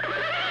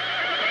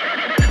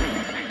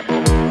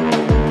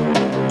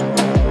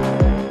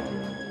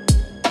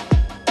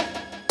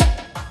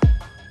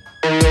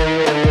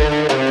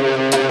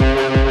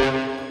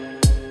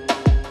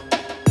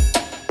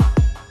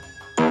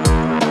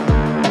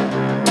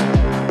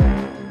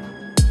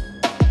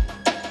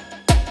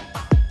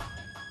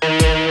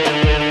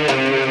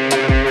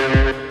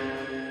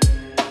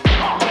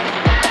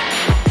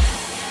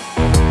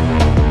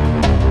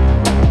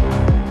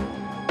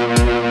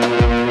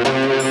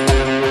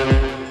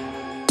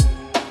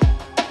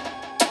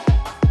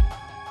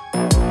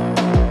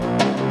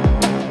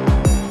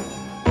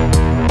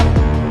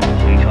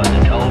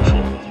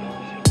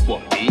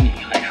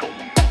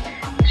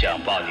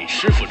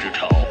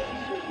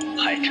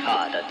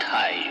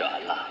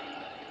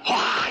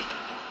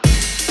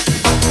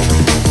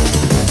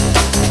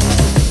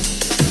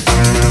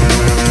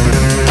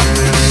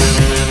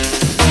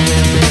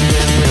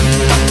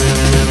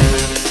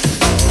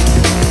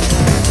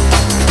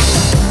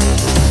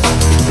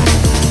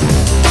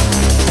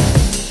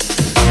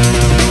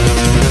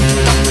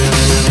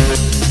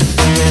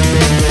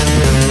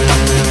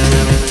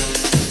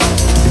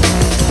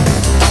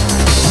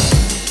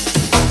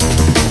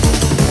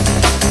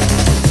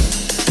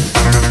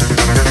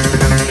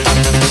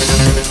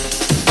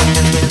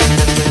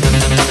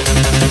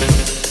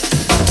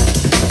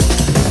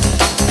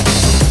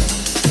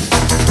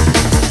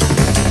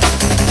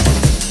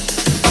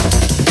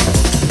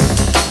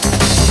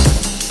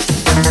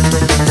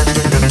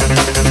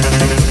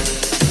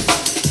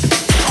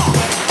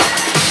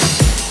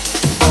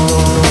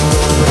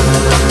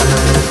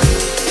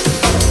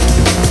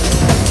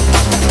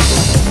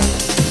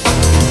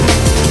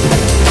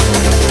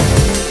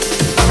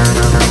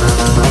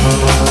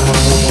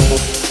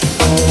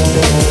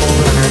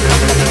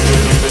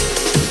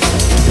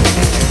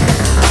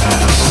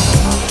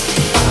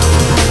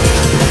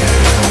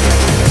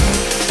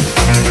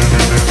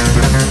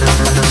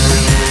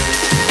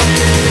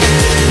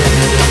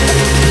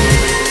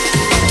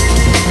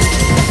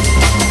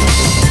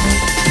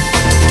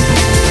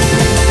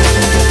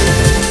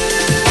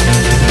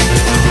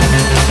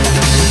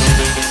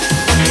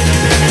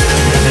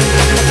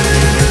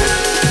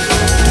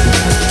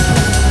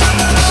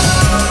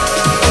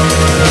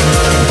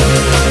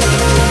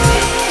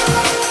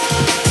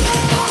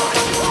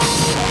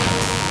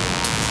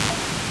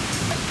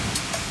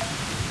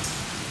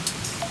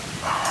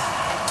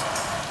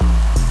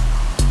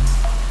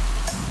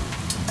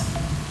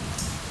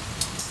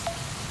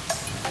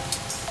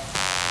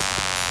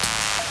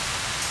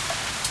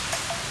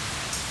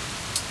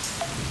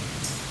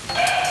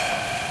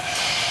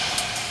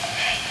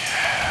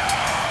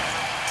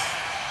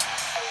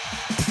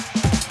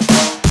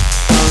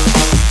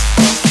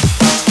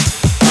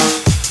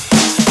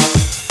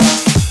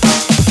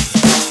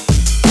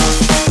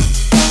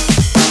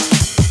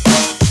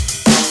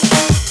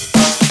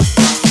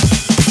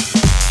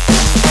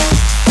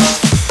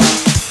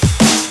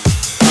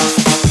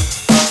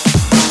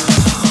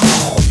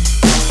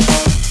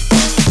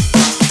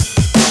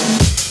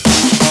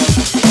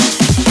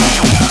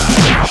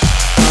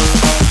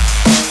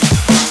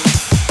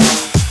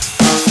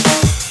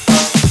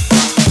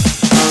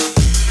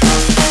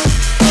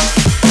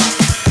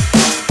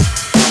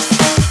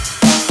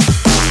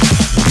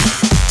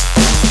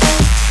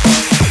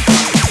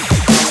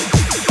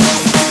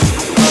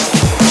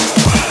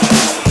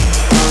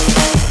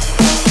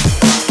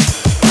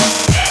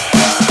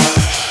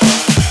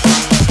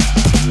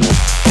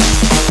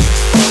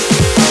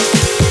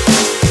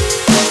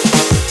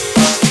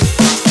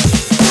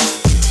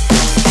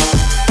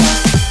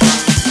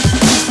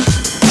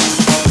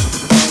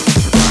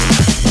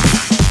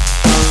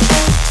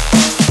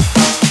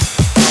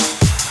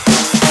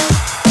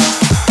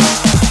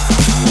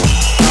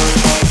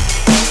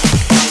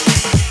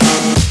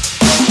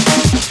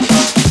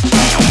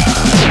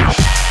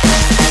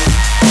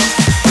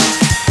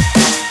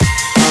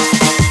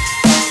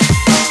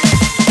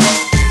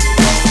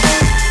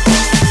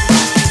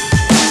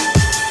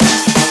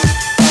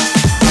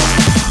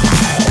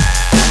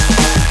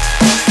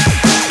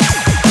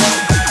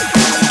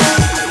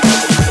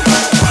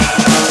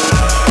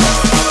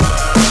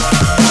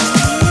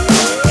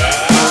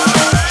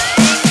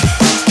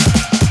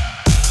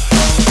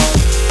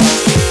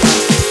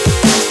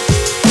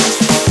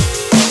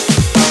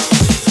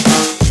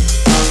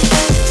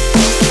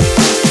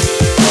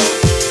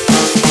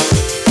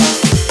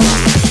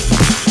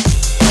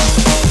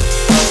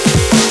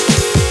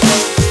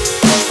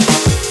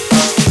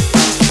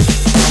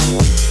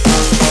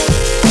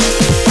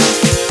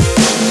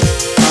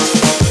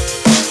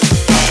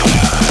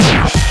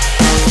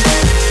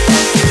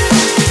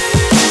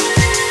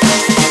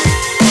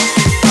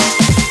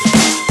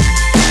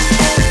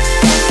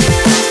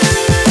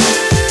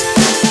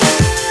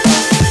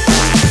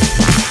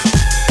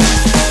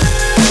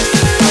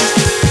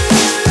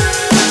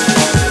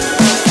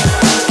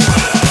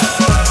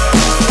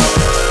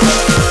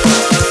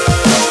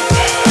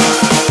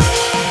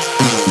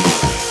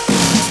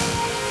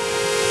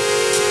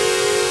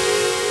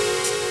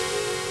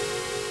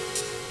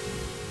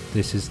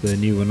 This is the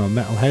new one on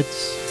Metalheads.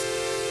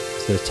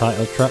 It's the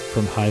title track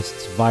from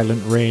Heist's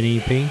Violent Rain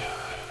EP.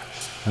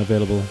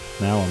 Available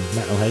now on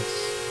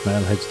Metalheads,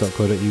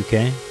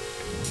 metalheads.co.uk.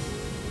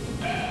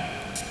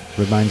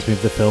 Reminds me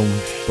of the film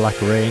Black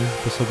Rain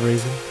for some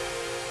reason.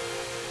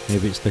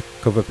 Maybe it's the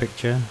cover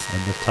picture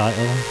and the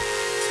title.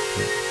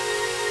 But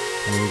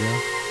there we go.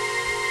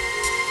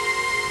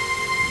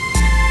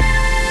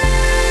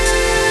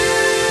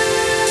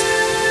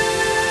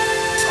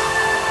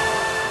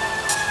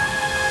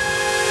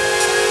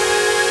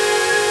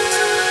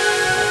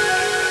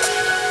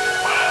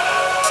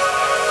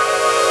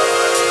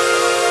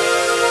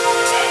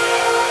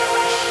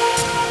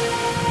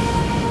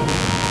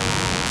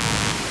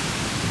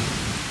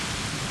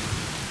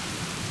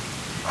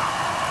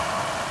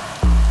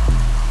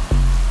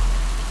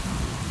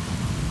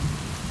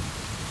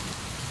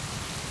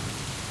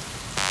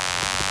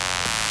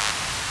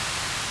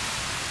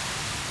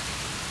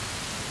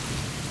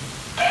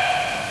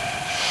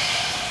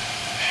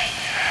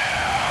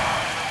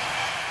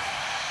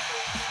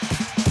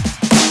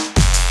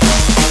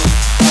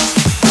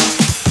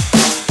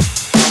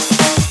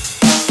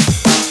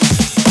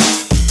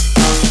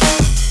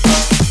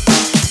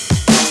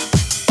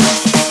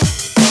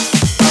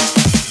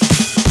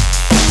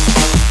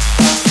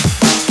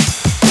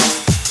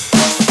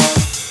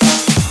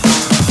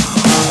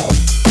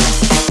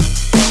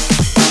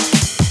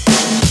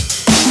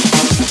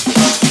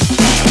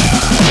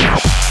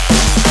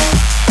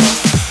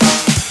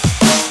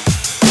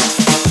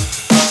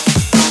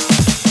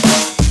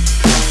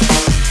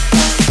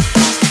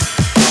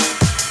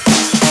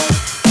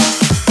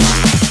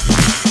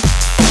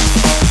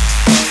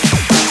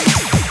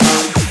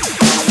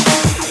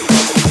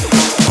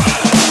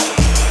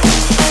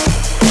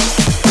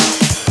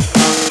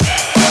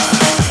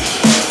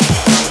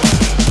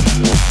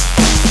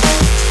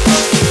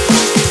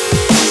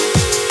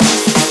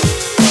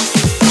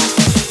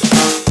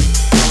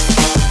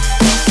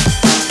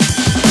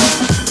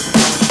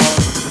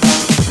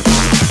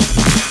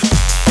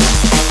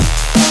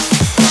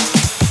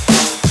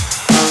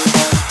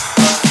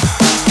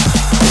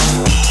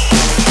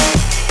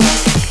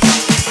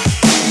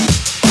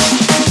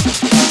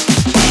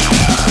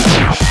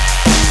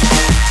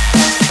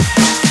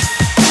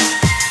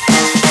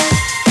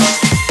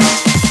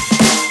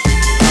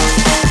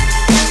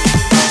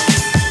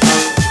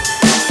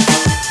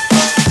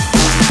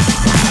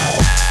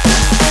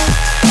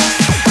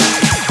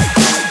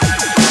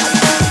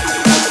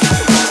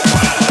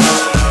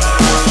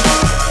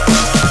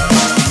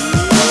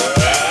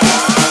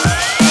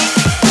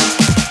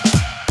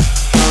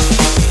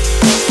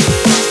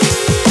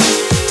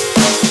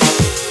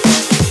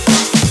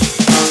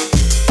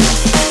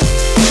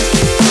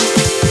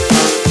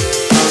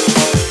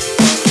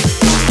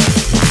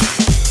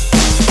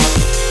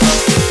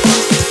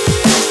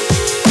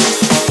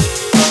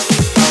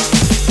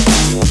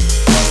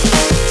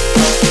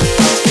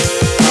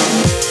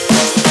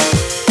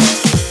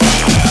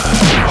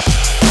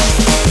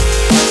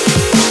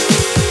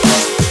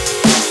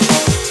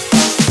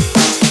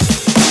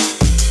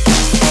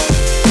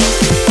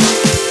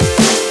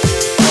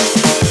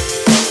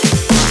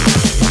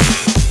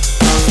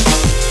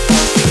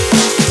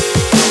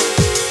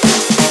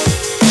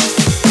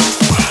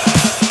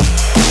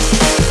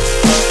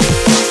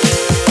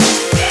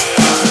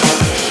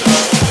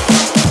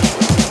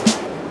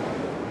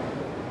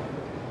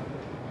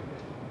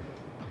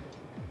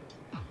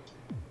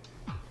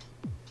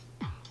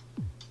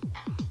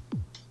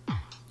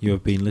 You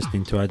have been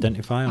listening to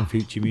Identify on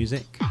Future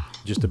Music.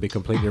 Just to be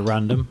completely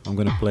random, I'm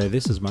going to play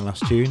this as my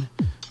last tune.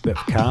 A bit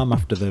of calm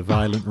after the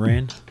violent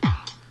rain.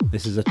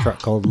 This is a track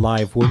called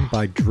Live One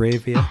by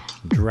Dravia,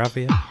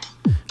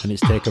 and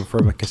it's taken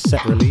from a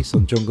cassette release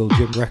on Jungle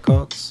Gym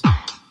Records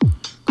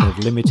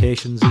called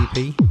Limitations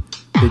EP.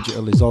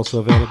 Digital is also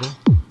available.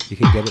 You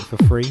can get it for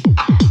free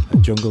at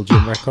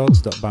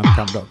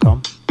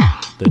junglegymrecords.bandcamp.com.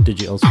 The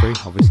digital's free,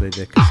 obviously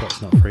the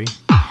cassette's not free.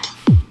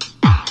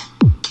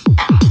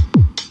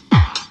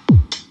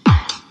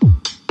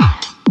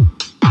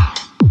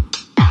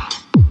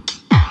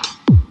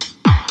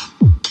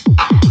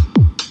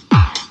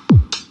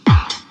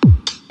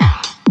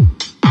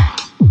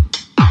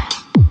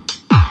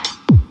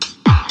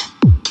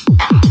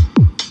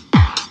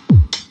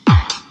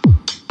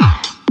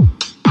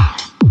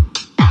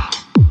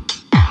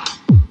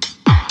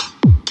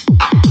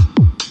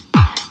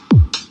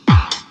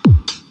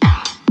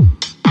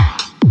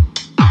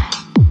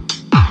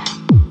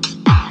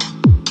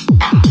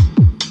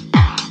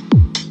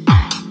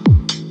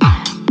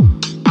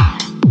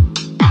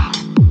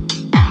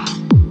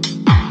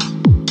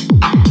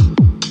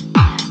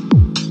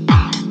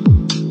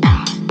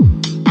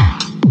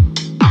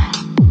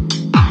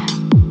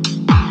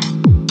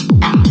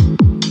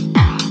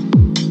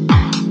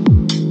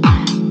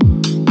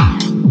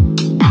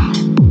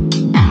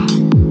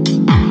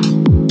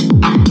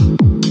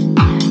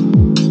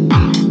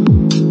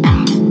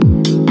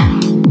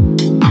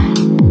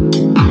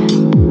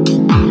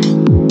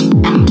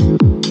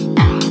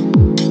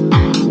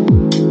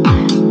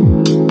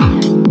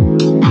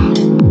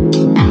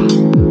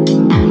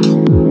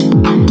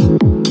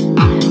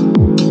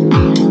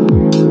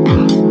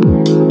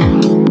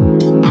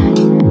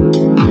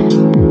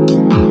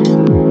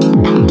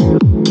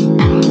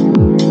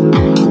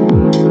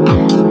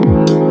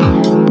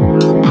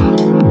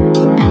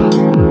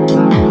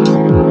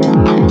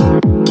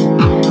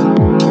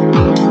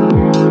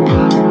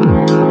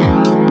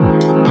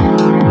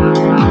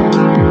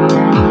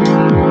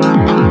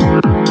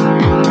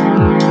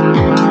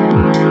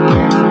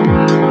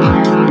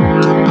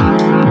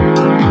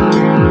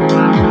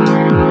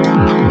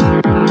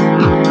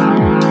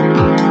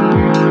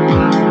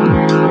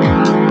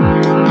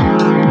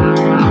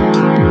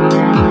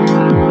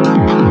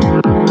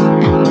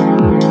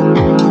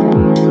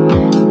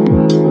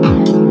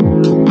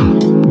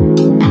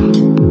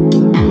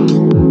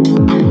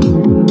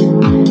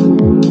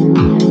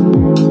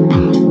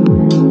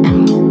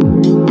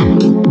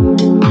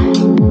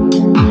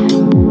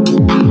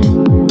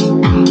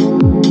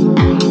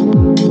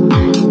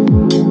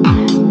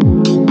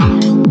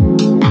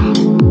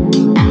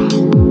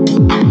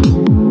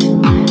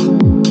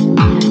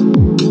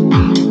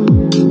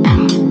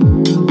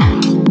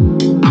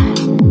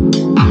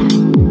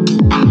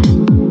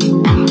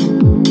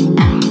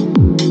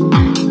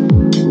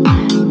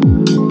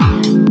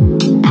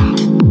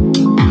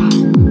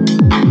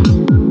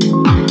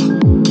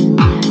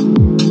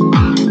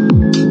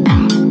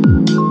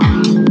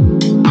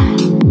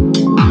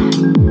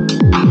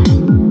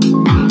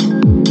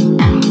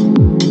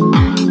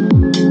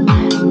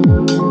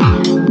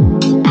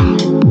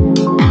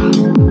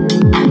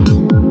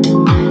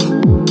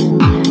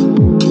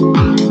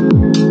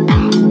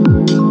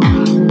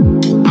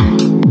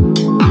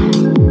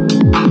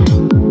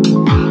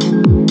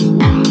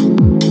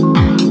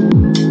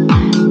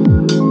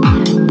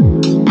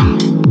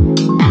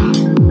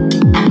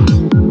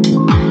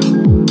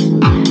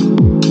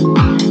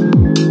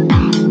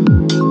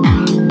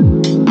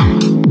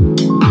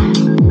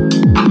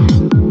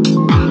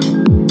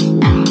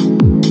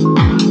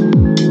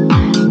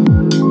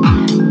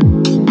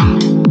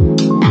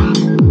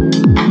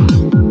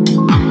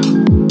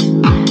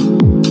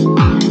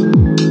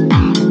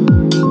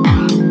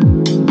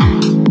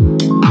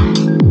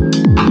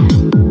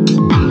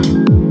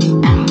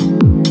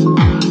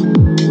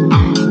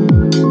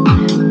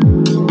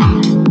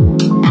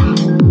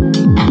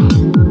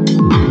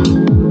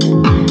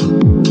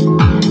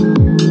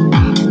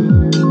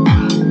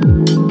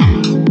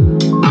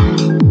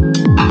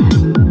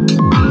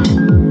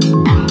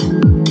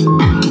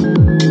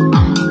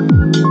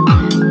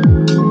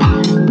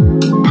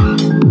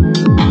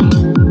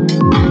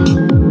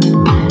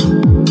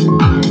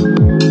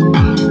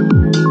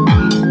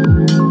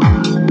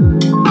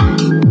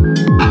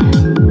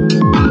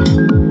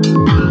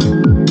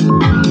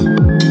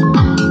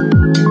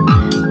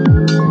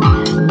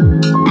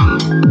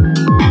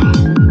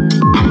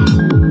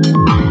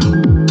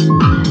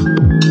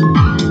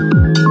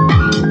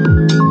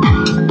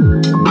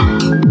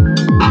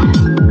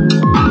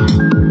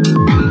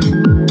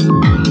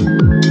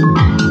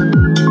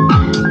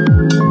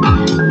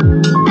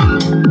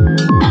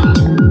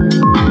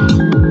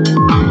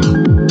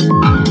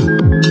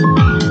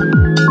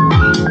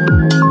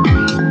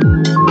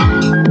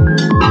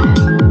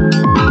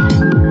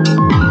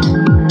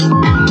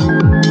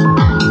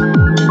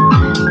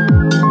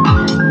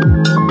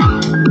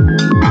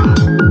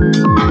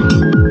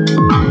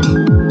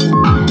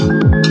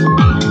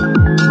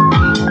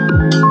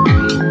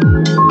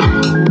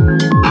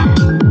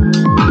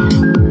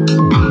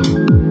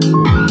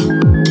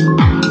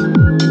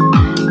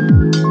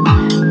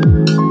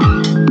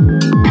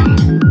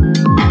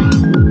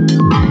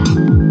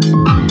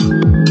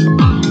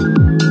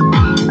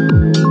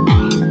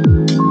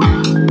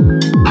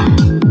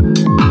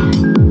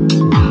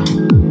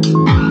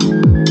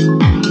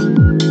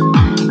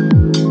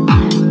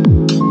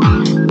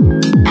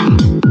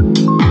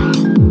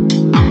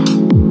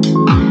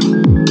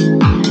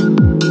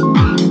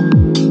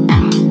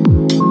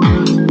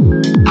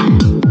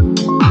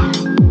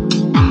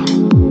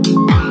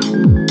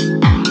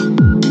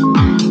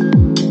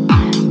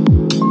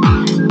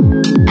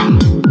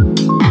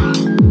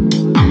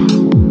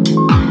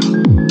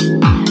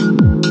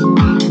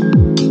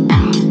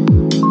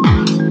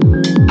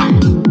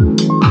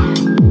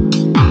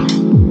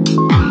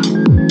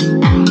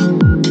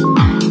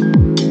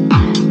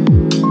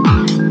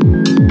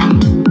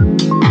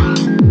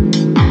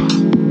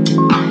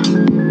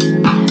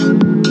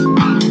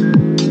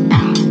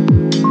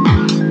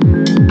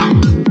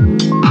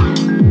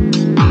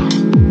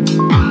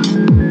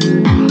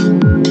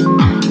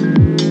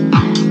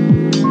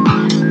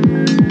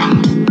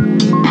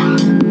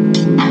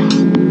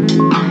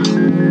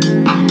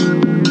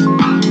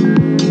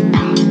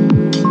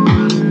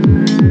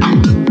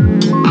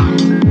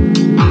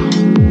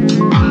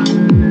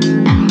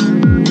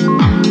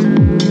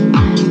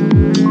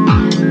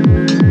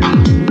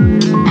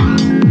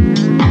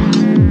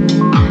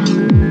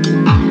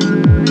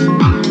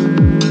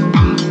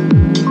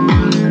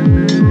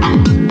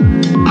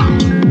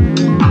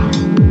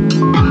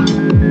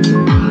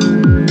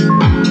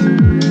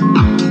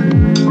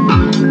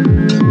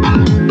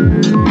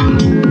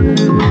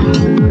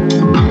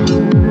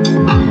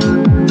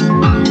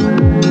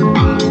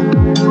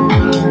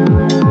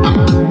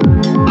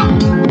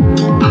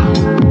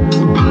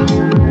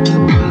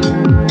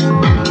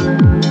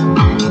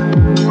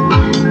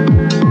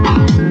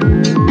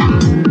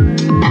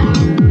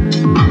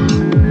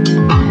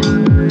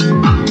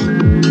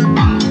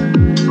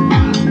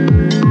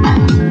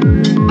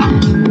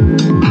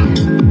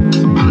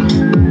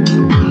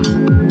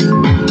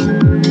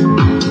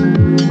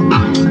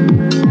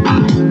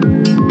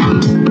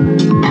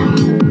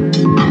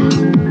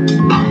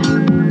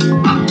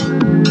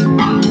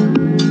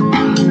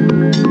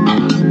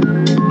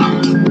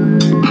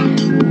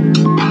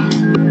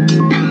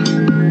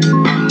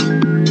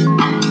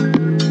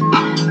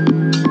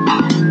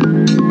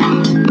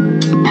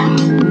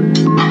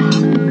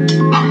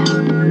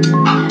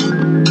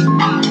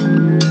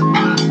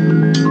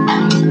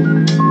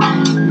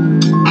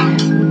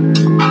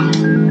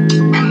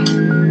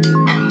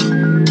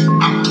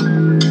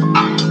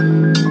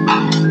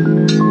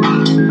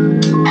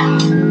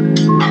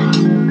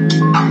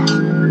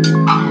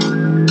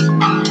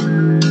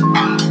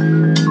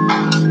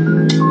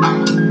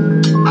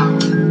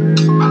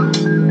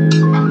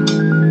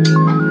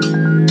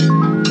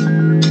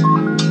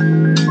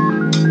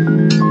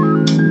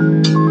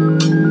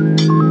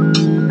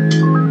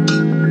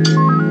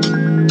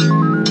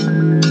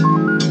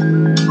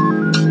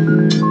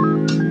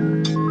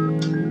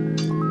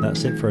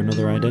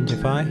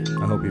 Identify.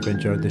 I hope you've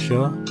enjoyed the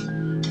show.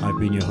 I've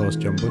been your host,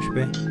 John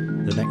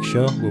Bushby. The next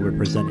show will be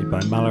presented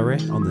by Mallory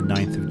on the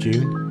 9th of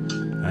June,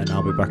 and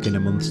I'll be back in a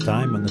month's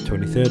time on the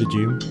 23rd of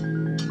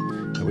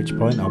June, at which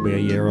point I'll be a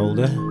year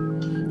older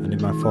and in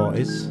my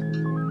 40s.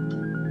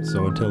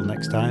 So until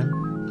next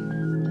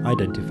time,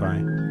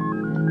 identify.